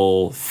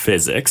elemental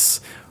physics,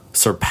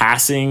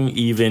 surpassing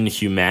even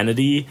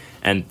humanity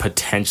and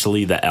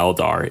potentially the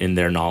Eldar in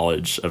their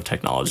knowledge of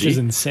technology. Which is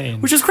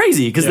insane. Which is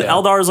crazy, because the Yeah.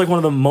 Eldar is, like, one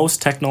of the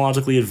most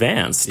technologically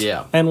advanced.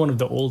 Yeah. And one of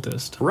the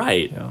oldest.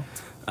 Right. Yeah.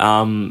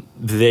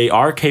 They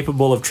are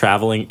capable of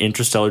traveling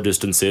interstellar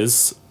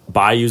distances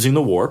by using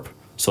the warp.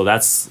 So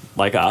that's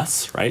like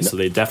us, right? So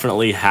they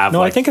definitely have. No,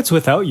 like, I think it's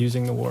without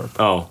using the warp.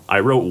 Oh, I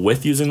wrote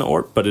with using the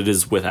warp, but it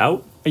is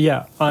without.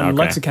 Yeah, on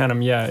Okay.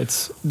 Lexicanum, yeah,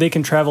 it's they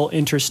can travel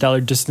interstellar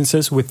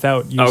distances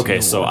without using Okay,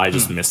 the so warp. I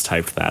just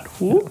mistyped that.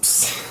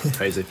 Whoops.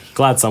 Crazy.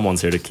 Glad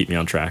someone's here to keep me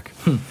on track.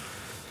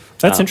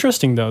 That's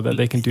interesting though that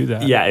they can do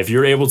that. Yeah, if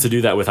you're able to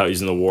do that without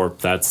using the warp,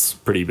 that's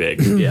pretty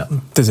big. Yeah.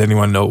 Does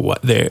anyone know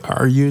what they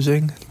are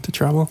using to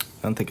travel?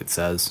 I don't think it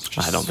says.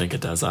 I don't think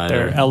it does Their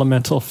either.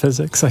 elemental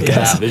physics, I Yeah,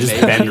 guess. they just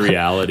maybe. bend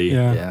reality.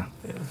 Yeah. Yeah.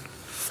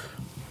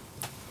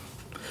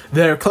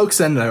 Their cloaks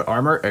and their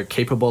armor are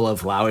capable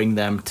of allowing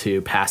them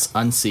to pass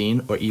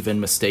unseen or even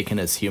mistaken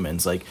as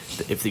humans. Like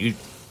if you,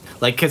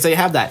 like, because they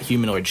have that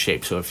humanoid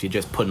shape. So if you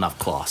just put enough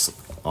cloths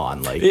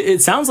on, like,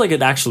 it sounds like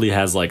it actually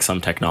has like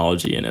some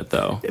technology in it,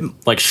 though.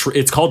 Like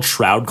it's called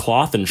shroud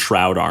cloth and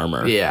shroud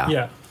armor. yeah,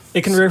 Yeah.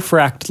 It can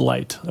refract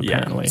light,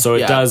 apparently. Yeah. So it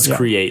Yeah. does Yeah.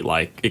 create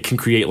like it can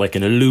create like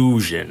an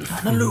illusion.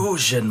 an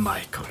illusion,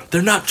 Michael.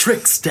 They're not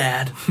tricks,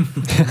 Dad.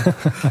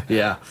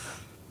 Yeah.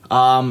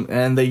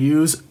 And they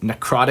use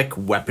necrotic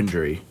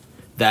weaponry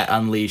that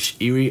unleash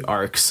eerie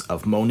arcs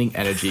of moaning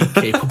energy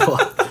capable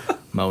of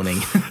moaning.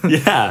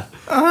 Yeah.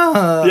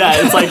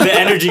 Yeah, it's like the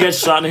energy gets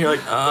shot and you're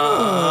like,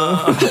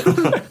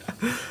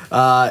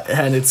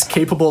 And it's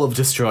capable of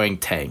destroying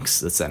tanks,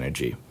 this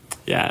energy.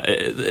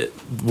 yeah.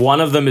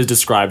 One of them is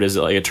described as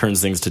like it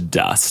turns things to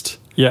dust,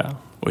 Yeah.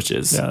 which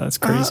is Yeah, that's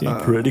crazy.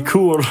 pretty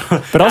cool.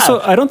 But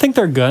also, I don't think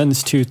they're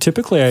guns, too.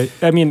 Typically,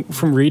 I mean,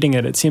 from reading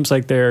it, it seems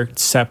like they're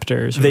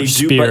scepters or they do,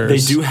 spears. but they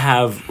do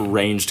have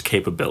ranged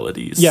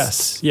capabilities.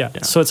 Yes, yeah.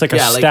 So it's like a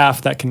Yeah, like-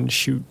 staff that can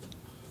shoot.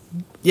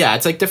 Yeah,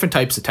 it's like different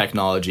types of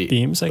technology.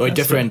 Beams, I or guess,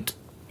 different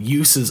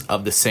uses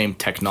of the same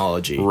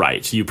technology.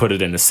 Right. You put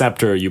it in a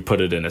scepter, you put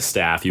it in a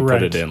staff, you put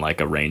Right. it in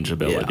like a range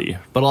ability. Yeah.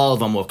 But all of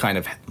them will kind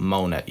of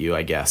moan at you,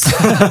 I guess.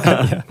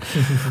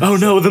 Oh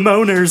no, the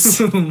moaners.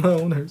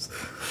 Moaners.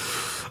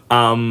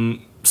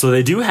 So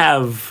they do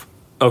have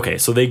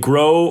so they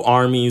grow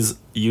armies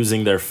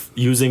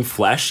using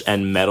flesh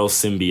and metal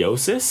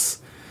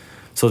symbiosis.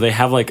 So they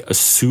have like a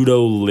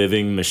pseudo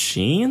living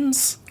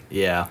machines.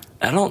 Yeah.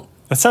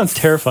 That sounds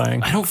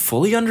terrifying. I don't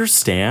fully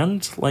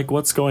understand like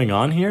what's going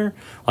on here.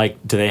 Like,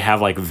 do they have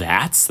like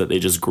vats that they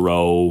just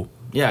grow?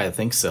 Yeah, I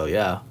think so,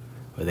 yeah.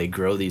 Where they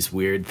grow these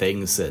weird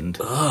things and...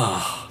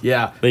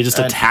 Yeah. They just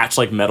And- attach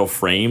like metal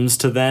frames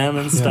to them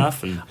and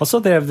stuff. And Also,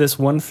 they have this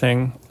one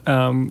thing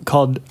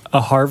called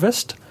a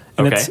harvest,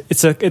 and Okay.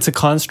 it's a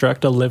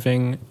construct, a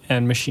living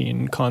and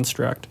machine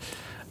construct,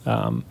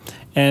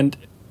 and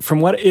from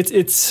what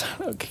it's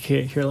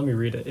okay. Here, let me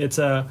read it. It's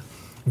a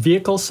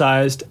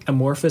vehicle-sized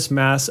amorphous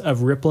mass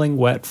of rippling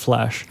wet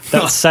flesh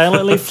that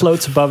silently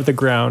floats above the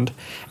ground,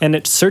 and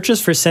it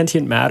searches for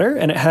sentient matter,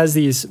 and it has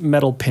these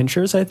metal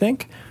pinchers, I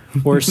think,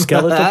 or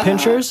skeletal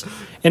pinchers,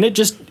 and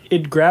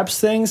it grabs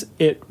things,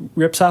 it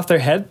rips off their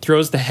head,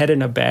 throws the head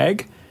in a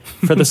bag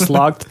for the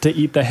slog to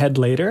eat the head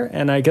later,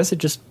 and I guess it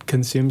just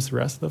consumes the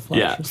rest of the flesh.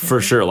 yeah, or something. for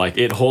sure. Like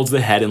it holds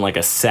the head in like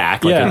a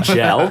sack, like Yeah. a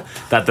gel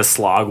that the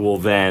slog will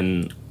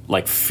then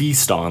like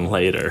feast on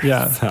later.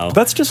 Yeah, So-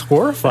 that's just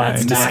horrifying.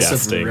 That's Massive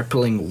disgusting.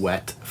 rippling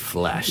wet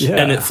flesh. Yeah.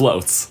 and it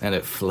floats. And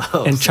it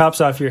flows. And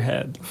chops off your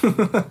head.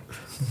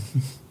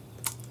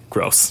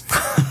 Gross.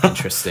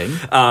 Interesting.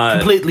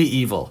 Completely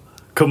evil.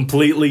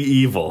 Completely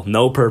evil.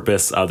 No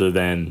purpose other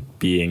than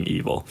being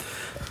evil.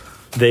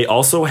 They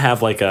also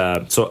have like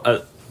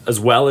as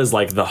well as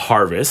like the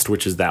harvest,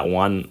 which is that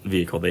one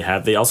vehicle they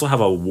have, they also have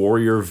a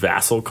warrior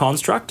vassal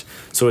construct.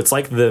 So it's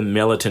like the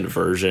militant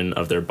version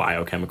of their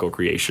biochemical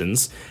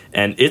creations.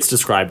 And it's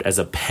described as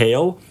a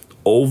pale,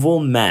 oval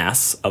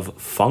mass of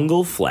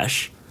fungal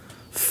flesh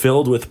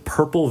filled with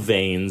purple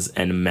veins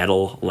and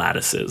metal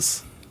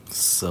lattices.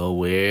 So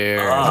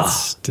weird.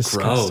 It's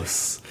disgusting.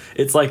 Gross.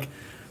 It's like,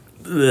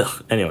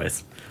 ugh.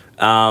 Anyways.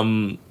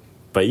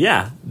 But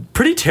yeah,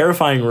 pretty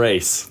terrifying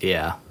race.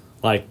 Yeah.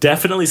 Like,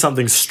 definitely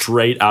something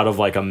straight out of,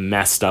 like, a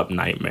messed up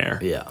nightmare.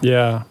 Yeah.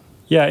 Yeah.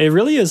 Yeah, it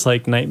really is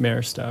like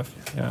nightmare stuff.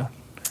 Yeah.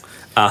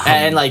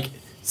 And like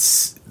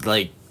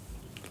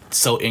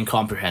so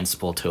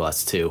incomprehensible to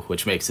us too,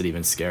 which makes it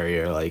even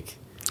scarier. Like,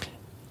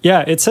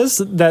 Yeah, it says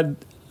that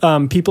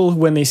people,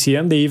 when they see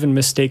them, they even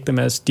mistake them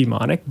as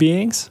demonic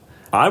beings.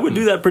 I would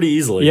do that pretty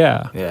easily.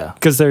 Yeah. Yeah.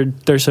 Because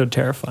they're so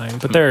terrifying.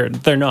 But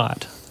they're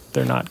not.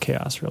 They're not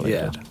chaos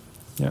related.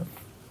 Yeah.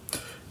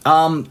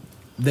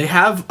 they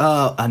have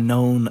a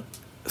known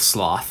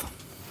sloth,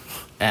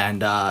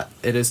 and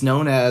it is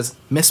known as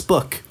Miss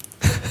Book.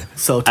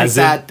 So take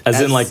that as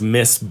in like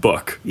Miss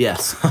Book.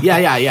 yes,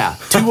 yeah.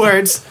 2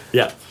 words.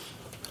 Yeah.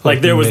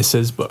 Like there was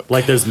Mrs. Book.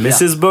 like there's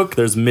Mrs. Book,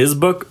 there's Ms.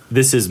 Book,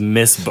 this is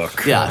Miss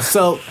Book. Yeah.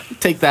 So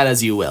take that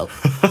as you will.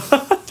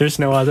 There's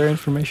no other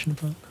information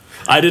about it.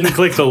 I didn't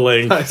click the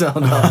link. I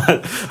don't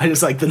know. I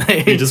just like the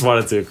name. You just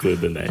wanted to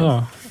include the name.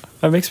 Oh,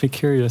 that makes me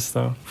curious,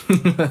 though. You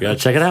gotta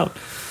check it out.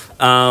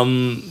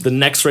 The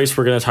next race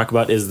we're gonna talk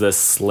about is the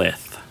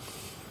Slith.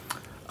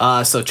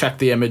 So check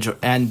the image,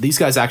 and these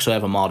guys actually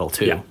have a model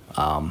too. Yeah.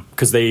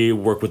 Because they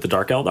work with the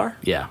Dark Eldar.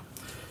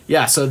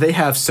 Yeah, so they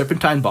have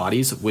serpentine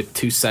bodies with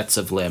 2 sets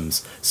of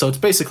limbs. So it's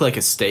basically like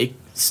a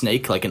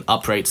snake, like an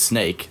upright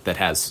snake that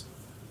has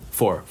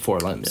four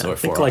limbs or I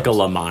think 4 like a arms.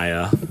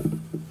 Lamaya.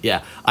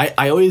 Yeah,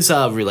 I always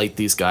relate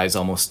these guys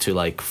almost to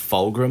like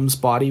Fulgrim's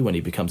body when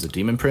he becomes a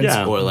demon prince,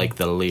 Yeah. or like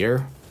the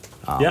Lear.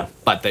 Yeah.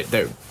 But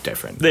they're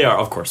different. They are,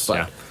 of course.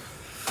 But-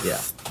 yeah.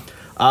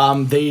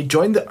 Yeah. They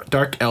joined the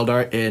Dark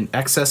Eldar in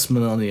excess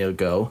millennia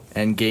ago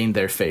and gained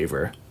their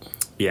favor.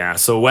 Yeah,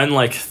 so when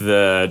like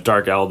the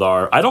Dark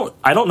Eldar, I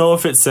don't know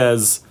if it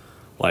says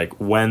like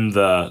when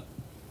the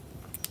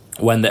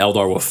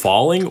Eldar were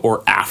falling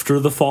or after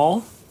the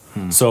fall.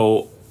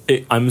 So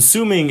I'm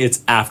assuming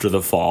it's after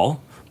the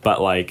fall,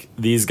 but like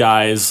these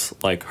guys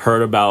like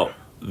heard about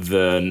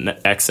the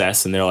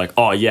excess and they're like,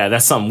 oh yeah,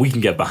 that's something we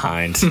can get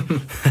behind.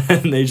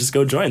 And they just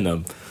go join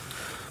them.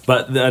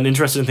 But an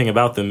interesting thing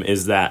about them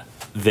is that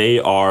they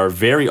are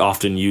very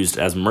often used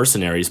as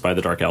mercenaries by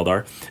the Dark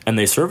Eldar, and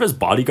they serve as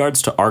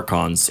bodyguards to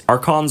Archons.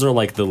 Archons are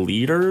like the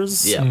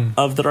leaders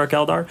of the Dark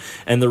Eldar,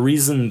 and the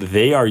reason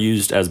they are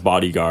used as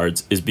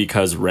bodyguards is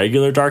because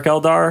regular Dark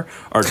Eldar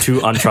are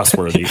too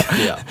untrustworthy.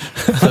 Yeah.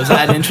 So is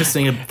that an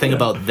interesting thing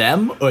about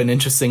them or an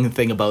interesting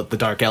thing about the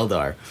Dark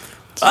Eldar?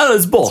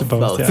 It's both.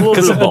 Both. Yeah. It's a little bit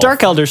Because of a both.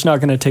 Dark Elder's not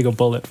going to take a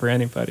bullet for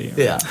anybody.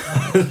 Yeah.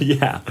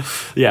 yeah. But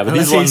Unless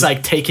these he's ones,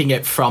 like taking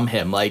it from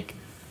him, like,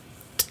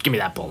 give me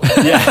that bullet.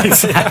 yeah,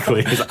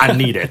 exactly. He's, I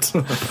need it,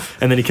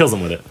 and then he kills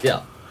them with it.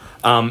 Yeah.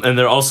 And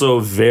they're also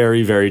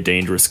very, very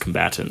dangerous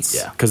combatants.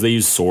 Yeah. because they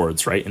use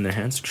swords, right, in their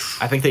hands.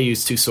 I think they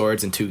use 2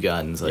 swords and 2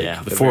 guns. Like,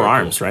 Yeah, the they're 4 very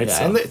arms, cool. right?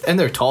 Yeah, So- and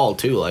they're tall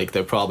too. Like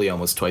they're probably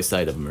almost twice the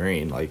height of a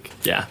Marine. Like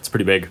Yeah, it's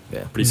pretty big.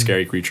 Yeah. Pretty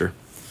scary creature.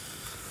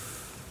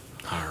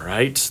 All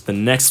right, the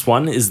next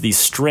one is the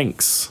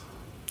Strynx.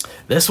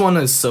 this one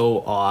is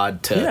so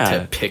odd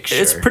to picture.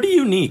 It's pretty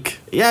unique.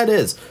 Yeah, it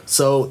is.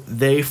 So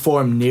they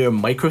form near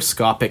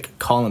microscopic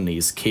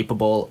colonies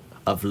capable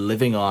of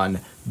living on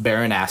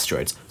barren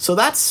asteroids. So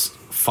that's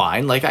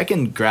fine. Like I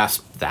can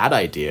grasp that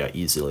idea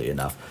easily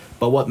enough.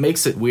 But what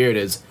makes it weird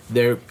is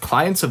they're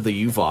clients of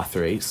the Uvoth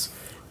race,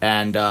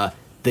 and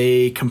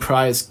they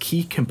comprise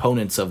key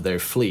components of their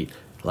fleet.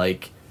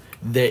 Like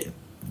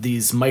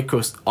these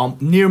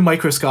near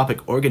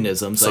microscopic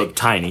organisms, So like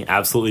tiny,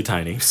 absolutely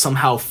tiny.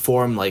 somehow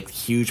form like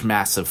huge,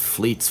 massive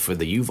fleets for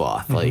the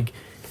Uvoth. Like.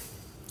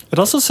 It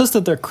also says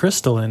that they're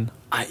crystalline.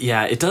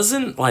 Yeah, it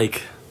doesn't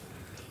like.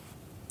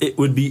 It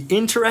would be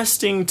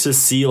interesting to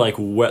see like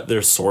what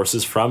their source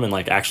is from and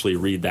like actually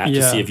read that to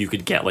Yeah. see if you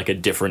could get like a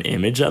different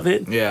image of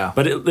it. Yeah.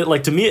 But it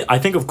like to me, I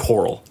think of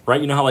coral,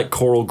 right? You know how like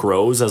coral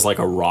grows as like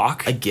a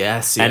rock, I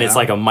guess, and it's yeah.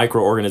 like a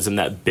microorganism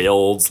that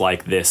builds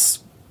like this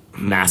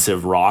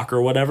massive rock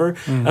or whatever.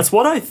 That's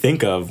what I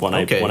think of when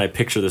Okay. I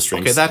picture the Strynx.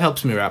 Okay, that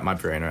helps me wrap my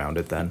brain around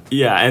it then.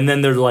 Yeah, and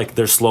then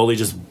they're slowly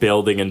just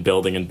building and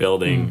building and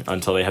building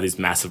until they have these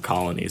massive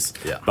colonies.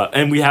 Yeah.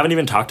 And we haven't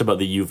even talked about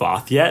the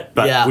Uvoth yet,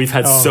 but Yeah. we've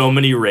had Oh, so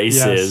many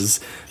races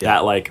Yeah.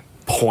 that like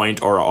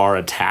point or are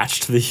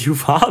attached to the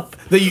Uvoth.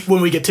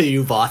 When we get to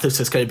Uvoth, it's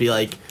just going to be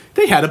like,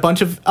 they had a bunch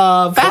of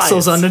vassals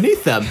Clients.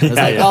 underneath them. It's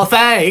like, yeah. oh,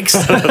 thanks.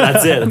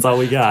 That's it. That's all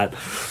we got.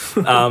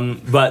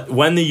 But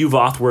when the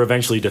Uvoth were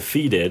eventually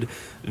defeated,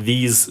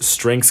 these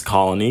Strynx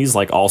colonies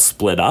like all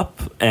split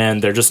up,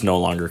 and they're just no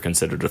longer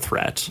considered a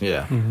threat.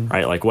 Yeah.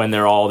 Right? Like when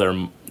they're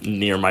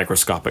near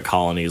microscopic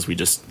colonies,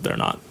 they're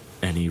not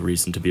any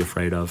reason to be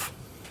afraid of.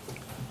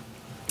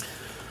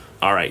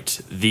 All right,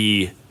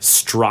 the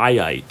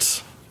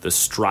Striate.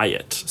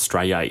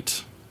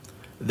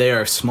 They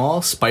are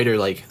small,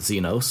 spider-like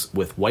xenos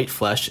with white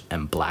flesh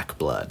and black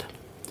blood.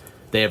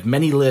 They have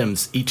many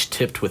limbs, each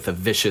tipped with a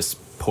vicious,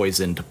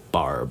 poisoned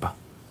barb.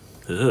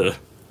 Ugh.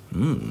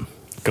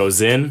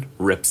 Goes in,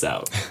 rips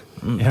out.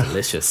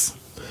 Delicious.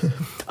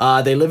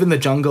 They live in the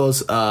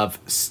jungles of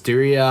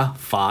Styria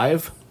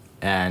 5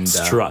 and...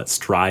 Stria.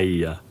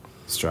 Stria?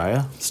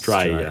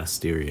 Stria.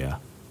 Styria.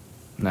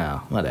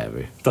 No,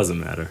 whatever. Doesn't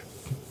matter.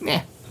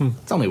 Yeah,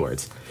 it's only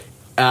words.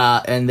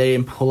 And they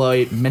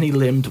employ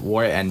many-limbed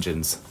war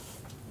engines.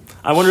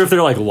 I wonder if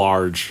they're like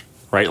large,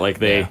 right? Like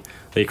they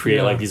create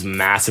Yeah. like these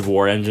massive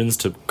war engines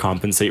to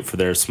compensate for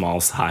their small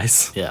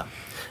size. Yeah.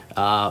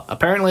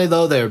 Apparently,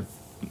 though, they're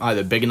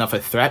either big enough a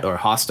threat or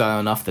hostile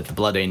enough that the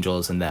Blood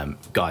Angels and them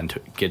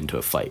get into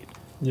a fight.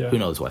 Yeah. Who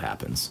knows what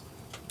happens?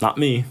 Not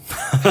me.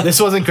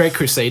 This wasn't Great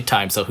Crusade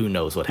time, so who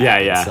knows what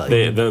happens? Yeah.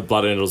 Like, The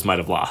Blood Angels might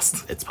have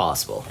lost. it's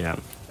possible. Yeah.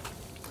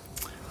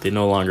 They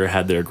no longer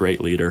had their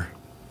great leader.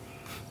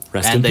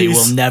 Rest in And they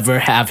peace. will never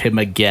have him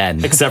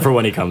again. Except for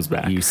when he comes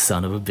back. You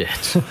son of a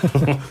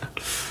bitch.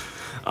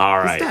 All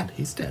right.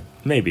 He's dead.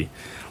 Maybe.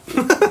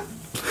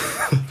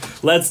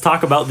 Let's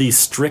talk about the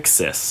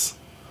Strixus.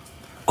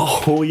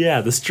 Oh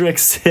yeah, the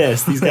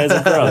Strixus. These guys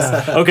are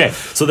gross. Okay,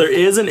 so there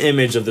is an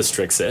image of the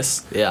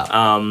Strixus. Yeah.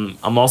 I'm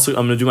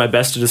gonna do my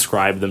best to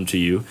describe them to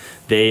you.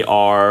 They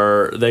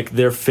are like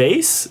their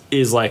face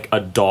is like a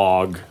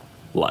dog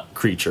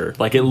creature.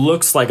 Like it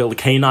looks like a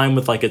canine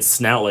with like its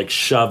snout like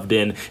shoved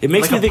in. It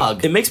makes Like me a think.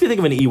 pug. It makes me think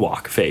of an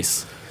Ewok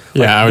face.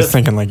 Yeah, I was the-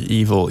 thinking like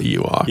evil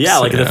Ewoks. Yeah,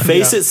 like the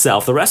face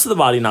itself. The rest of the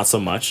body, not so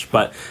much.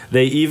 But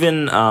they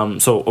even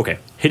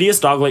hideous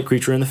dog-like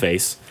creature in the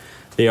face.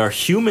 They are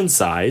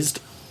human-sized,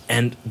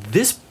 and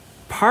this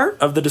part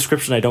of the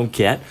description I don't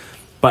get.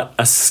 But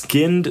a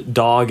skinned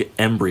dog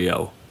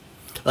embryo.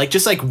 Like,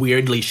 just like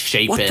weirdly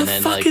shapen. What the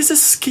and fuck like, is a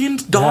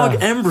skinned dog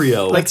Yeah.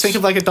 embryo? like, think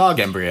of like a dog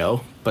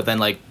embryo, but then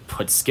like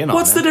put skin on it.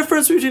 What's the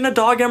difference between a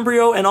dog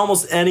embryo and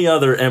almost any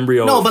other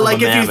embryo? No, but from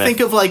like a if you mammoth? think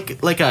of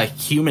like a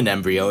human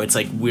embryo, it's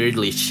like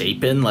weirdly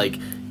shapen. Like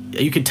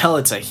you can tell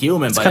it's a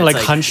human, It's but kind of it's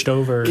like hunched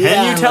over. Can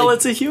Yeah, you tell like-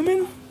 it's a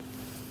human?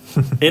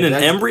 In an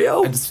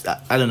embryo?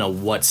 I don't know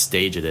what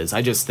stage it is.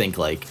 I just think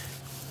like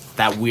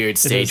that weird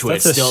stage where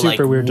That's it's a still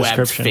super like weird webbed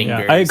description.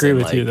 fingers. Yeah. I agree and,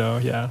 with like, you though.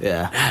 Yeah.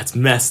 Yeah. That's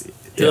messy.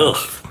 Yeah.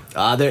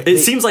 Ugh. It It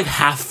seems like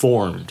half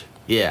formed.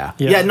 Yeah.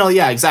 Yeah. Yeah. No.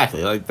 Yeah.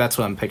 Exactly. Like that's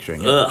what I'm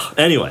picturing. Yeah. Ugh.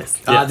 Anyways,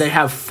 yes. They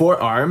have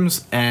 4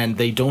 arms and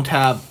they don't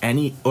have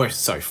any. Or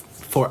sorry,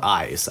 4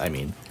 eyes. I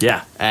mean.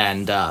 yeah.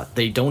 And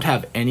they don't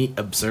have any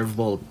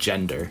observable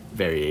gender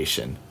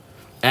variation.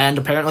 And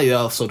apparently they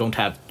also don't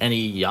have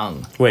any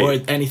young Wait.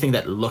 or anything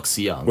that looks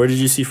young. Where did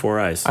you see 4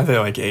 eyes? Are they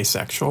like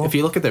asexual? If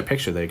you look at their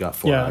picture, they got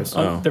 4 Yeah. eyes.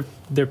 Oh.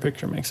 Their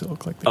picture makes it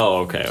look like that.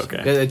 Oh, okay.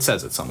 It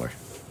says it somewhere.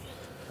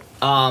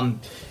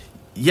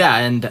 Yeah,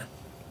 and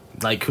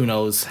like who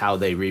knows how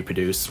they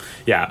reproduce?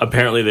 Yeah.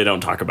 Apparently, they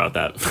don't talk about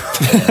that.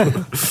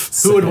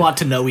 Who would want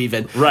to know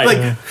even? Right.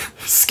 Like,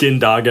 Skin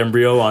dog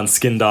embryo on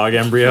skin dog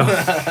embryo.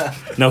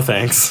 No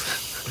thanks.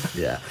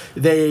 yeah.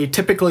 They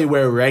typically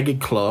wear ragged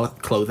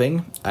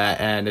clothing,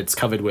 and it's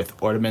covered with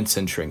ornaments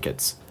and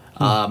trinkets.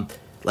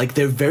 Like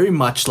they're very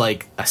much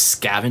like a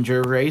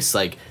scavenger race.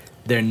 Like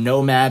they're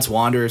nomads,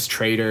 wanderers,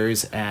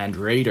 traders, and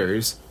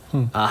raiders.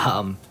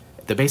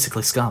 They're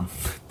basically scum.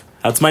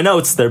 That's my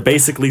notes. They're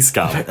basically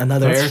scum.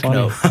 Another That's Eric funny.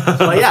 note.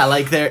 But yeah,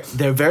 like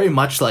they're very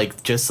much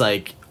like just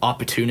like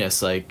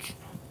opportunists. Like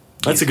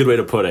That's a good way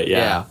to put it.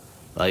 yeah,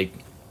 like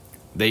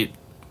they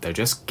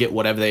just get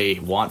whatever they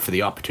want for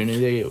the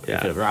opportunity if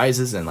Yeah. it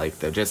arises, and like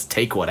they just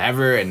take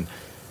whatever and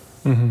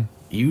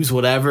use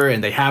whatever,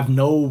 and they have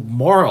no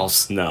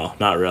morals. No,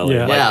 not really.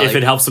 Yeah. Like, Yeah, if like-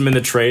 it helps them in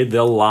the trade,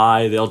 they'll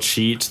lie, they'll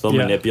cheat, they'll Yeah.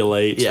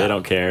 manipulate. Yeah. They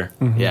don't care.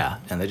 Yeah,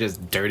 and they're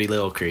just dirty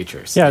little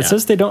creatures. Yeah, it Yeah.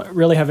 says they don't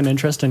really have an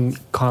interest in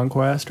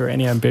conquest or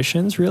any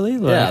ambitions, really.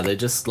 Like, Yeah, they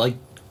just like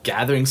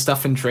gathering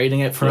stuff and trading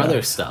it for yeah.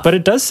 other stuff. But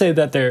it does say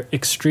that they're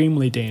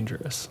extremely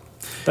dangerous.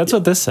 That's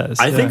what this says.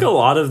 I think yeah. a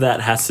lot of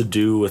that has to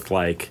do with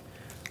like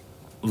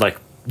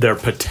their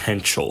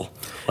potential.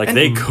 Like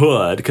they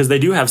could, because they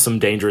do have some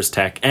dangerous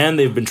tech, and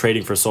they've been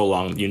trading for so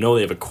long. You know,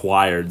 they've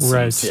acquired some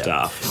Right. Yeah.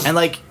 stuff. And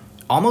like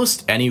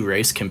almost any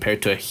race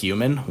compared to a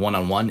human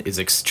one-on-one is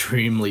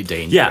extremely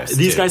dangerous. Yeah,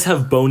 these too. guys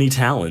have bony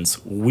talons.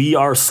 We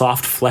are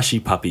soft, fleshy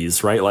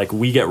puppies, right? Like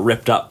we get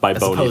ripped up by as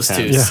bony opposed to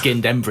talons. Yeah.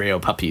 skinned embryo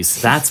puppies.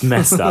 That's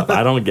messed up.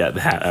 I don't get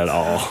that at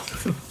all.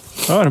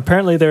 Oh, and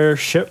apparently their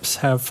ships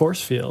have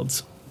force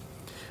fields.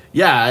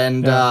 Yeah,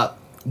 and Yeah.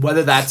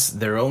 whether that's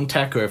their own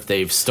tech or if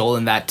they've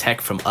stolen that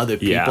tech from other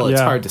people, Yeah. it's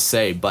Yeah. hard to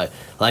say. But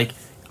like,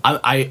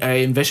 I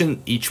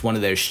envision each one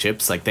of their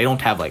ships like they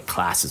don't have like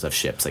classes of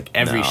ships. Like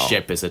every No.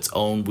 ship is its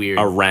own weird.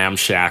 A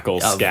ramshackle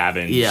of-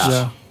 scavenge. Yeah.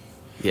 Yeah.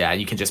 Yeah,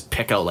 and you can just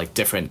pick out like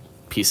different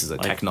pieces of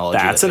Like, technology.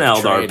 that's that an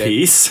they've Eldar traded.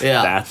 piece.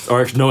 Yeah.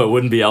 Or no, it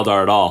wouldn't be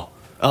Eldar at all.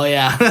 Oh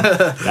yeah.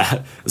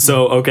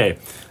 So, okay.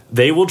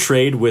 They will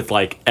trade with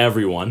like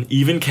everyone,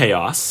 even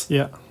Chaos,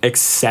 Yeah.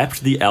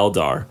 except the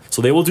Eldar.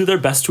 So they will do their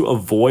best to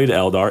avoid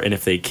Eldar, and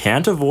if they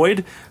can't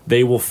avoid,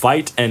 they will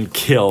fight and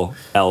kill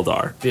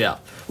Eldar. Yeah.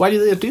 Why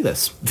do they do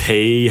this?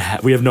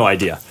 We have no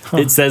idea.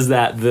 It says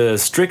that the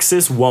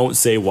Strixus won't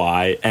say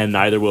why, and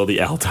neither will the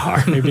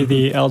Eldar. Maybe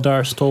the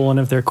Eldar stole one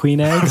of their queen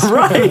eggs.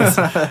 Right.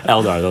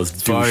 Eldar, those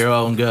For your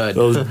own good.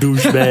 those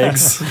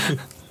douchebags.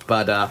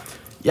 But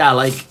yeah,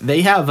 like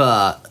they have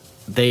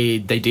they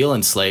deal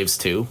in slaves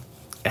too,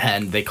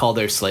 and they call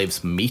their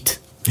slaves meat.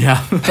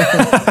 Yeah.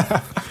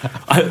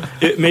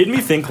 It made me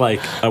think like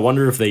I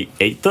wonder if they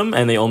ate them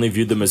and they only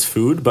viewed them as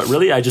food, but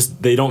really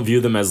they don't view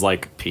them as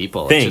like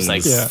People. things.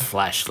 It's just like Yeah.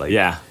 flesh. Like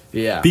Yeah.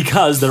 Yeah.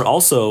 Because they're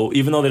also,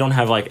 even though they don't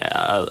have like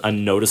a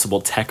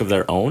noticeable tech of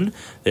their own,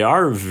 they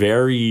are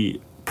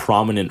very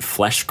prominent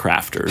flesh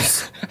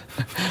crafters.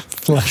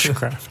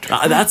 Fleshcraft.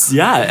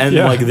 And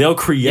Yeah. like they'll Yet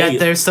create.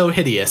 they're so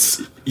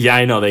hideous. Yeah,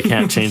 I know they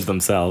can't change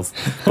themselves,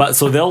 but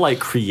so they'll like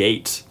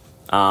create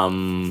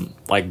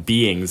like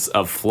beings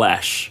of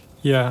flesh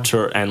Yeah.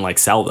 and like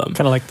sell them,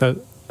 Kind of like the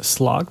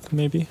Sloth,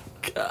 maybe.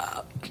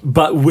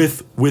 but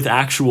with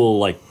actual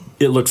like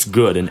it looks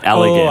good and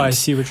elegant. Oh, I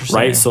see what you're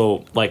right? saying.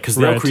 So like because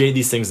they'll Right. create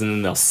these things and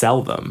then they'll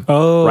sell them.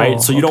 Oh,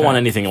 right. So you don't okay. want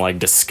anything like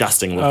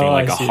disgusting looking Oh,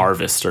 like I a see.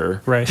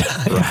 harvester, Right.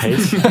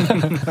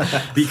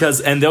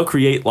 right? And they'll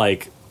create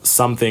like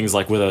some things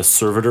like with a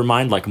servitor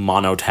mind, like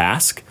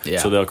monotask. Yeah.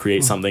 So they'll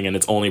create something and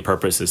its only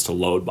purpose is to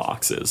load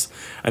boxes,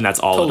 and that's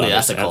all. Totally it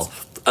does. ethical.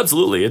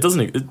 Absolutely, it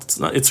doesn't. It's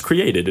not. It's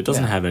created. It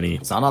doesn't Yeah. have any.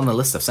 It's not on the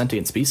list of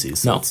sentient species.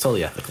 So No. it's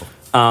totally ethical.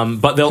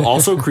 But they'll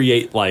also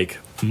create like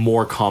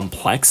more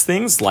complex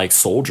things like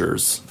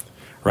soldiers,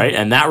 right?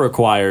 And that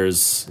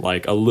requires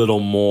like a little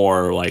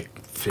more like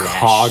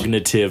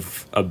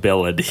cognitive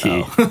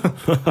ability.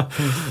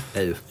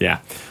 Oh. Yeah,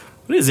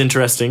 it is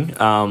interesting.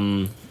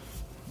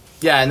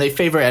 Yeah, and they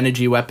favor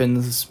energy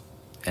weapons,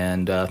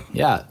 and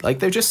yeah, like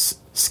they're just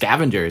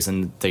scavengers,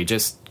 and they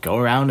just go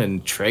around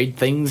and trade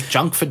things,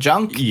 junk for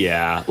junk.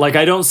 Yeah, like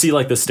I don't see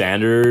like the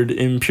standard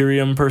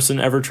Imperium person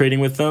ever trading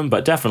with them,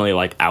 but definitely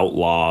like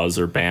outlaws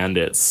or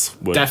bandits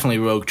would Definitely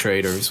rogue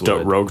traders.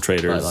 Would, rogue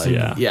traders. but, like,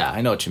 Yeah, yeah,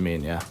 I know what you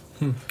mean. Yeah,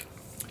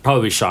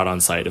 probably shot on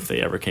sight if they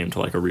ever came to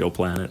like a real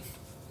planet.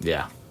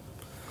 yeah,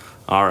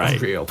 All right,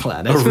 real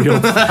planet.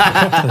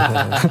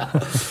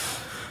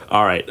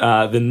 All right.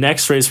 The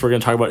next race we're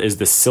going to talk about is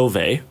the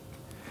Sylvae.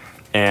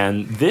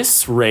 And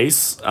this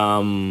race,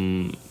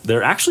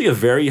 they're actually a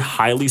very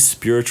highly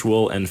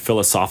spiritual and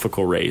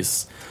philosophical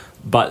race,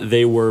 but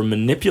they were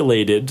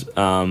manipulated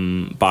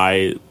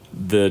by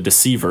the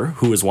Deceiver,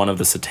 who is one of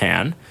the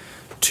Satan,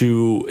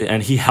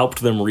 and he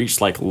helped them reach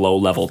like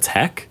low-level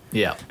tech.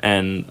 Yeah.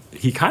 And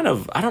he kind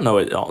of, I don't know,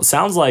 it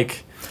sounds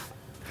like...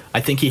 I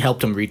think he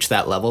helped him reach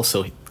that level,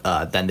 so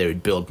then they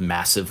would build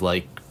massive,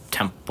 like,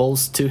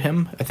 temples to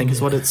him, I think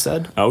is what it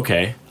said.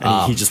 Okay.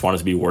 And he just wanted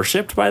to be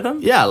worshipped by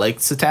them? Yeah,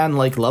 like, Satan,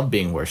 like, loved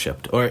being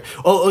worshipped.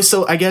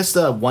 So I guess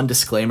the one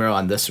disclaimer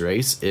on this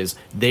race is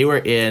they were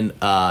in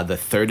the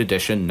 3rd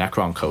edition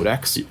Necron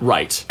Codex.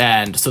 Right.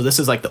 And so this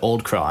is, like, the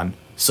old Kron.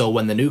 So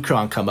when the new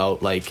Kron come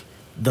out, like,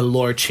 the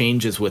lore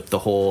changes with the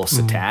whole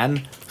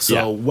Satan.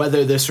 So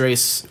whether this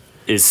race...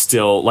 is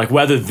still, like,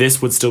 whether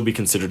this would still be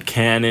considered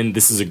canon,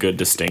 this is a good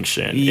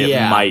distinction.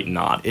 Yeah, it might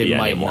not be it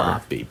might anymore.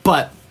 not be.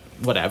 But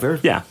whatever.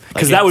 Yeah,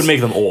 because Like, that would make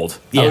them old. That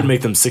Yeah. would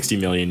make them 60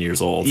 million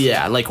years old.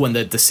 Yeah, like when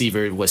the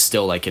Deceiver was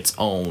still like its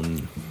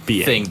own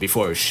Being. thing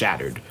before it was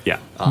shattered. Yeah.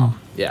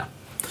 Yeah.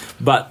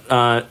 But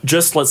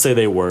just let's say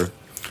they were,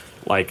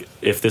 like,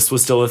 if this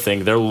was still a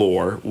thing, their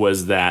lore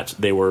was that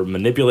they were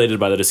manipulated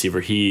by the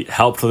Deceiver. He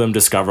helped them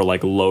discover,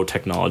 like, low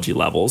technology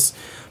levels.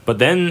 But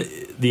then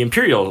the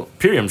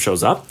Imperium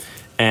shows up,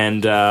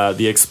 and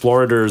the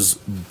Explorators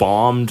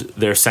bombed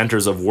their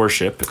centers of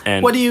worship.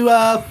 And What are you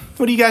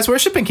guys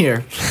worshiping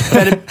here?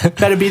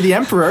 Better be the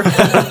Emperor.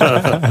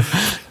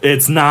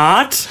 it's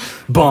not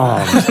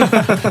bombed.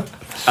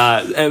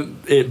 And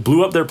it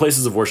blew up their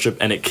places of worship,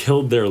 and it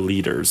killed their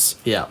leaders.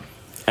 Yeah.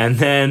 And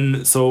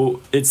then,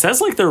 so it says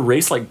like their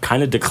race like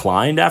kind of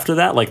declined after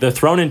that. Like they're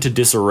thrown into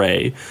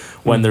disarray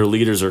when their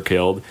leaders are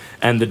killed.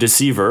 And the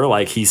Deceiver,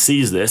 like he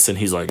sees this and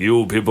he's like,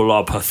 you people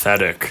are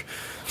pathetic.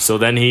 So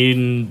then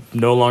he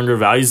no longer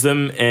values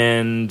them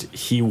and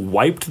he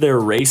wiped their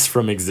race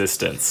from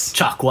existence.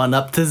 Chalk one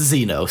up to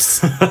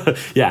Xenos.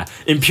 Yeah.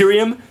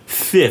 Imperium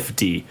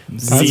 50.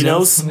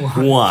 Xenos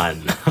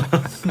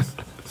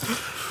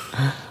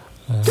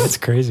 1. That's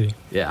crazy.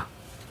 Yeah.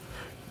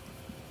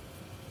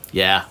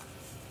 Yeah.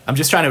 I'm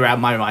just trying to wrap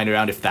my mind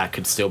around if that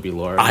could still be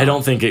lore. I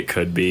don't think it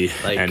could be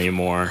Like-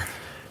 anymore.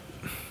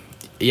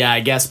 Yeah,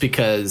 I guess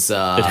because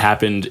It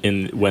happened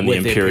when the when the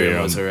Imperium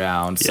Imperium was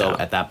around, so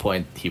Yeah. at that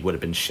point he would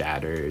have been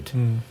shattered.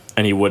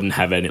 and he wouldn't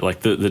have any,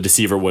 like the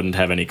Deceiver wouldn't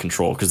have any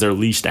control because they're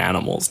leashed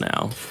animals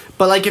now.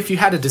 But like if you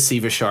had a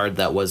Deceiver shard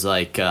that was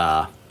like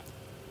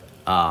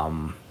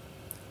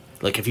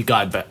if you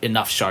got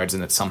enough shards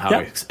and it somehow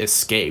Yeah.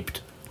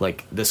 escaped,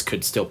 like this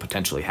could still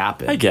potentially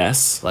happen. I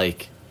guess.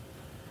 Like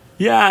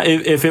Yeah,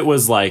 if it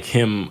was like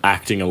him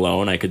acting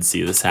alone, I could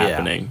see this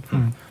happening.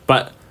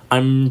 But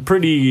I'm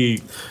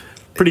pretty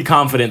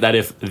confident that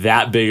if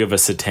that big of a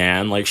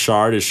Satan like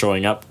shard is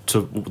showing up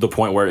to the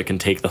point where it can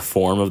take the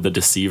form of the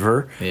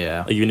Deceiver,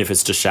 Yeah. even if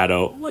it's just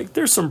Shadow, like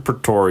there's some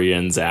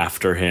Praetorians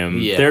after him.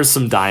 Yeah. There's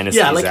some dynasties.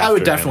 yeah, like I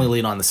would after him. definitely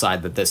lean on the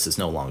side that this is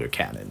no longer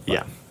canon. But,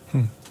 Yeah.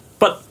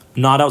 But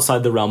not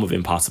outside the realm of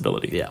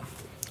impossibility. Yeah.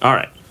 All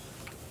right.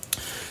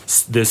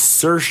 The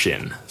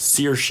Sershin,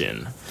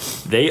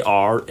 they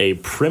are a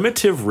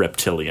primitive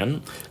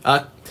reptilian.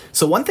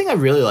 So one thing I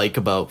really like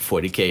about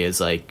 40K is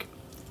like,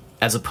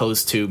 as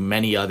opposed to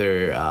many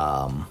other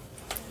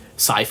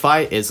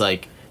sci-fi, is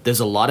like there's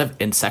a lot of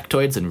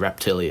insectoids and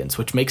reptilians,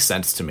 which makes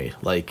sense to me.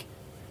 Like,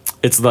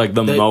 It's like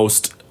the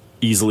most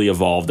easily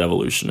evolved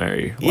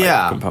evolutionary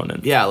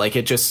component. Yeah, like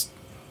it just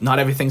not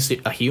everything's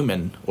a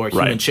human or Right.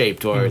 human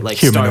shaped or like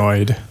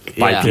Humanoid.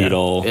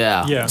 Bipedal.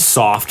 Yeah. Yeah.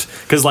 Soft.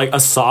 Because like a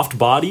soft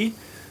body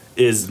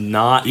is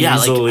not Yeah,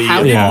 easily like how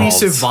did we evolved.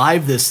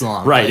 survive this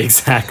long? Right, Like,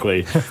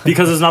 exactly.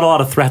 Because there's not a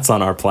lot of threats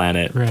on our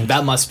planet. Right.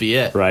 that must be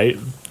it. Right?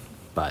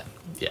 But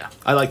yeah,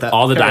 I like that.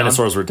 All the Carry on.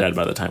 dinosaurs were dead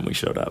by the time we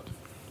showed up.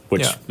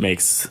 Which Yeah.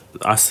 makes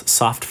us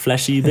soft,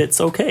 fleshy bits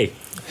okay.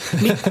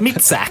 meat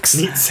sacks.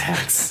 Meat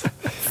sacks.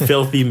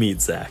 Filthy meat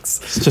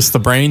sacks. It's just the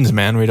brains,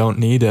 man. We don't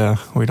need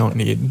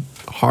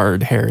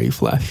hard, hairy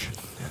flesh.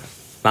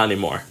 Not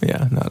anymore.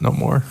 Yeah, no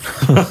more.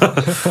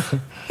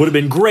 Would have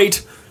been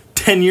great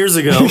 10 years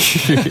ago.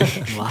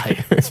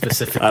 Why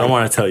specifically? I don't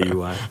want to tell you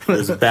why. It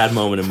was a bad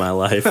moment in my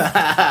life.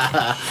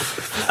 But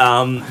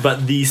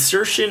the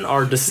Sershin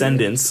are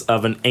descendants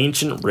of an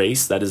ancient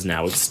race that is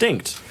now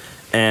extinct.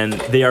 And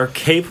they are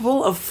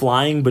capable of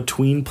flying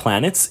between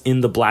planets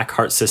in the Black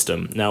Heart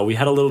system. Now, we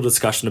had a little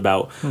discussion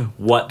about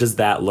what does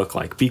that look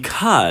like.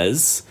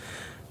 Because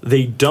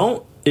they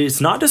don't...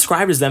 It's not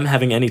described as them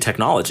having any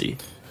technology.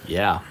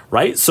 Yeah.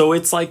 Right? So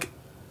it's like...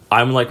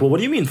 I'm like, well, what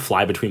do you mean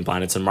fly between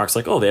planets? And Mark's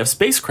like, oh, they have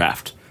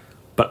spacecraft.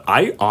 But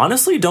I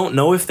honestly don't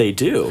know if they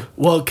do.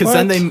 Well, because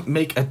then What? they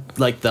make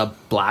the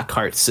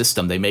Blackheart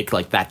system. They make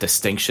like that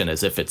distinction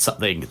as if it's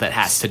something that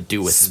has to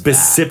do with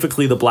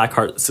Specifically the Black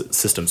Heart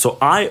system. So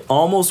I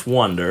almost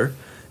wonder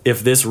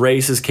if this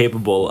race is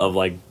capable of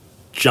like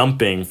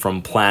jumping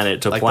from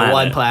planet to that. Like planet. the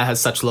one planet has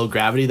such low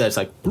gravity that it's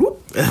like, bloop.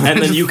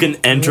 And then you can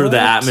enter the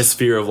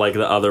atmosphere of like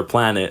the other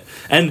planet.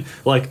 And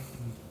like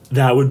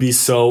That would be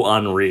so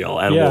unreal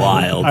and Yeah,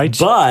 wild. I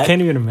but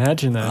can't even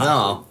imagine that.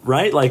 No.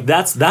 right, like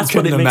that's what it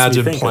Couldn't makes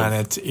imagine me think of.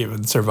 planets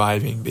even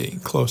surviving being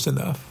close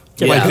enough.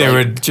 Yeah, like they like-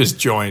 would just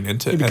join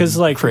into Because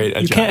and like create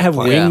a you giant can't have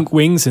planet.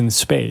 wings in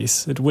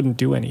space. It wouldn't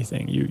do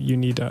anything. You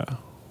need a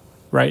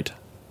right.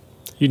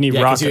 You need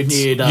Yeah, 'cause rockets.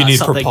 you need, You need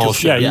something to-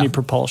 propulsion. yeah, you need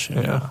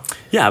propulsion. Yeah.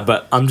 Yeah,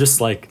 but I'm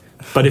just like,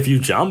 but if you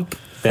jump,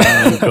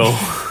 then you go.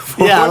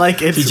 Yeah,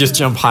 like it's If you just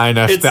jump high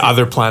enough, It's- the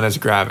other planet's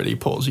gravity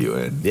pulls you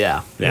in.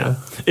 yeah. Yeah,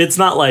 it's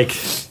not like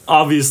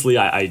obviously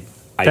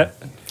That-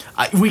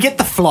 We get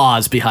the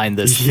flaws behind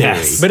this theory.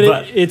 Yes. but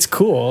But it's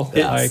cool.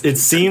 Like, it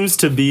seems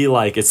to be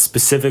like it's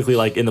specifically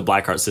like in the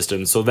Blackheart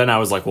system. So then I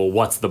was like, well,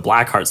 what's the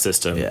Blackheart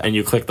system? Yeah. And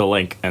you click the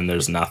link, and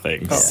there's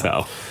nothing.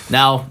 So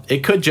Now,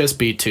 it could just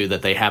be too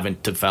that they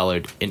haven't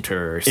developed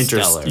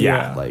interstellar.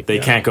 yeah, like they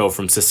can't go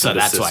from system so to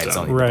that's system. why it's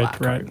only Right, the black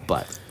card. right.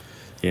 But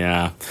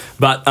Yeah,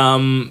 but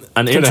an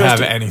Could it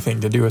have interesting. anything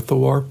to do with the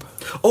warp?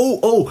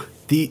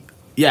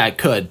 it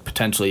could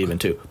potentially even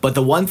too. But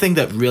the one thing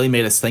that really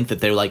made us think that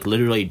they're like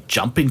literally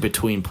jumping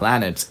between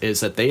planets is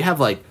that they have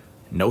like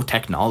no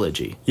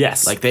technology.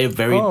 Yes. like they have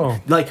very Oh.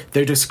 like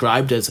they're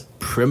described as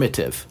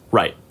primitive.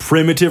 Right,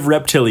 primitive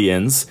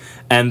reptilians,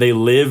 and they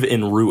live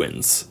in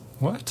ruins.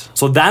 what?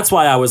 So that's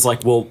why I was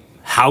like, well,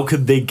 how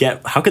could they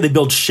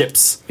build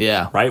ships?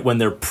 Yeah. Right, when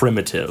they're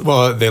primitive.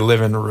 Well, they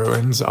live in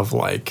ruins of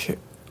like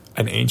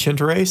an ancient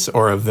race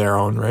or of their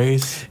own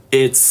race.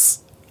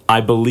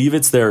 I believe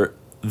it's their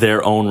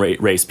own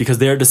race because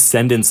they are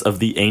descendants of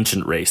the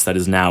ancient race that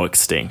is now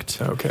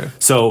extinct. Okay.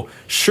 So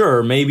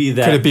sure, maybe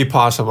that Could it be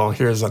possible?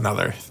 Here's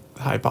another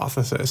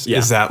hypothesis: Yeah.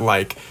 is that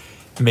like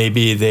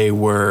maybe they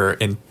were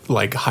in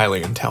like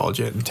highly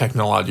intelligent and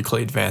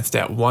technologically advanced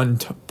at one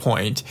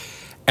point,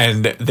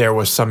 and there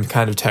was some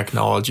kind of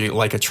technology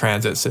like a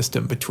transit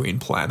system between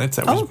planets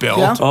that was built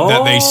yeah.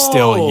 that they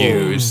still Oh.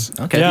 use,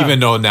 Okay. Yeah. even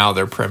though now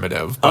they're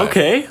primitive. But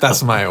Okay.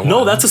 that's my own.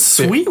 No, that's a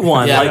sweet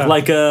one. Yeah.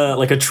 like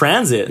a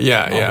transit.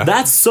 Yeah, yeah.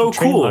 That's so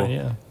Train cool. line,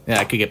 yeah. Yeah,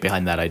 I could get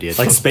behind that idea.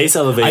 Like too. space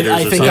elevators I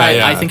or think something.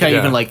 I think I yeah.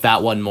 even like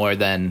that one more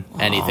than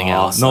anything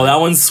else. No, that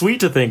one's sweet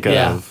to think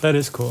Yeah. of. That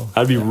is cool.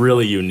 That'd be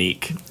really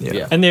unique.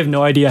 Yeah. And they have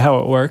no idea how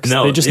it works.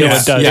 No, they just know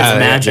yeah. it does. Yeah.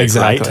 magic,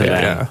 right, to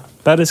them. Yeah.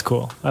 That is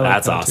cool. I like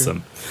That's that too.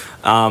 awesome.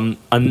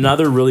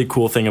 Another really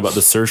cool thing about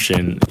the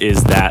Sershin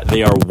is that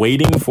they are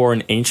waiting for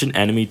an ancient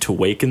enemy to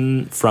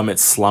waken from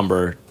its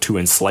slumber to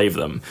enslave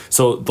them.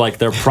 So, like,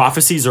 their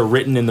prophecies are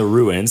written in the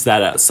ruins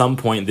that at some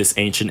point this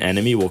ancient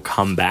enemy will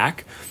come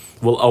back,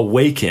 will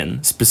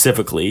awaken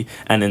specifically,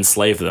 and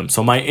enslave them.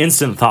 So, my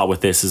instant thought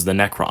with this is the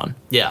Necron.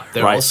 Yeah,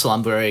 they're Right. all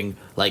slumbering.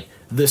 Like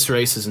this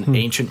race is an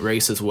ancient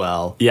race as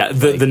well. Yeah,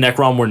 the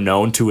Necron were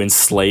known to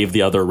enslave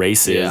the other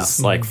races,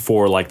 Yeah. like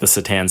for like the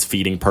Satan's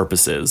feeding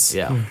purposes.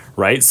 Yeah.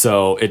 Right?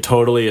 So it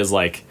totally is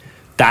like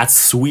that's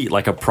sweet,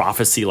 like a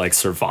prophecy like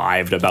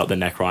survived about the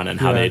Necron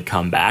and how Yeah. they'd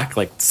come back.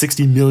 Like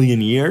 60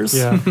 million years.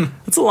 Yeah.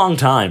 That's a long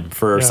time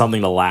for Yeah.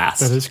 something to last.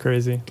 That is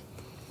crazy.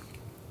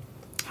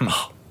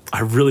 I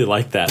really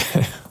like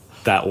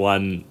that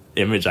one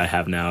image I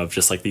have now of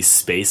just like these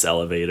space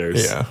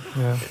elevators. Yeah.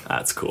 Yeah.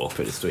 That's cool.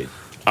 Pretty sweet.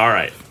 All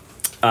right.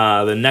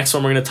 The next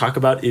one we're going to talk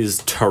about is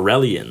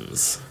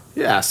Terrellians.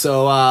 Yeah,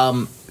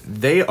 so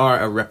they are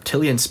a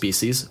reptilian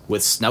species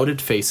with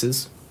snouted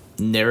faces,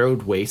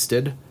 narrowed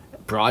waisted,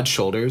 broad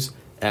shoulders,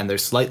 and they're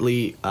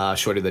slightly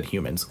shorter than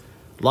humans.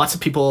 Lots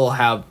of people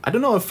have, I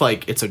don't know if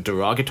like it's a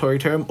derogatory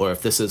term or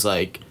if this is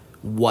like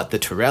what the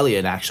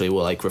Terrellian actually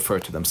will like refer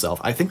to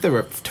themselves. I think the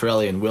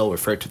Terrellian will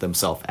refer to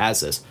themselves as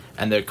this,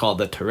 and they're called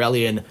the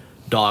Terrellian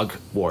dog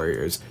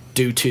warriors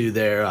due to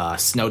their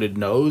snouted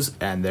nose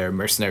and their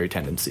mercenary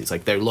tendencies.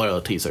 Like their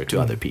loyalties are to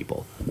other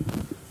people.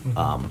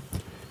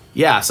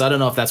 Yeah, so I don't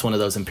know if that's one of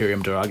those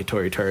Imperium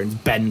derogatory terms.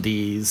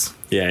 Bendies,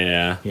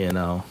 Yeah. you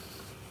know,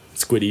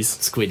 Squiddies.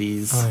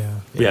 squiddies. Oh yeah.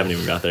 We haven't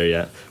even got there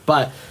yet.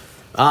 But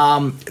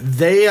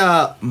they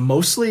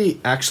mostly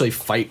actually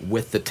fight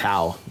with the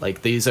Tau.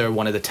 Like these are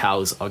one of the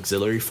Tau's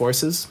auxiliary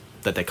forces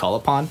that they call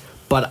upon.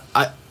 But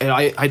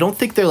I don't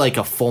think they're like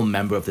a full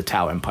member of the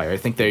Tau Empire. I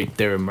think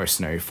they're a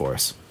mercenary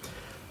force.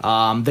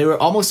 They were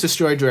almost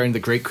destroyed during the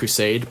Great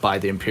Crusade by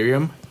the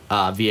Imperium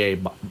via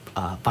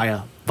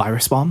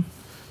virus bomb,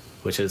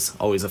 which is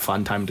always a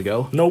fun time to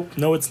go. Nope.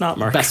 No, it's not,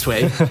 Mark. Best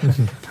way.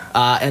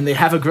 And they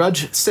have a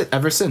grudge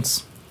ever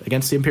since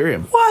against the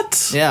Imperium.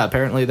 What? Yeah,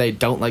 apparently they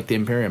don't like the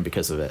Imperium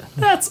because of it.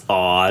 That's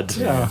odd.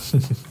 Yeah.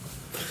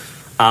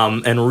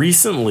 And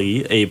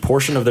recently, a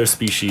portion of their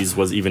species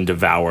was even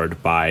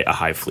devoured by a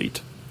hive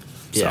fleet.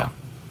 So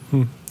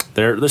Yeah.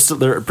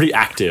 they're pretty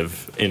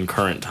active in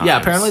current times. Yeah,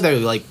 apparently they're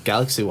like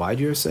galaxy wide,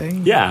 you were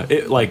saying? Yeah,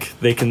 like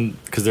they can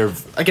because they're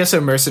I guess they're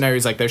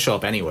mercenaries, like they show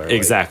up anywhere. like-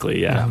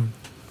 exactly yeah.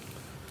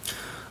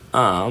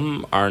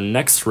 Our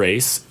next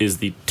race is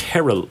the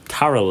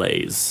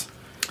Tarralays,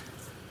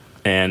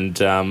 and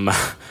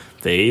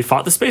they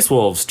fought the Space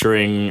Wolves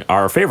during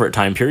our favorite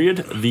time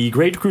period, the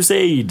Great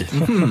Crusade.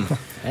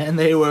 and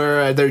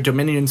their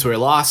dominions were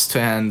lost,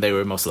 and they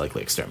were most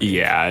likely exterminated.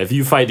 Yeah, if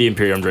you fight the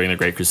Imperium during the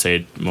Great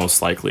Crusade,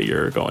 most likely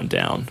you're going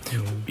down.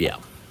 Yeah.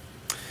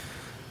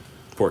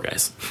 Poor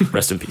guys.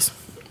 Rest in peace.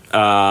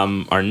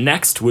 Our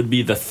next would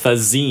be the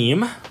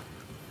Thazim.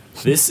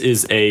 This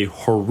is a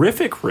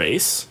horrific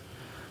race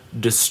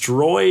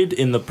destroyed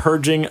in the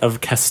purging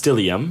of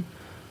Castilium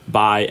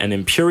by an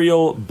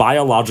Imperial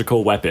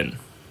biological weapon.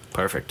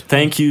 Perfect.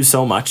 Thank you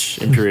so much,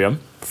 Imperium,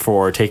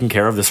 for taking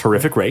care of this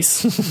horrific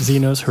race.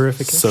 Xenos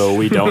Horrificus. So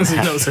we don't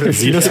have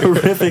Xenos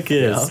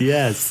Horrificus,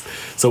 yes.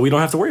 So we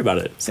don't have to worry about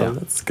it. So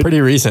that's good. Pretty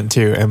recent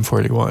too,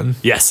 M41.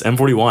 Yes,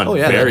 M41. Oh,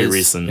 yeah, very that is-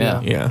 recent.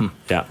 yeah. Yeah.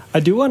 Yeah. I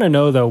do want to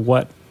know though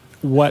what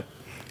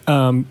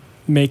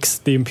makes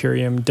the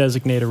Imperium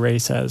designate a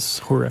race as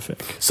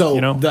horrific. So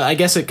you know, I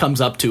guess it comes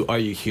up to, are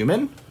you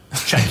human?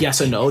 Check yes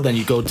or no, then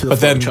you go to the But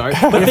then- chart.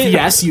 But if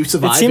yes, you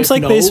survive. it seems if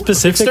like no, they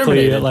specifically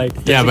exterminated. like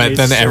Yeah, but designate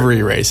then certain-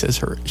 every race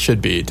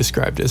should be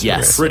described as Yes.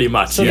 horrific. Pretty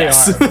much, So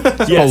yes. they are.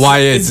 But why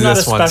is It's not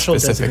this a one special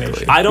specifically?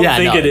 designation. I don't Yeah,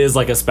 think no. it is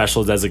like a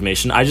special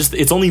designation.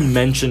 It's only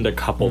mentioned a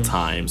couple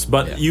times,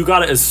 but you got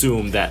to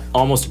assume that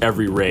almost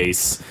every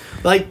race.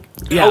 Like,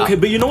 yeah. Okay,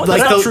 but you know what?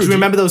 Like, That's not those, true. do you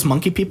remember those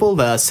monkey people,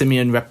 the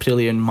simian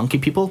reptilian monkey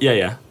people?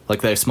 Yeah.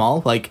 Like they're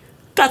small. Like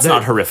That's they're-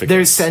 not horrific.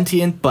 They're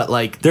sentient, but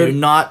like they're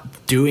not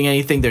doing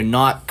anything. They're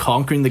not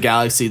conquering the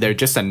galaxy. They're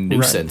just a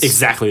nuisance.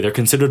 Exactly, they're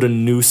considered a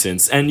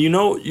nuisance. And you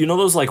know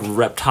those like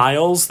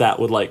reptiles that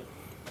would like.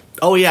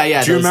 Oh yeah. Do you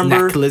those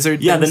remember neck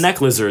lizard? Yeah, the things?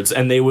 neck lizards,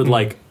 and they would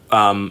like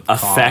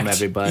affect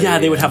everybody, Yeah,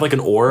 they would yeah. have like an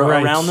aura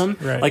Right, around them.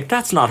 right. Like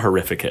that's not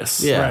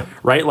horrificus. Yeah.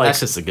 Right. Like That's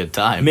just a good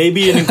time.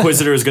 maybe an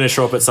inquisitor is going to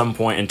show up at some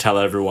point and tell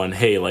everyone,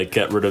 "Hey, like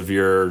get rid of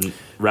your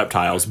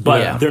reptiles,"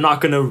 but Yeah. they're not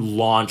going to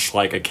launch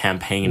like a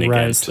campaign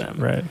against them.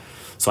 Right.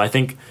 So I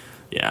think,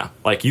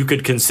 like you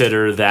could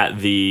consider that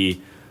the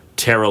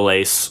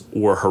Terralace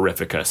were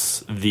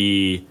horrificus.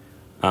 The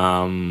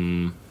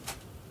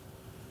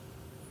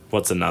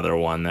what's another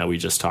one that we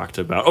just talked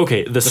about?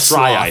 Okay, the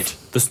Striite,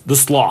 the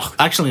sloth.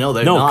 Actually, no,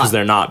 they're No, not. because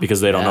they're not,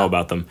 because they don't Yeah. know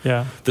about them.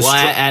 Yeah. The Well,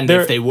 stri- and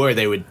They're- if they were,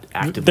 they would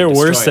actively. They're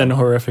worse destroy than them.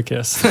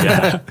 Horrificus.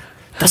 yeah.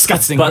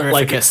 disgusting. But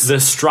like horrificus. the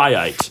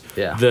Striite,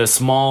 Yeah. the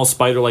small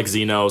spider-like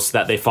Xenos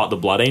that they fought the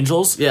Blood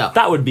Angels, Yeah.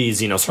 that would be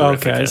Xenos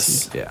Okay, I horrificus.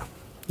 see. yeah,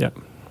 Yep.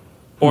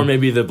 Or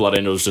maybe the Blood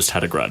Angels just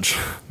had a grudge.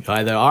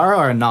 either are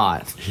or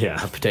not.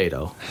 Yeah. A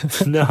potato.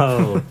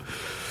 No.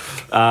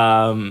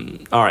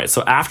 All right,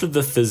 so after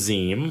the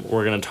Thazim,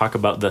 we're going to talk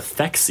about the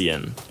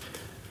Thexian.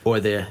 Or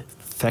the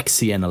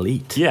Thexian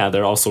elite. Yeah,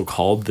 they're also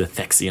called the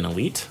Thexian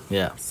Elite.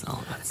 Yeah.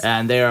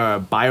 And they are a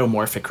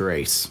biomorphic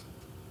race.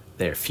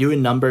 They're few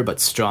in number but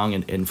strong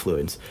in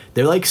influence.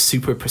 They're like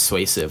super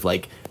persuasive.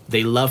 Like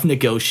they love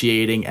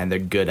negotiating and they're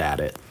good at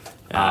it.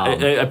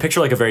 I picture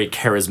like a very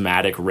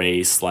charismatic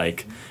race,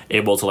 like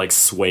able to like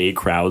sway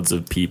crowds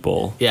of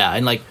people. Yeah,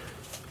 and like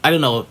I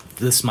don't know,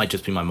 this might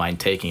just be my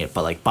mind taking it,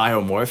 but like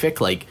biomorphic,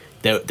 like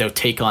they'll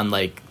take on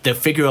like they'll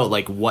figure out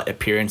like what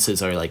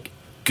appearances are like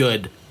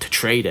good to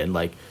trade in.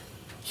 Like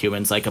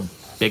humans like a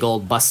big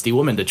old busty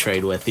woman to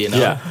trade with, you know?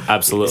 Yeah,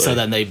 absolutely. So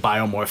then they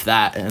biomorph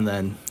that and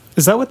then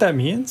Is that what that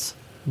means?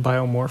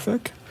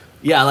 Biomorphic?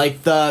 yeah,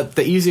 like the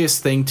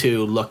easiest thing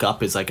to look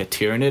up is like a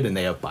Tyranid, and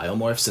they have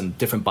biomorphs and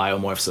different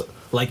biomorphs.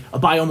 Like a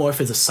biomorph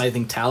is a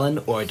scything talon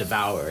or a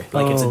devourer.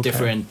 Like it's Oh, a okay.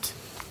 different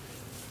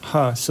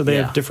Huh. So they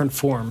Yeah. have different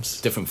forms.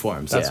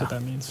 forms. That's yeah. what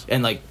that means.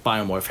 And like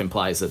biomorph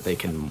implies that they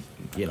can,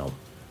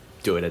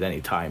 do it at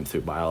any time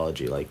through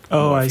biology, like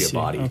Oh, morph I your see.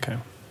 body. Okay.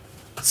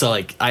 So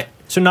like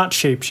So not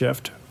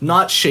shapeshift.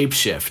 not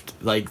shapeshift.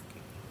 Like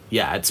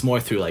yeah, it's more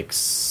through like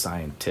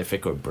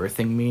scientific or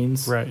birthing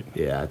means. Right.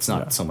 Yeah, it's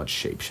not Yeah. so much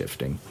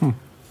shapeshifting.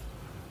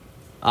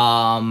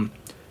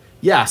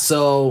 Yeah,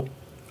 so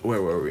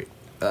where were we?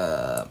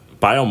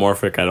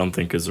 Biomorphic, I don't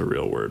think is a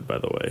real word, by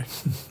the way.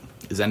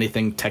 Is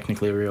anything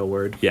technically a real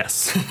word? Yes.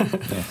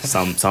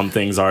 Some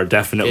things are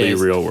definitely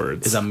Is- real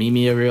words. Is a meme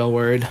a real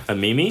word? a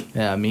meme?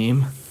 Yeah, a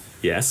meme.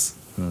 Yes.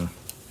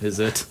 Is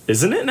it?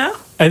 Isn't it now?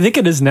 I think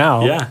it is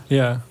now. Yeah.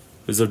 Yeah.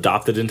 It was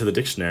adopted into the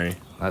dictionary.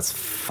 That's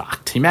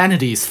fucked.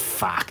 Humanity's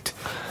fucked.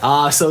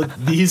 So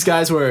these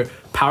guys were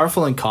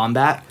powerful in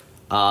combat.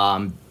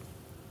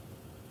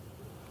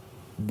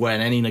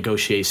 When any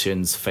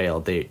negotiations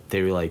failed, they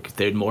were like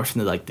they'd morph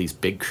into like these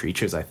big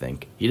creatures. I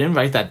think you didn't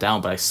write that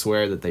down, but I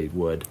swear that they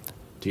would.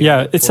 Do you Yeah.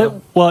 know It Paul?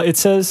 said. Well, it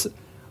says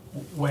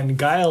when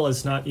guile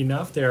is not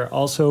enough, they are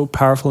also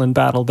powerful in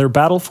battle. Their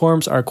battle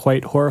forms are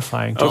quite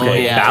horrifying. to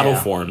Okay, yeah, battle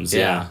yeah. forms,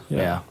 Yeah, yeah.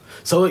 yeah.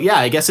 So yeah,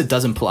 I guess it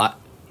doesn't plot.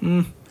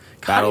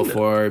 Battle Kinda.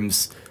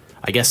 forms.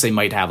 I guess they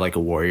might have like a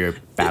warrior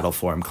battle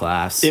form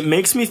class. It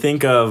makes me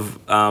think of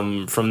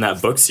from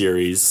that book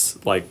series,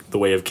 like The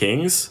Way of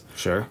Kings.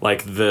 Sure.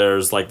 Like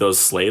there's like those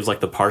slaves, like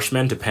the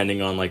Parshmen,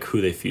 depending on like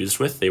who they fused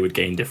with, they would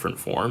gain different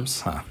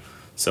forms. Huh.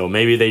 So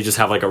maybe they just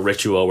have like a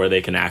ritual where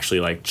they can actually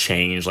like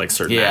change like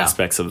certain Yeah.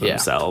 aspects of Yeah.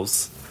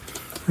 themselves.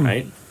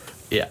 Right?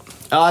 Yeah.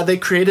 They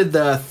created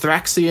the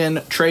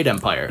Thraxian trade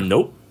empire.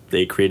 Nope.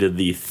 They created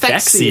the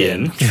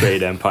Thexian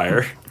trade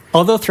empire.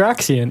 Although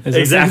Thraxian is a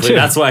thing, Exactly. too.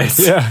 That's why it's,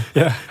 Yeah.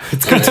 Yeah.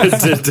 it's good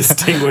to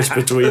distinguish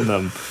between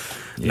them.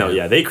 No,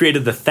 yeah, they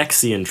created the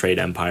Thexian trade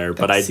empire,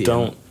 but I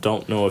Thexian.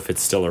 don't know if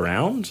it's still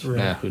around.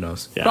 Yeah, who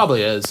knows? Yeah.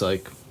 Probably is.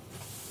 Like,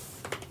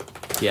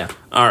 Yeah.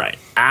 All right.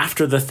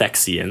 After the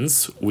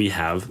Thexians, we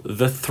have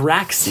the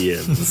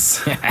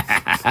Thraxians.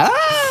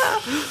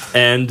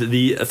 And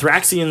the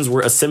Thraxians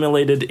were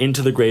assimilated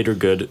into the greater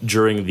good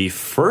during the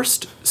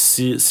first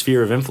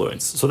sphere of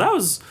influence. So that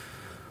was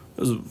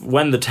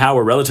when the Tau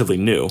were relatively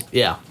new,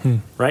 Yeah.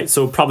 right?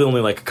 So probably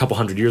only like a couple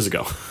hundred years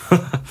ago.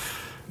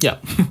 Yeah.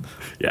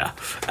 Yeah.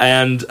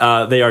 And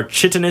they are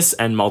chitinous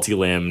and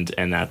multi-limbed,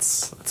 and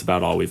that's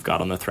about all we've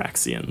got on the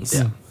Thraxians.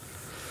 Yeah.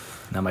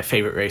 Now my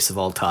favorite race of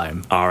all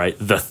time. All right,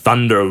 the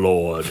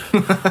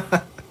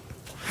Thunderlord.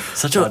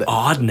 Such an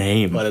odd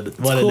name. What a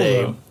Cool,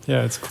 name. though.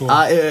 Yeah, it's cool.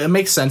 It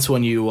makes sense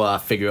when you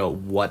figure out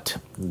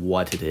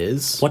what it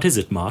is. What is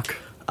it, Mark?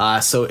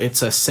 So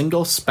it's a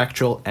single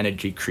spectral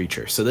energy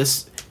creature. So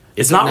this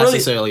It's isn't not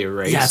necessarily a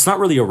race. Yeah, it's not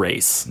really a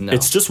race. No.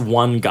 It's just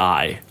one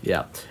guy.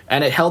 Yeah,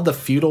 and it held the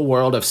feudal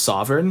world of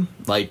Sovereign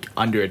like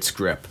under its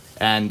grip,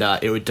 and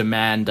it would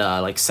demand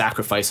like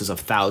sacrifices of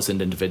 1,000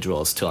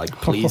 individuals to like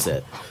please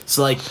it.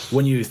 So like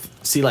when you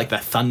see like the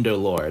Thunder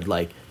Lord,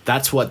 like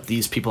that's what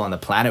these people on the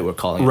planet were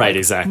calling it. Right, Like,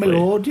 exactly. My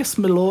lord, yes,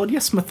 my lord,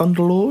 yes, my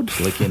Thunder Lord.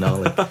 Like, you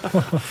know,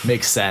 like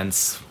makes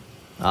sense.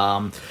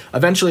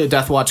 Eventually, a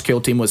Death Watch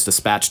kill team was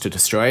dispatched to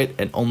destroy it,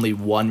 and only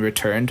one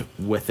returned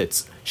with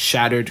its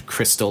shattered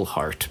crystal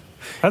heart.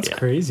 That's yeah.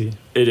 crazy.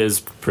 It is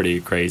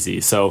pretty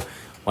crazy. So,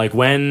 like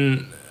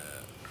when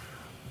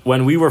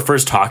we were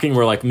first talking,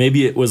 we're like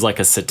maybe it was like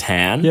a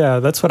Satan. Yeah,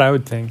 that's what I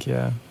would think.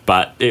 Yeah.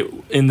 But it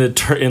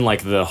in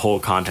like the whole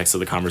context of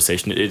the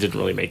conversation, it didn't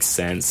really make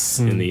sense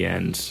in the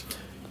end.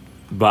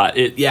 But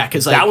it Yeah,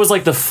 'cause, that like- was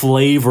like the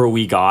flavor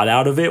we got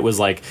out of it was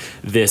like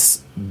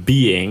this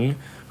being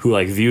who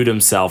like viewed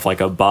himself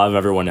like above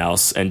everyone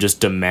else and just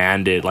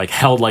demanded like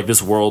held like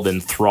this world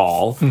in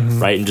thrall,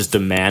 right? And just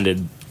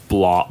demanded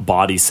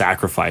body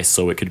sacrifice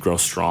so it could grow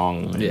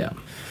strong. And, Yeah,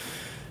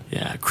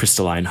 yeah,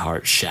 crystalline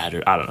heart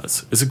shattered. I don't know.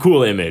 It's a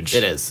cool image.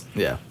 it is.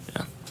 Yeah.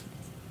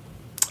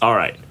 All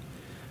right.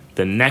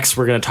 The next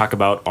we're going to talk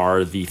about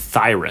are the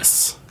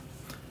Thyrus.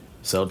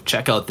 So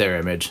check out their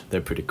image.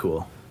 They're pretty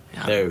cool.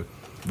 Yeah. They're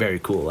very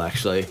cool,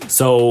 actually.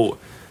 So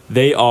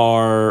they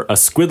are a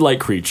squid-like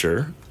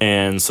creature,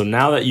 and so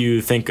now that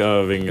you think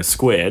of a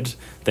squid,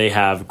 they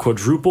have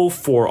quadruple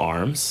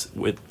forearms,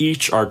 with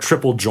each are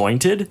triple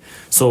jointed,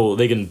 so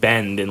they can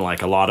bend in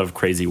like a lot of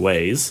crazy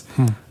ways.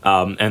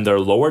 And their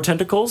lower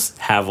tentacles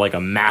have like a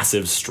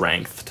massive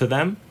strength to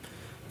them.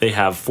 They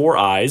have 4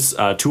 eyes,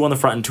 2 on the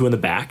front and 2 in the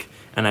back.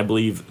 And I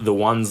believe the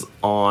ones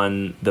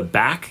on the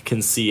back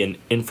can see in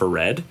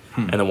infrared,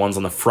 and the ones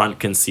on the front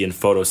can see in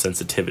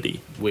photosensitivity.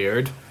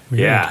 Weird.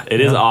 Yeah,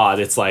 it is odd.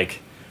 It's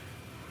like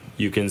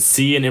you can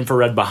see an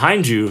infrared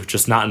behind you,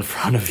 just not in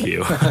front of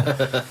you.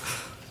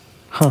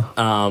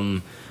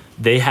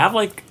 They have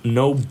like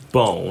no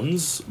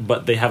bones,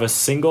 but they have a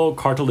single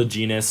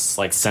cartilaginous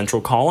like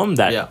central column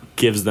that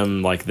gives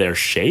them like their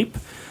shape.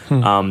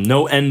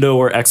 No endo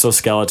or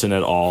exoskeleton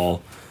at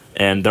all.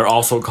 And they're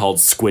also called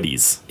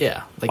squiddies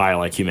Yeah. Like, by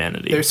like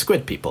humanity. they're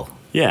squid people.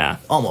 Yeah.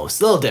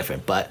 Almost. A little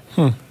different, but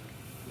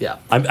yeah.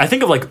 I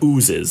think of like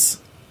oozes.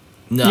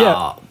 No.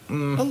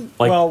 Yeah.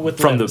 Like Well, with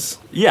from limbs.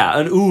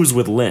 an ooze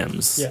with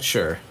limbs. Yeah.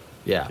 Sure.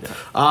 Yeah.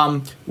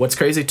 What's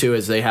crazy too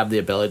is they have the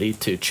ability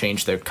to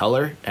change their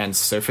color and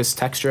surface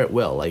texture at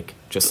will, like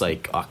just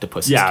like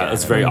octopuses Yeah, can.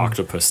 it's very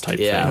octopus type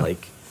Yeah, thing.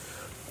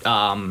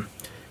 like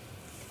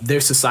their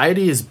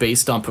society is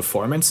based on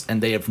performance,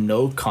 and they have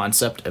no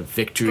concept of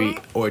victory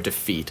or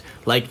defeat.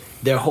 Like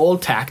their whole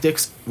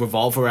tactics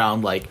revolve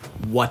around like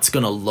what's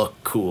gonna look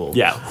cool.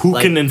 Yeah, who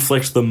Like, can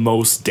inflict the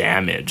most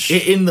damage?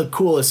 in the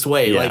coolest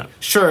way. Yeah. Like,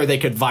 sure, they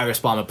could virus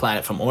bomb a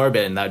planet from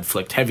orbit and that'd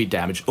inflict heavy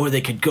damage, or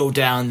they could go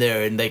down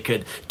there and they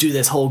could do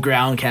this whole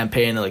ground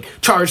campaign and like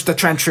charge the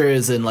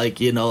trenchers and like,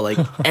 you know, like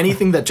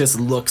anything that just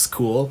looks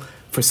cool.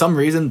 For some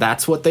reason,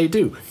 that's what they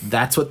do.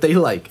 That's what they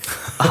like.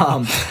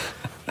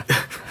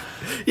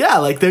 Yeah,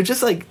 like they're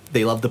just like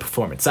they love the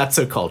performance. That's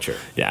their culture.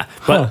 Yeah,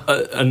 but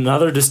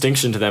another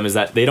distinction to them is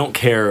that they don't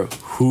care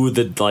who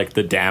the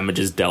damage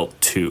is dealt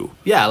to.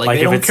 Yeah, like they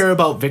if don't it's- care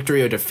about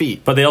victory or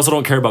defeat. But they also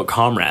don't care about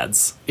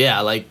comrades. Yeah,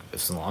 like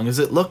as long as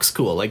it looks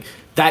cool. Like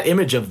that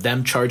image of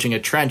them charging a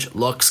trench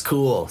looks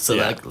cool. So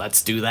Yeah. like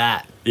let's do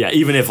that. Yeah,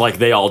 even if like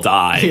they all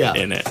die Yeah.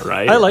 in it,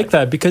 right? I like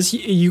that because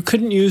you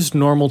couldn't use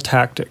normal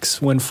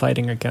tactics when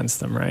fighting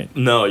against them, right?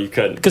 No, you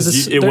couldn't because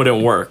it's- it they're-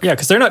 wouldn't work. Yeah,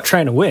 because they're not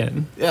trying to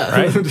win. Yeah.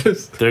 Right?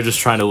 They're just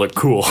trying to look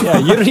cool. Yeah,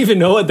 you don't even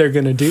know what they're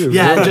gonna do.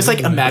 Yeah, and just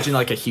like imagine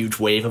like a huge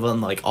wave of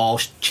them, like all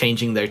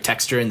changing their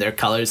texture and their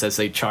colors as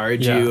they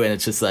charge Yeah. you, and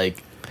it's just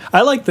like,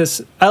 I like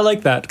this. I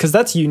like that because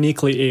that's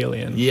uniquely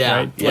alien. Yeah,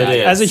 right? yeah, Like,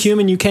 it as a is.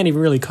 human, you can't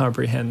even really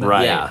comprehend that.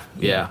 Right.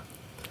 yeah.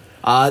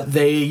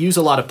 They use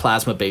a lot of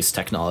plasma-based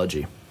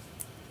technology,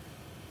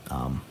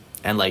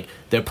 and like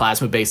their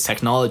plasma-based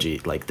technology,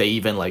 like they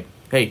even like,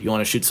 hey, you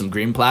want to shoot some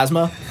green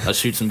plasma? Let's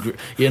shoot some,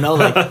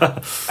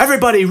 like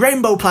everybody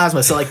rainbow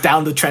plasma. So like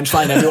down the trench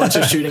line, everyone's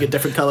just shooting a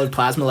different colored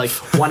plasma, like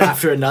one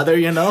after another.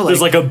 You know,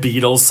 There's like a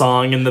Beatles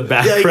song in the yeah,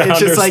 background it's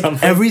just or like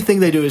something. everything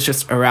they do is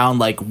just around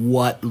like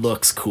what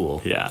looks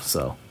cool. Yeah.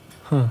 So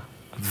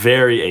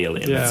Very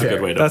alien. Yeah, That's a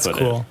good way to that's put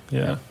cool. it.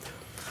 Yeah.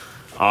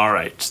 All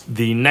right.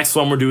 The next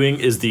one we're doing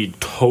is the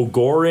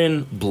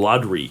Togoran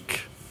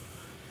Bloodreek.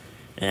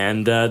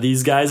 And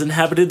these guys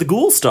inhabited the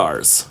Ghoul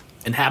Stars.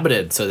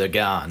 Inhabited, so they're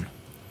gone.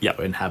 Yep.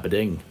 Or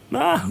inhabiting.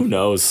 Who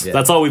knows? Yeah.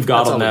 That's all we've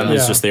got That's on all we them. got.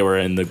 It's Yeah. just they were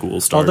in the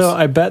Ghoul Stars. Although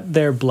I bet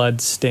their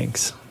blood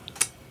stinks.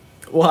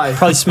 Why?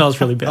 Probably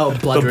smells really bad. Oh, the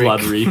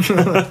Bloodreek.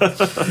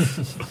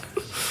 Bloodreek.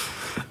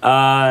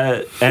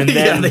 And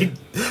then...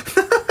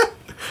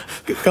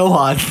 Go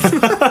on.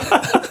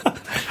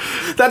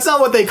 That's not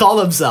what they call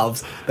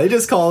themselves. They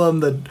just call them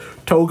the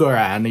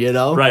Togoran, you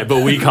know? Right,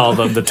 but we call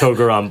them the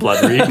Togoran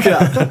Bloodreek.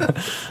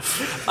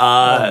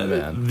 Oh,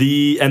 man.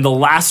 The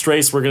last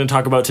race we're going to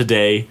talk about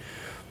today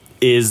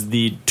is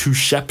the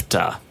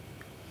Tushepta.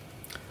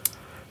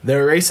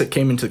 They're a race that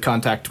came into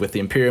contact with the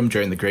Imperium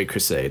during the Great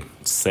Crusade.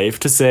 Safe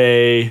to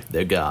say,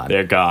 They're gone.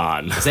 they're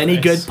gone. As any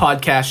good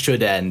podcast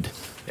should end,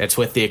 it's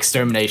with the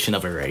extermination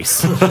of a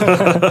race.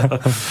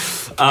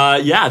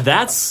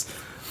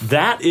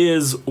 That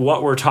is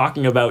what we're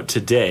talking about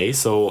today.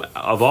 So,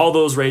 of all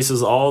those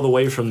races, all the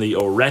way from the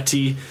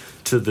Oreti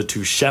to the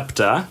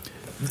Tushepta.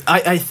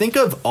 I think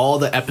of all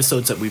the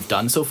episodes that we've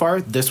done so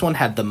far, this one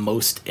had the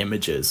most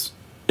images.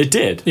 It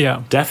did.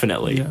 Yeah.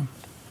 Definitely. Yeah.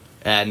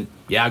 And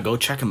yeah, go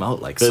check them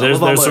out. Like There's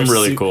of them some are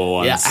really cool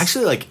ones. Yeah,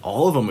 actually, like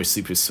all of them were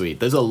super sweet.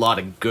 There's a lot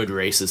of good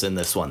races in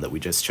this one that we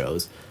just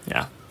chose.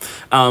 Yeah.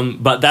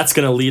 But that's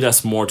going to lead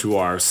us more to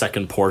our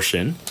second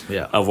portion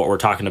of what we're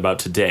talking about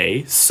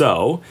today.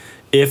 So,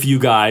 if you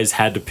guys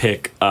had to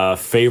pick a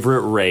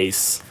favorite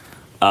race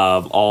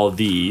of all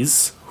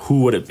these,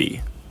 who would it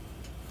be?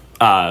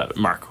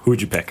 Mark, who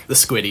would you pick? The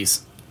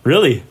Squiddies.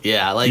 Really?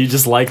 Yeah, like You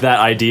just like that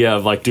idea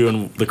of like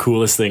doing the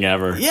coolest thing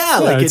ever. yeah,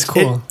 like it's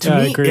cool. To Yeah,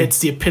 I me, agree. it's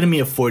the epitome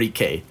of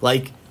 40K.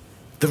 Like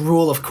the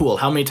rule of cool.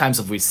 How many times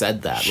have we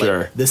said that? Sure.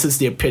 Like, this is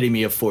the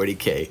epitome of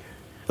 40K.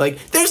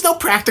 Like, there's no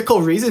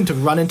practical reason to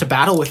run into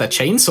battle with a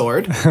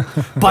chainsword,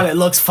 but it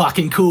looks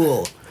fucking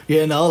cool.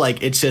 You know,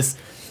 like it's just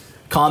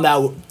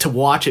combat to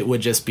watch. It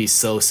would just be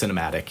so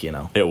cinematic. You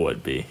know, It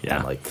would be. Yeah.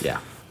 and like yeah.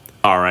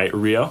 All right,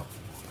 Rio.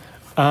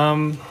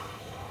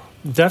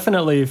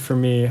 Definitely for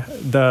me,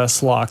 the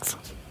Sloth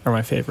are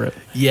my favorite.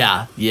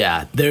 Yeah,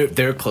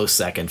 they're a close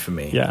second for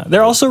me. Yeah,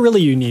 they're also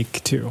really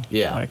unique too.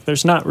 Yeah. like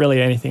there's not really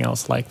anything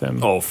else like them.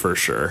 Oh, for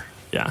sure.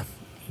 Yeah.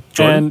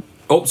 Jordan? And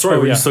Oh, sorry.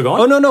 Were yeah. you still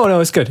going? Oh no,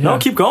 it's good. No, yeah.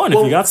 keep going if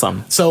Well- you got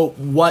some. So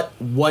what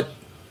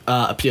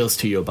appeals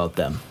to you about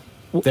them?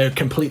 They're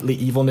completely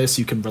evilness.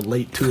 You can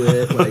relate to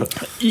it.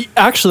 Like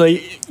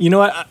Actually, you know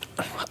what?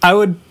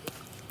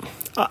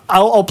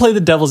 I'll play the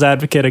devil's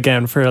advocate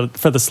again for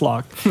the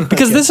Sloth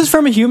because this is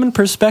from a human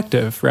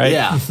perspective, right?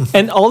 Yeah.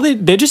 And all they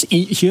just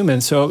eat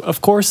humans, so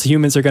of course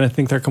humans are going to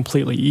think they're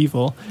completely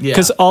evil Yeah.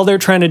 because all they're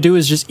trying to do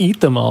is just eat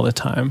them all the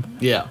time.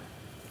 yeah.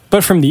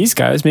 But from these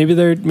guys, maybe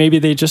they're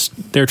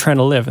trying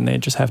to live and they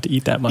just have to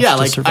eat that much. Yeah, to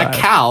like survive. a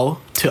cow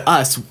to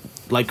us,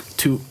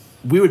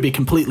 we would be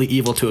completely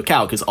evil to a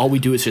cow because all we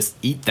do is just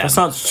eat them. That's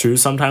not true.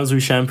 Sometimes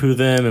we shampoo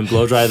them and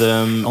blow dry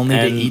them. Only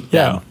to and eat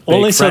Yeah, them. make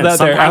only so friends.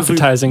 that they're Sometimes we-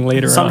 appetizing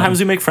later on. Sometimes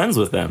we make friends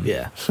with them.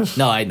 Yeah.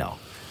 No, I know.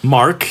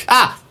 Mark.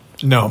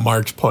 No,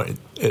 Mark's point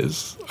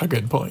is a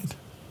good point.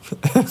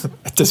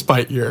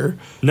 Despite your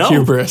No.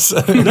 hubris.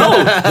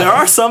 No, there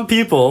are some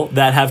people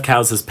that have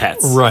cows as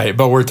pets. Right,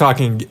 but we're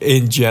talking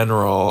in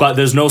general. But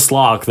there's no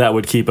sloth that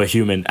would keep a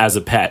human as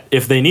a pet.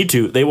 If they need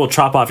to, they will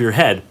chop off your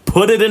head,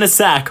 put it in a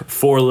sack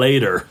for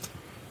later.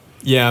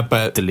 yeah,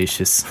 but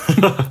Delicious.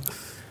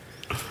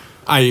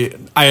 I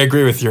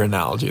agree with your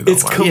analogy though.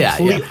 It's Mark. complete.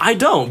 Yeah. I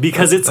don't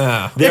because it's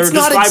they're It's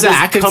not described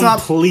exact, as it's not-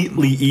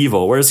 completely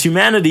evil, whereas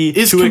humanity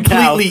Is to a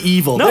cow completely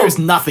evil. No, There's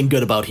nothing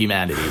good about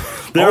humanity.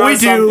 There all are we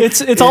some- do.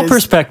 It's all is-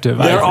 perspective.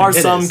 I there think. are It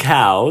some is.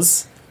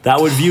 cows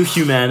that would view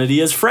humanity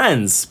as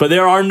friends, but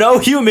there are no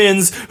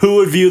humans who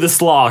would view the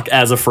sloth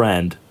as a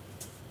friend.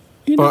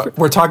 You never- But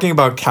we're talking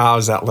about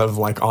cows that live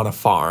like on a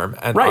farm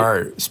and Right.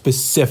 are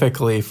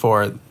specifically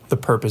for the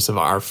purpose of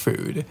our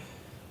food.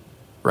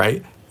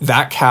 Right?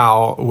 That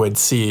cow would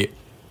see,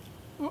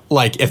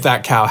 like, if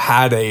that cow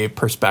had a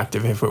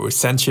perspective, if it was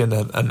sentient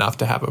enough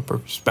to have a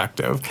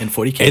perspective. In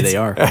 40K, It's- they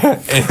are.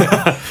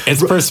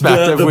 Its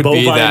perspective the would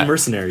be bovine that,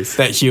 mercenaries.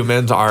 that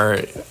humans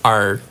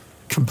are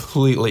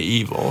completely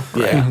evil.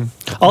 Right? Yeah.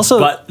 also,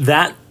 But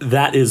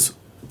that is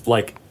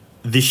like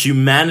the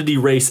humanity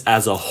race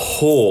as a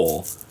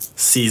whole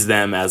sees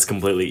them as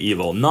completely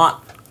evil,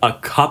 not a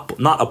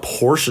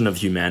portion of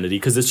humanity,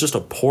 because it's just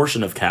a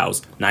portion of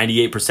cows.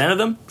 98% of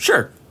them,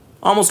 sure,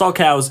 almost all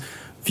cows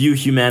view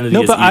humanity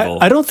no, as but evil.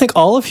 I don't think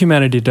all of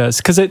humanity does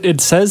because it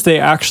says they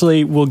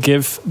actually will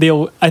give.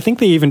 I think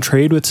they even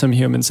trade with some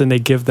humans and they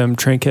give them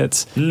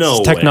trinkets.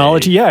 No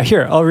technology. way. Yeah,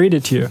 here I'll read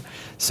it to you.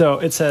 So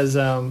it says.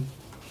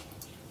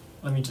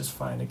 Let me just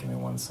find it. Give me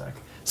 1 sec.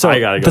 So I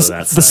gotta go the, to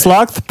that the site.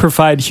 Sloth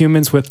provide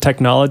humans with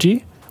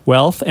technology,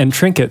 wealth, and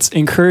trinkets,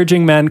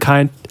 encouraging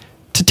mankind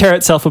to tear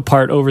itself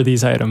apart over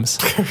these items.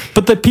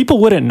 But the people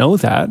wouldn't know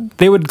that.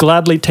 They would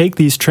gladly take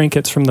these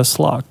trinkets from the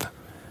Sloth.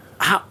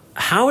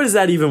 How does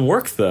that even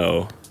work,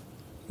 though?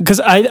 Because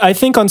I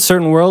think on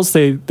certain worlds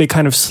they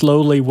kind of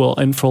slowly will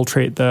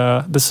infiltrate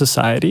the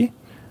society.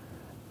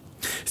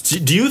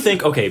 Do you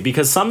think, okay,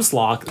 because some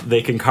Sloth,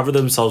 they can cover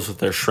themselves with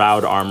their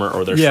shroud armor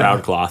or their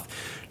shroud cloth.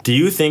 Do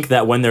you think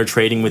that when they're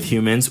trading with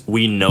humans,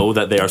 we know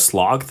that they are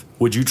Sloth?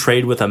 Would you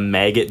trade with a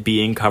maggot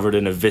being covered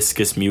in a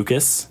viscous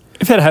mucus?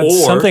 If it had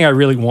something I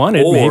really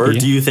wanted, or maybe.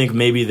 Do you think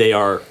maybe they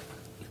are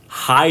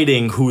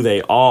hiding who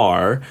they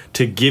are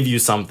to give you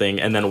something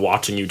and then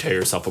watching you tear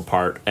yourself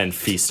apart and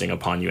feasting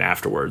upon you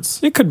afterwards?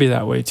 It could be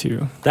that way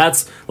too.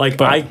 That's like,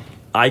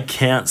 I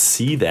can't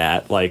see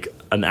that, like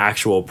an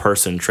actual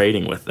person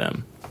trading with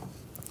them.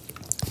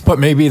 But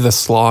maybe the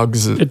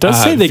Slogs It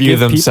does say they view give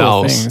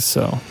themselves. people things,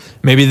 so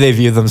Maybe they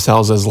view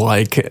themselves as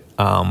like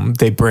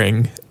they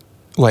bring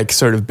like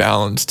sort of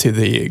balance to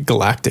the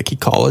galactic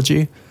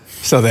ecology.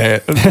 So they're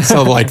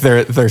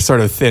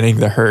sort of thinning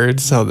the herd,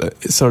 so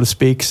to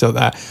speak, so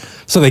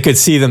they could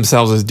see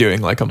themselves as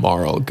doing like a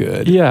moral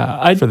good.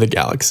 For the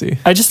galaxy.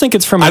 I just think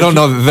it's from. I don't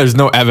know. There's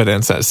no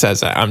evidence that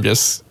says that. I'm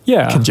just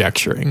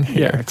conjecturing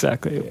here. Yeah,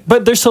 exactly.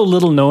 But there's so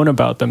little known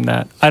about them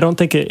that I don't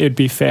think it'd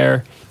be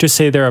fair to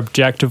say they're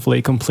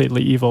objectively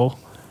completely evil.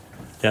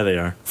 Yeah, they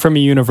are. From a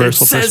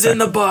universal perspective. It says in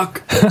the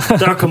book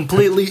they're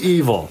completely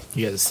evil.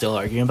 You guys are still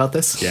arguing about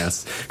this?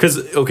 Yes.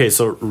 Because, okay,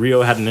 so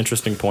Rio had an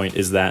interesting point,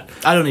 is that...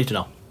 I don't need to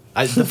know.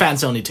 The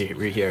fans don't need to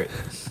rehear it.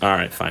 All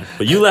right, fine.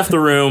 But you left the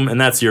room, and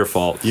that's your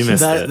fault. You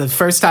missed it. The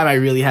first time I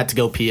really had to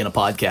go pee in a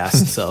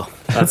podcast, so...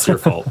 That's your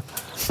fault.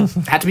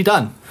 Had to be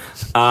done.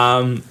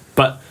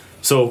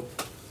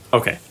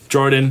 Okay,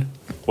 Jordan,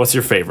 what's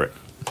your favorite?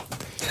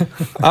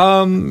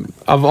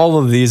 Of all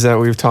of these that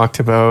we've talked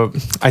about,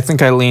 I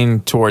think I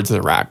lean towards the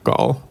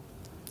Ragdoll.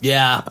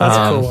 Yeah. That's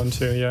a cool one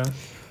too, yeah.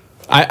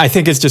 I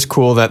think it's just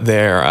cool that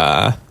they're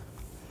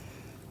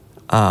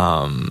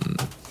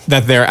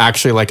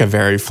actually like a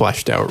very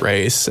fleshed out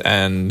race,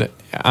 and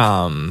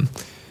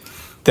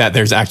that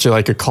there's actually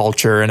like a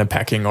culture and a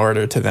pecking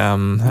order to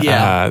them.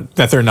 Yeah.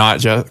 That they're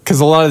not just,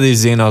 because a lot of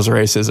these Xenos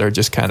races are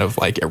just kind of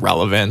like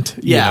irrelevant,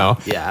 you know?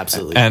 Yeah,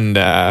 absolutely. And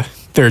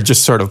they're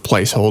just sort of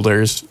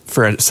placeholders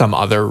for some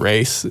other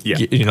race. Yeah.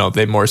 You know,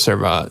 they more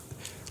serve a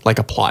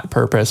plot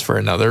purpose for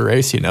another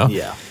race, you know?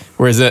 Yeah.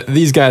 Whereas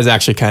these guys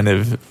actually kind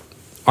of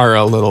are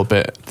a little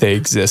bit, they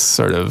exist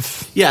sort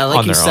of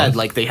like you said, own.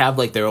 like they have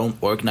like their own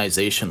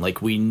organization.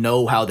 Like we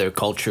know how their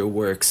culture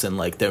works and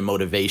like their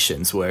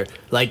motivations, where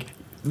like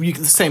the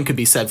same could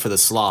be said for the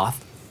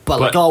Sloth,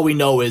 but like all we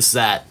know is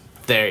that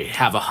they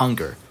have a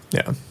hunger.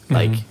 Yeah.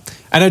 Like,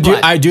 and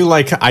I do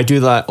like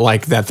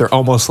that they're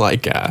almost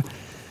like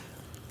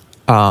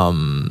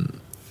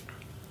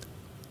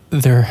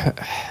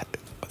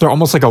they're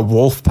almost like a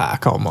wolf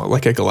pack, almost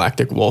like a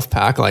galactic wolf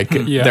pack. Like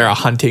they're a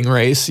hunting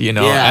race, you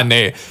know, and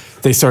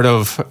they sort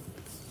of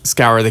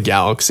scour the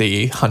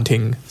galaxy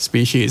hunting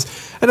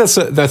species, and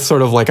that's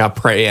sort of like a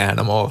prey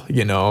animal,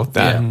 you know,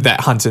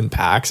 that hunts in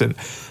packs, and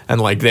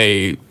like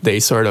they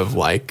sort of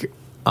like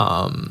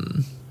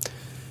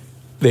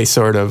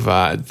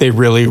they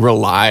really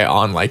rely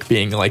on like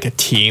being like a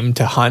team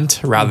to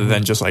hunt rather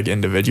than just like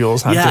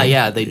individuals hunting.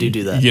 Yeah, they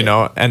do that. You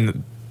know,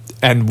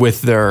 and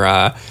with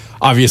their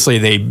obviously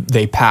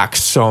they pack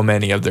so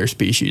many of their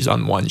species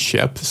on one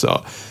ship,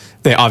 so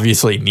they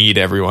obviously need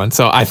everyone.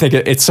 So I think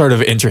it's sort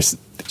of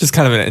just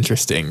kind of an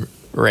interesting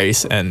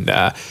race, and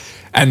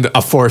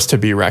a force to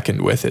be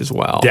reckoned with as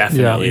well.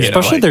 Definitely, yeah,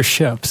 especially their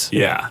ships.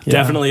 Yeah,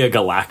 definitely a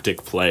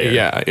galactic player.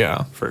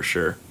 Yeah, for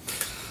sure.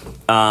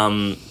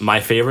 My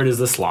favorite is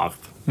the Sloth.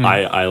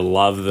 I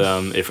love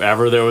them. If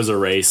ever there was a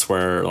race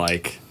where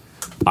like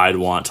I'd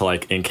want to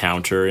like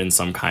encounter in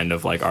some kind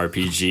of like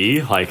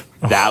RPG, like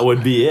that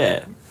would be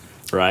it,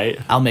 right?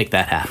 I'll make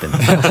that happen.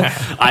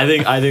 I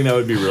think that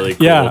would be really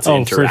cool to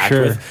interact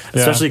with,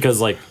 especially because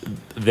like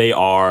they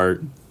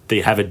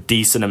have a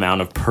decent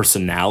amount of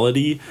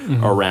personality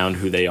around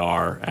who they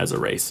are as a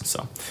race.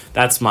 So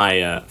that's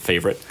my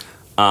favorite.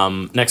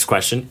 Next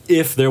question.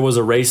 If there was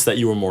a race that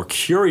you were more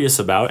curious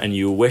about and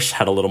you wish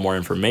had a little more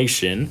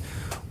information,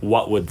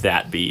 what would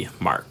that be,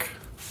 Mark?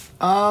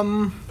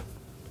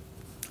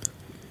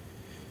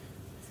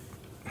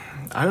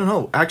 I don't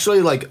know. Actually,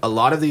 like a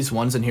lot of these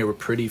ones in here were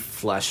pretty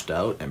fleshed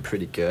out and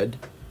pretty good.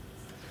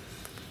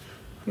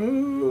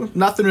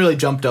 Nothing really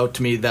jumped out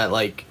to me that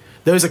like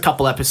there's a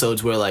couple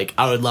episodes where like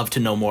I would love to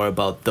know more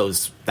about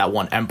that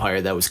one empire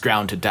that was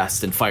ground to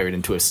dust and fired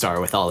into a star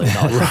with all its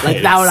knowledge. Right,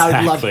 like that one I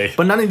would love. exactly.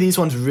 But none of these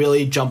ones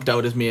really jumped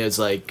out as me as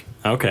like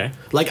Okay.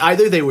 like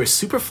either they were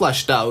super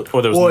fleshed out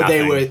Or there was they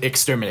nothing. were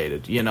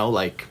exterminated. You know,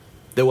 like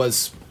there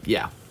was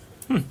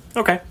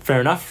Okay, fair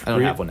enough. I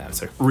don't have one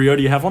answer. Rio,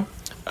 do you have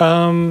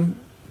one?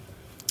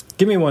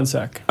 Give me 1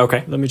 sec.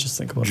 Okay. Let me just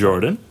think about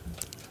Jordan?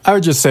 I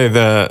would just say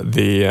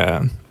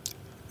the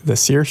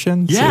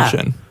Searshin. Yeah.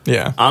 Searshin.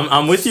 Yeah.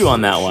 I'm with you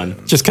on that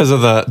one. Just because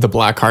of the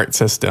black heart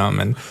system,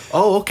 and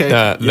Oh, okay.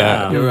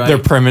 You're right. they're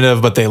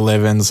primitive, but they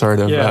live in sort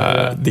of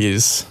Yeah.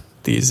 these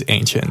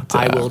ancient.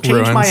 I will change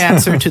ruins. my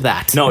answer to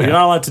that. No, you're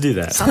not allowed to do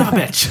that. Son of a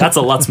bitch. That's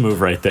a let's move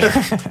right there.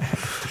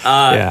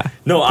 Yeah.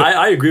 No,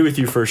 I agree with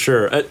you for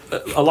sure.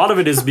 A lot of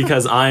it is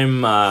because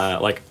I'm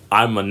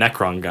I'm a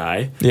Necron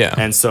guy. Yeah.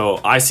 And so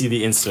I see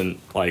the instant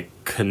like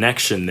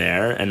connection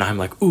there, and I'm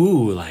like,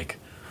 ooh, like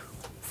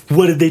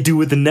what did they do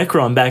with the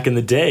Necron back in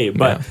the day?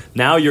 But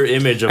now your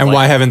image of And like,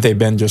 why haven't they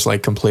been just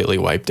like completely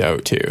wiped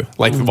out too?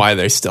 Like why are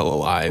they still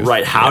alive?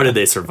 right? How did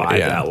they survive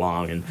Yeah. that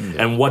long?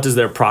 And what does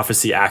their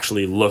prophecy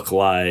actually look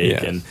like?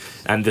 Yeah.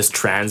 And this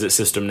transit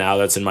system now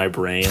that's in my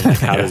brain, like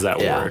how does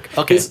that Yeah. work?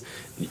 Okay. Is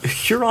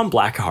Huron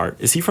Blackheart,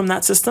 is he from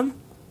that system?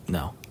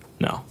 No.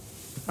 No.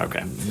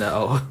 Okay.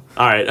 No.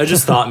 All right. I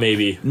just thought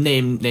maybe.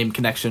 Name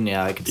connection,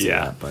 yeah, I could see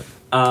Yeah. that,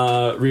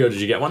 but Rio, did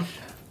you get one?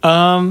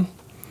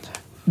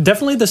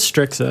 Definitely the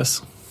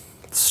Strixus.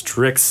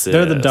 Strixus.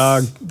 They're the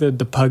dog, the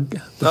pug.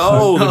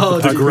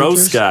 The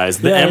gross guys,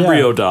 the Yeah,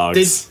 embryo yeah.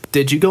 dogs.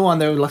 did you go on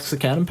their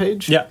Lexicanum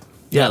page? Yeah.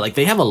 Yeah, like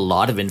they have a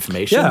lot of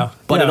information, Yeah,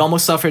 but yeah. it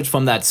almost suffers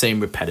from that same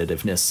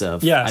repetitiveness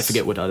of Yes. I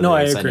forget what other No,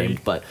 I names I agree. named,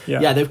 but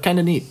Yeah. yeah, they're kind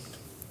of neat.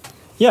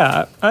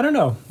 Yeah, I don't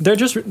know. They're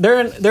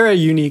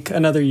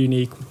another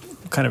unique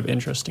kind of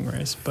interesting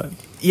race, but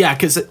Yeah,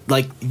 because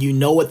like you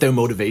know what their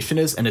motivation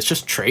is, and it's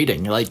just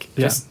trading. Like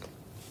Yeah. just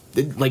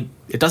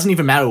it doesn't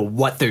even matter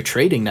what they're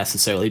trading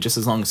necessarily, just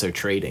as long as they're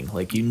trading.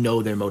 Like you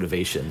know their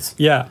motivations,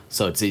 yeah,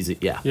 so it's easy.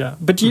 Yeah, yeah.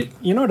 But you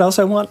know what else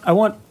I want? I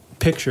want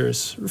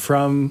pictures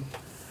from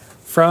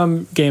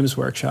Games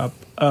Workshop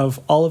of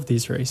all of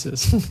these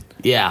races.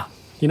 yeah,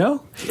 You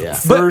know? yeah.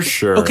 For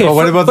sure. okay, But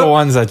what about the but-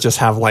 ones that just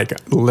have like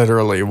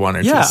literally one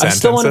or two Yeah, I sentences?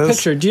 still want a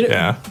picture. Do you,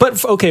 Yeah.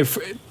 But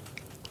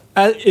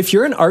if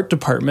you're an art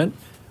department,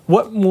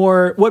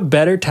 what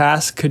better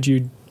task could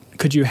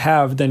you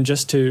have than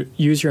just to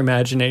use your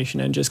imagination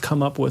and just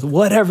come up with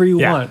whatever you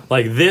Yeah, want?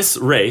 like this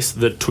race,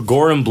 the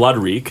Togoran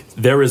Bloodreek,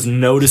 there is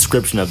no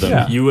description of them.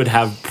 Yeah. You would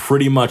have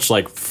pretty much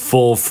like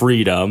full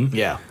freedom.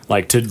 Yeah.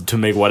 Like to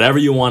make whatever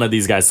you wanted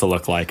these guys to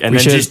look like. And We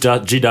then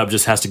should- G-Dub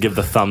just has to give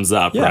the thumbs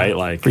up, Yeah. right?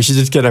 Like We should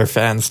just get our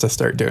fans to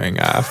start doing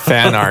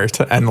fan art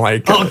and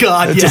like Oh,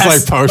 God, just yes.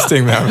 like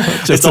posting them.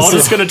 Just it's to all see-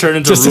 just going to turn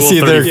into just to Rule see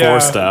 34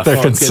 stuff. their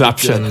Oh, it's gonna be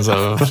conceptions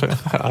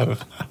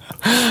of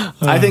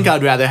I think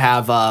I'd rather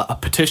have a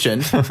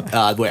petition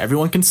where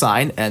everyone can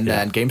sign, and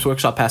then Games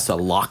Workshop has to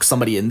lock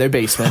somebody in their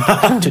basement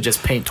to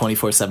just paint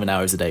 24/7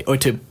 hours a day, or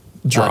to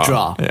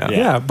draw. Yeah.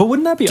 Yeah, but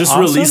wouldn't that be just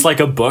awesome? release like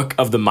a book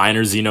of the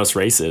minor Xenos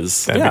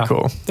races. That'd be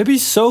cool. That'd be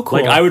so cool.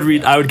 Like I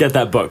would get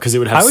that book because it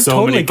would have I would so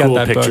totally many get cool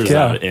that book, pictures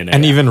yeah. out in it.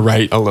 And even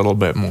write a little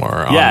bit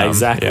more on yeah, them.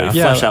 exactly. Yeah.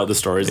 Yeah. Flesh out the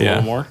stories a Yeah.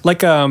 little more.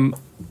 like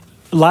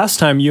last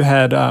time you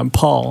had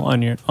Paul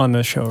on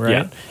the show, right?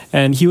 Yeah.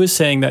 And he was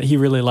saying that he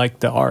really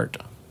liked the art.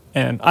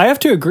 And I have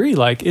to agree,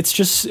 like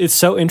it's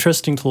so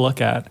interesting to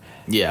look at.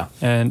 Yeah.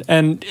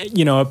 And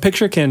you know, a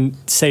picture can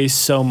say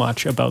so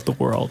much about the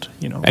world,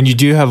 you know. And you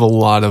do have a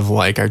lot of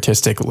like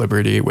artistic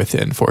liberty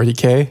within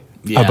 40K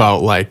Yeah.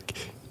 about like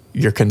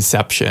your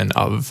conception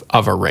of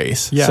a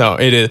race. Yeah. So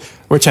it is,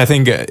 which I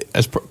think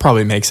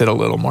probably makes it a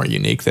little more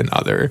unique than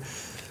other,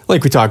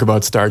 like we talk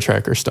about Star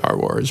Trek or Star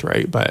Wars,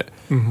 right? But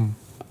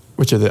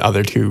which are the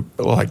other two,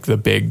 like the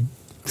big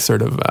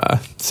sort of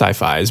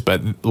sci-fis.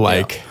 But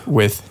like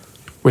with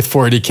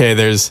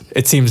 40K,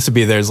 it seems to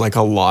be there's like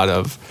a lot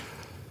of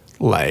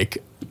like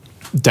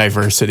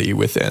diversity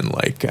within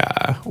like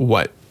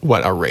what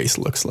a race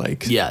looks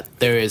like. Yeah,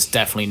 there is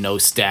definitely no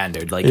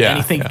standard. Like Yeah,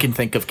 anything yeah. you can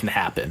think of can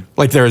happen.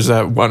 Like there's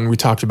one we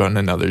talked about in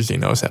another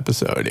Xenos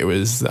episode. It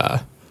was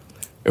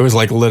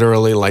like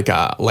literally like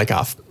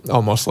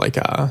almost like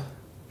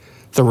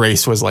the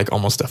race was like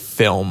almost a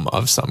film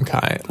of some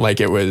kind. Like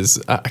it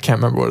was I can't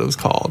remember what it was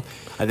called.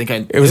 I think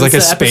It was like a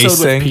the space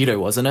episode thing. with Peter,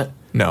 wasn't it?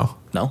 No.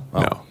 No?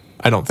 Oh. No.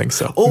 I don't think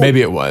so. Oh.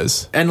 Maybe it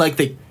was. And like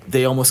they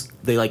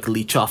like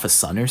leech off a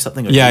sun or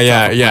something. Or Yeah, leech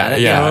yeah, off a yeah,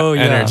 planet. yeah. Oh,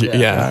 yeah. Energy. Yeah.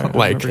 Yeah. I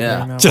Like remember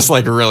hearing that just one.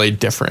 like really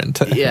different.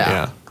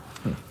 Yeah.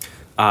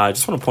 I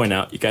just want to point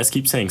out, you guys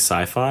keep saying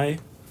sci-fi.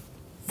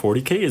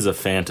 40K is a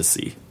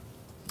fantasy.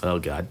 Oh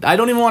god, I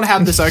don't even want to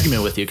have this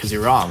argument with you because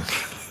you're wrong.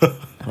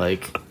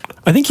 Like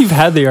I think you've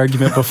had the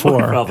argument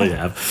before. Probably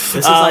have. this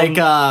is like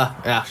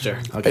yeah, sure,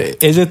 okay.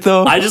 Is it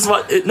though? I just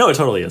want no, it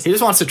totally is. He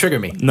just wants to trigger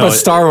me. No, but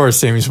Star Wars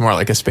seems more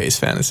like a space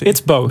fantasy. It's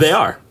both. they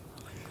are.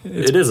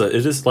 It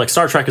is like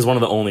Star Trek is one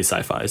of the only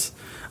sci-fis.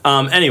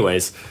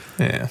 Anyways,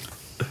 yeah.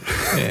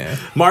 Yeah.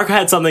 Mark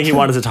had something he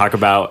wanted to talk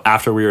about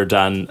after we were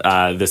done.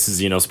 This is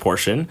Xenos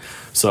portion,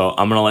 so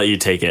I'm gonna let you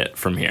take it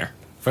from here.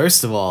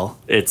 First of all,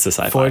 It's a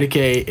sci-fi.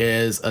 40K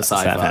is a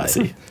sci-fi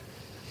fantasy.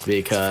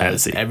 because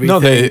fantasy. everything No,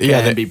 they- can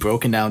yeah, they- be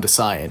broken down to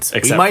science.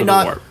 Except we might for the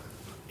not. warp.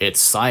 It's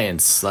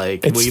science.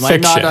 Like It's we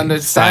might not fiction,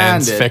 understand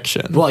science it.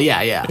 fiction. Well,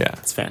 yeah. Yeah.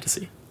 It's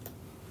fantasy.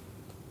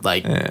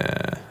 Like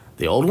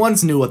the old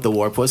ones knew what the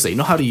warp was. They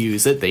know how to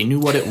use it. They knew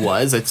what it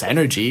was. It's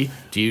energy.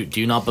 Do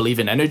you not believe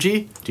in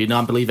energy? Do you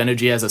not believe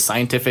energy has a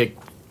scientific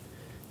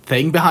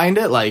thing behind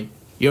it? Like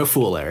you're a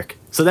fool, Eric.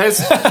 So there's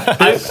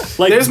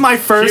there's my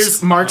first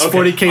here's- Mark's okay,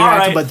 40K all rant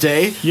right. of the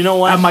day. You know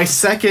what? And my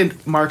second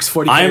Mark's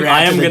 40K I rant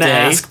am of the going to day.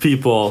 ask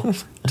people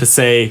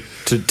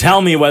to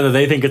tell me whether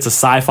they think it's a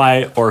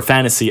sci-fi or a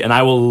fantasy, and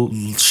I will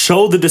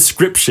show the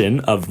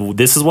description of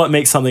this is what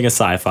makes something a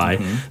sci-fi.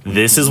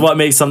 This is what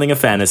makes something a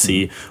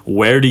fantasy.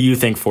 Where do you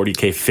think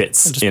 40K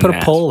fits? Just in put a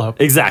that? poll up.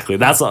 Exactly.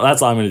 That's all I'm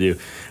going to do.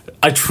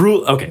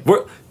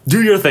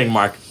 Do your thing,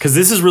 Mark, because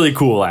this is really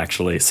cool,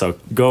 actually. So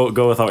go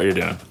with what you're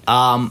doing.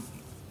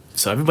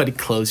 So everybody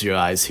close your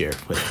eyes here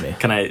with me.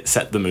 Can I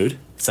set the mood?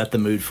 Set the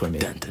mood for me.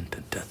 Dun, dun,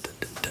 dun, dun, dun,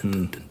 dun,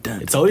 dun, dun,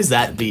 dun, It's always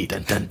that beat.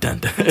 dun, dun, dun,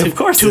 dun. Of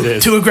course Too, it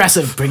is. too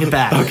aggressive. Bring it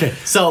back. Okay.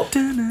 So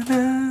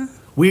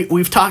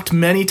we've talked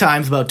many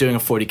times about doing a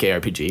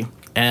 40K RPG,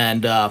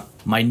 and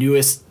my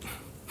newest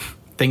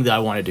thing that I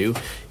want to do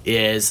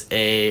is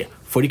a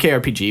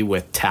 40K RPG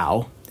with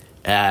Tau,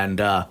 and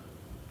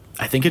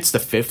I think it's the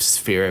 5th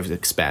sphere of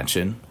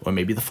expansion, or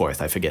maybe the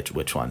 4th. I forget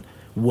which one.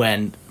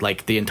 When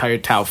like the entire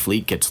Tau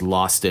fleet gets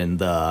lost in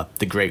the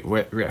Great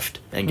Rift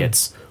and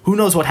gets who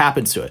knows what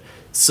happens to it.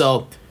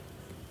 So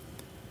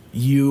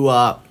you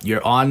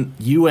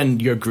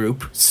and your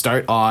group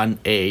start on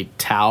a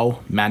Tau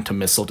Manta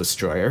missile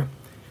destroyer,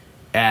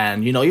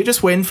 and you're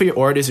just waiting for your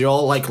orders. You're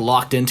all like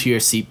locked into your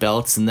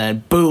seatbelts, and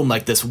then boom,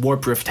 like this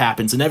warp rift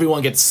happens, and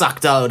everyone gets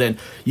sucked out, and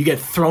you get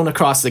thrown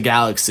across the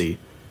galaxy.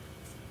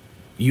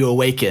 You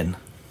awaken.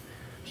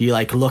 You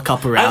like look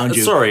up around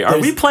you. Sorry, are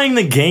we playing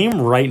the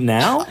game right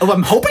now? Oh,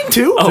 I'm hoping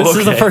to. This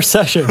is the okay. first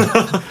session.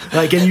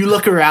 Like, and you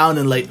look around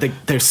and like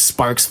there's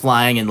sparks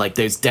flying and like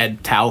there's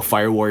dead Tau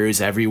fire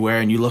warriors everywhere,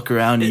 and you look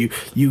around and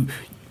the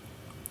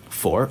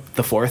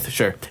 4th,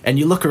 sure, and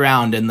you look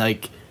around and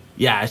like,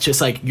 yeah, it's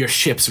just like your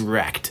ship's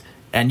wrecked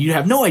and you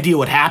have no idea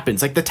what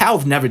happens. Like the Tau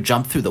have never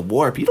jumped through the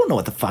warp. You don't know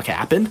what the fuck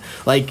happened.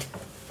 Like,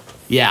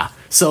 yeah.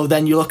 So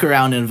then you look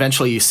around and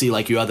eventually you see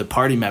like your other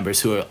party members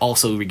who are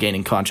also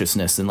regaining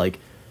consciousness, and like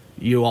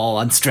you all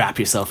unstrap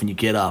yourself and you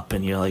get up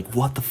and you're like,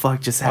 what the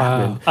fuck just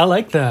happened? I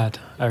like that.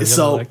 I really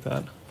So- like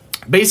that.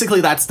 Basically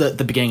that's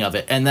the beginning of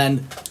it, and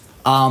then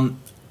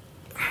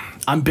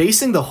I'm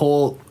basing the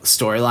whole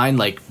storyline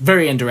like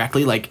very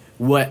indirectly, like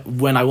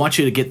when I want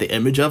you to get the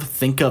image of,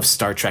 think of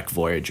Star Trek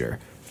Voyager.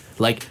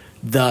 Like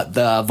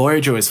the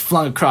Voyager is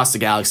flung across the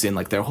galaxy, and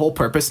like their whole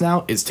purpose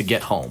now is to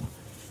get home.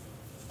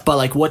 But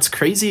like what's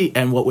crazy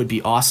and what would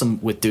be awesome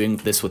with doing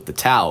this with the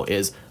Tau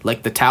is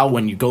like the Tau,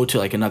 when you go to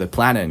like another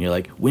planet and you're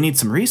like, we need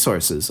some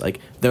resources, like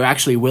they're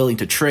actually willing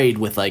to trade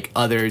with like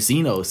other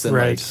Xenos, and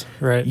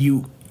Right.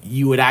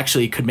 you would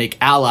actually could make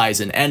allies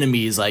and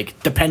enemies, like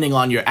depending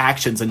on your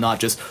actions, and not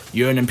just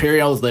you're an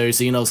Imperial, there's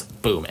Xenos,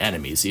 boom,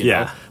 enemies, you know?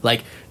 Yeah.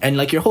 Like, and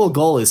like your whole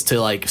goal is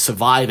to like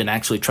survive and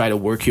actually try to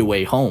work your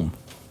way home.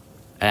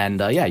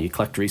 And yeah, you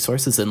collect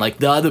resources, and like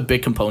the other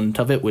big component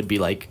of it would be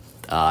like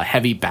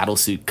heavy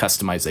battlesuit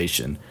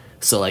customization.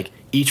 So like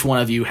each one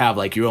of you have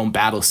like your own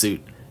battlesuit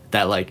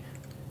that like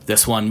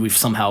this one we've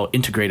somehow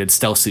integrated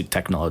stealth suit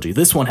technology.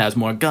 This one has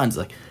more guns.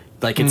 Like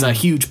it's a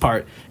huge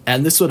part,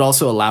 and this would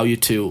also allow you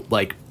to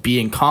like be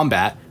in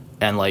combat,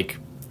 and like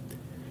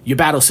your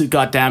battlesuit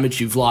got damaged,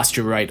 you've lost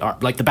your right arm.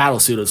 Like the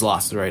battlesuit has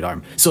lost the right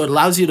arm, so it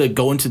allows you to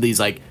go into these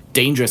like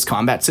dangerous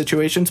combat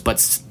situations,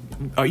 but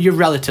you're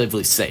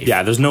relatively safe.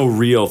 Yeah, there's no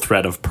real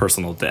threat of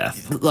personal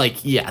death.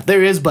 Like, yeah,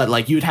 there is, but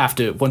like you'd have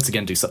to once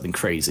again do something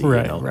crazy.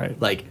 Right, you know? right.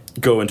 Like,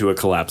 Go into a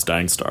collapsed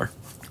dying star.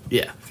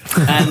 yeah.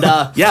 And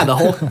yeah, the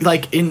whole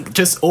like in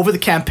just over the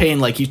campaign,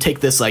 like you take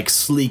this like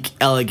sleek,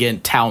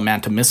 elegant Tau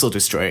Manta missile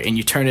destroyer and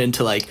you turn it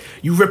into like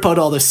you rip out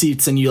all the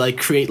seats and you like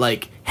create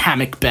like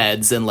hammock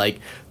beds, and like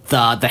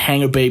the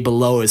hangar bay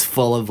below is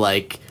full of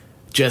like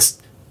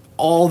just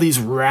all these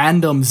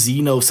random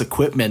Xenos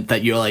equipment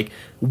that you're like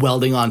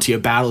welding onto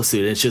your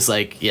battlesuit. It's just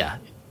like, yeah.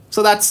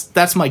 So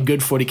that's my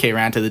good 40K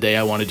rant of the day.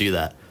 I want to do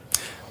that.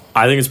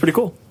 I think it's pretty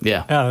cool.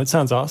 Yeah. Yeah, that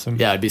sounds awesome.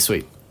 Yeah, it'd be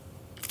sweet.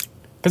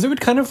 Because it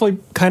would kind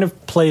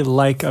of play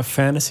like a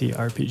fantasy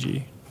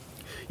RPG.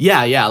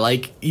 Yeah,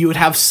 like you would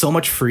have so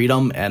much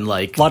freedom and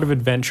like A lot of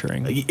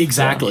adventuring.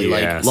 exactly,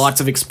 Yes. like lots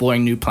of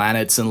exploring new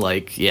planets and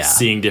like yeah.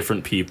 Seeing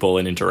different people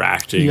and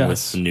interacting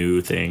Yes. with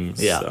new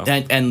things. Yeah. so.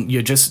 And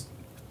you're just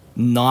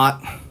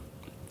not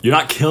You're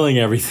not killing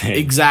everything.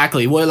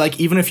 exactly. Well, like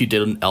even if you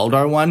did an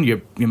Eldar one,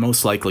 you're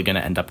most likely going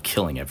to end up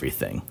killing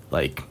everything.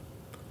 Like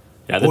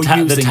Yeah, Or the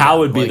using Tau them,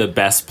 would be like- the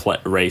best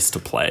race to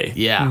play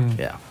yeah,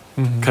 yeah.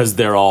 because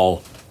they're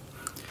all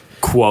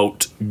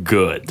quote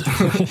good.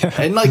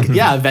 And like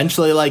yeah,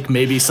 eventually like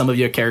maybe some of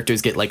your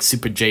characters get like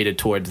super jaded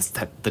towards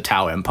the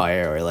Tau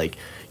Empire, or like,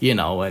 you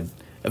know, and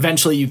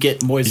eventually you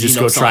get more You Xenos just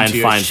go try onto and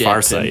your find ship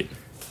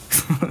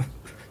Farsight.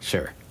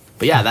 Sure.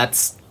 But yeah,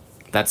 that's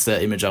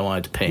the image I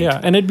wanted to paint. Yeah,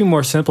 and it'd be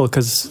more simple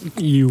because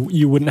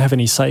you wouldn't have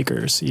any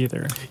psychers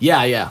either.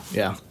 Yeah.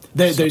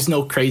 There's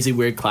no crazy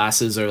weird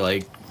classes or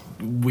like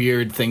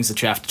weird things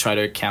that you have to try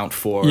to account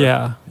for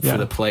Yeah.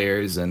 the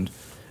players, and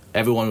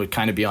everyone would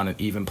kind of be on an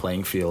even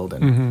playing field,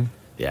 and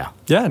yeah,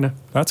 Yeah, no,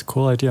 that's a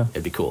cool idea.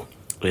 it'd be cool.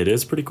 It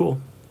is pretty cool.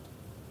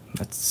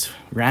 That's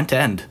rant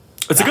end.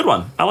 It's a good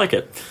one. I like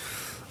it.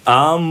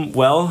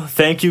 Well,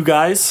 thank you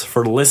guys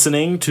for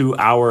listening to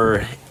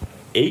our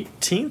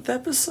 18th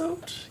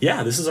episode.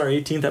 Yeah, this is our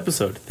 18th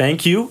episode.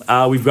 Thank you.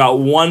 We've got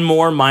one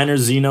more Minor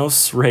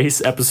Xenos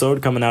race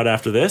episode coming out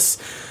after this.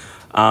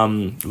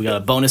 We got a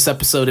bonus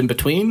episode in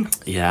between.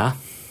 Yeah.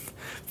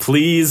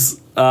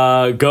 Please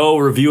go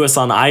review us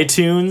on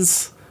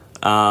iTunes.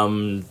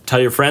 Tell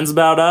your friends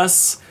about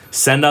us.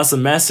 Send us a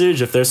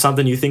message if there's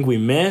something you think we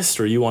missed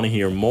or you want to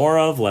hear more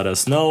of. Let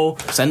us know.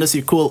 Send us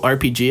your cool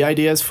RPG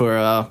ideas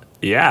for.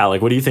 Yeah,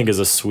 like what do you think is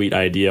a sweet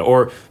idea?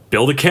 Or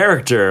build a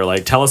character.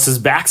 Like tell us his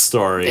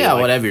backstory. Yeah,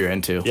 like, whatever you're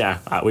into. Yeah,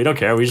 we don't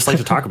care. We just like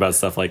to talk about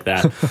stuff like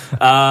that.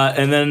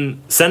 And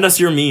then send us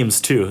your memes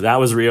too. That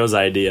was Rio's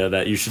idea,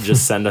 that you should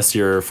just send us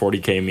your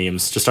 40K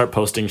memes. Just start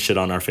posting shit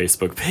on our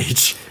Facebook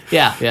page.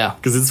 Yeah.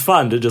 Because it's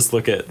fun to just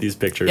look at these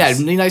pictures. Yeah,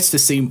 it'd be nice to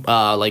see, even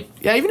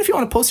if you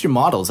want to post your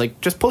models,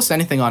 like just post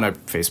anything on our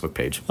Facebook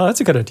page. Oh,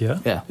 that's a good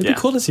idea. Yeah. It'd be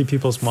cool to see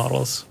people's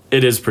models.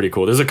 It is pretty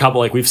cool. There's a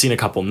couple, like we've seen a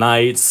couple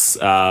knights.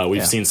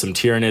 We've seen some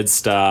Tyranid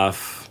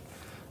stuff.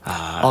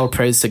 All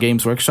praise to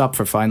Games Workshop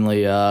for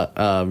finally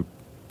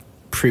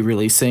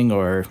pre-releasing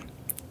or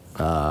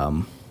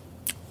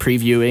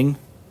previewing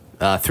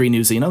 3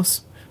 new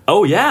Xenos.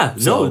 Oh yeah,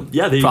 So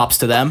props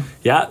to them.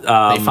 Yeah,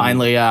 They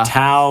finally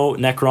Tau,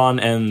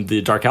 Necron, and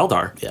the Dark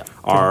Eldar. Yeah.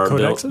 are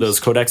Codexes? those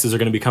codexes are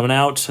going to be coming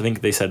out. I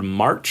think they said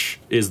March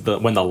is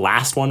when the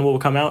last one will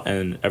come out,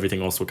 and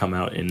everything else will come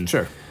out in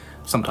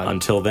sometime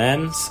until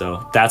then.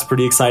 So that's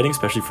pretty exciting,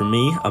 especially for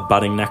me, a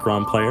budding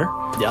Necron player.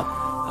 Yeah.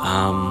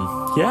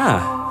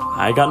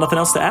 I got nothing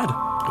else to add.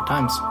 Good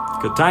times.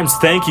 Good times.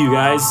 Thank you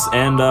guys,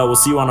 and we'll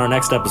see you on our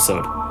next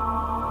episode.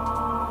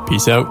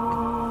 Peace out.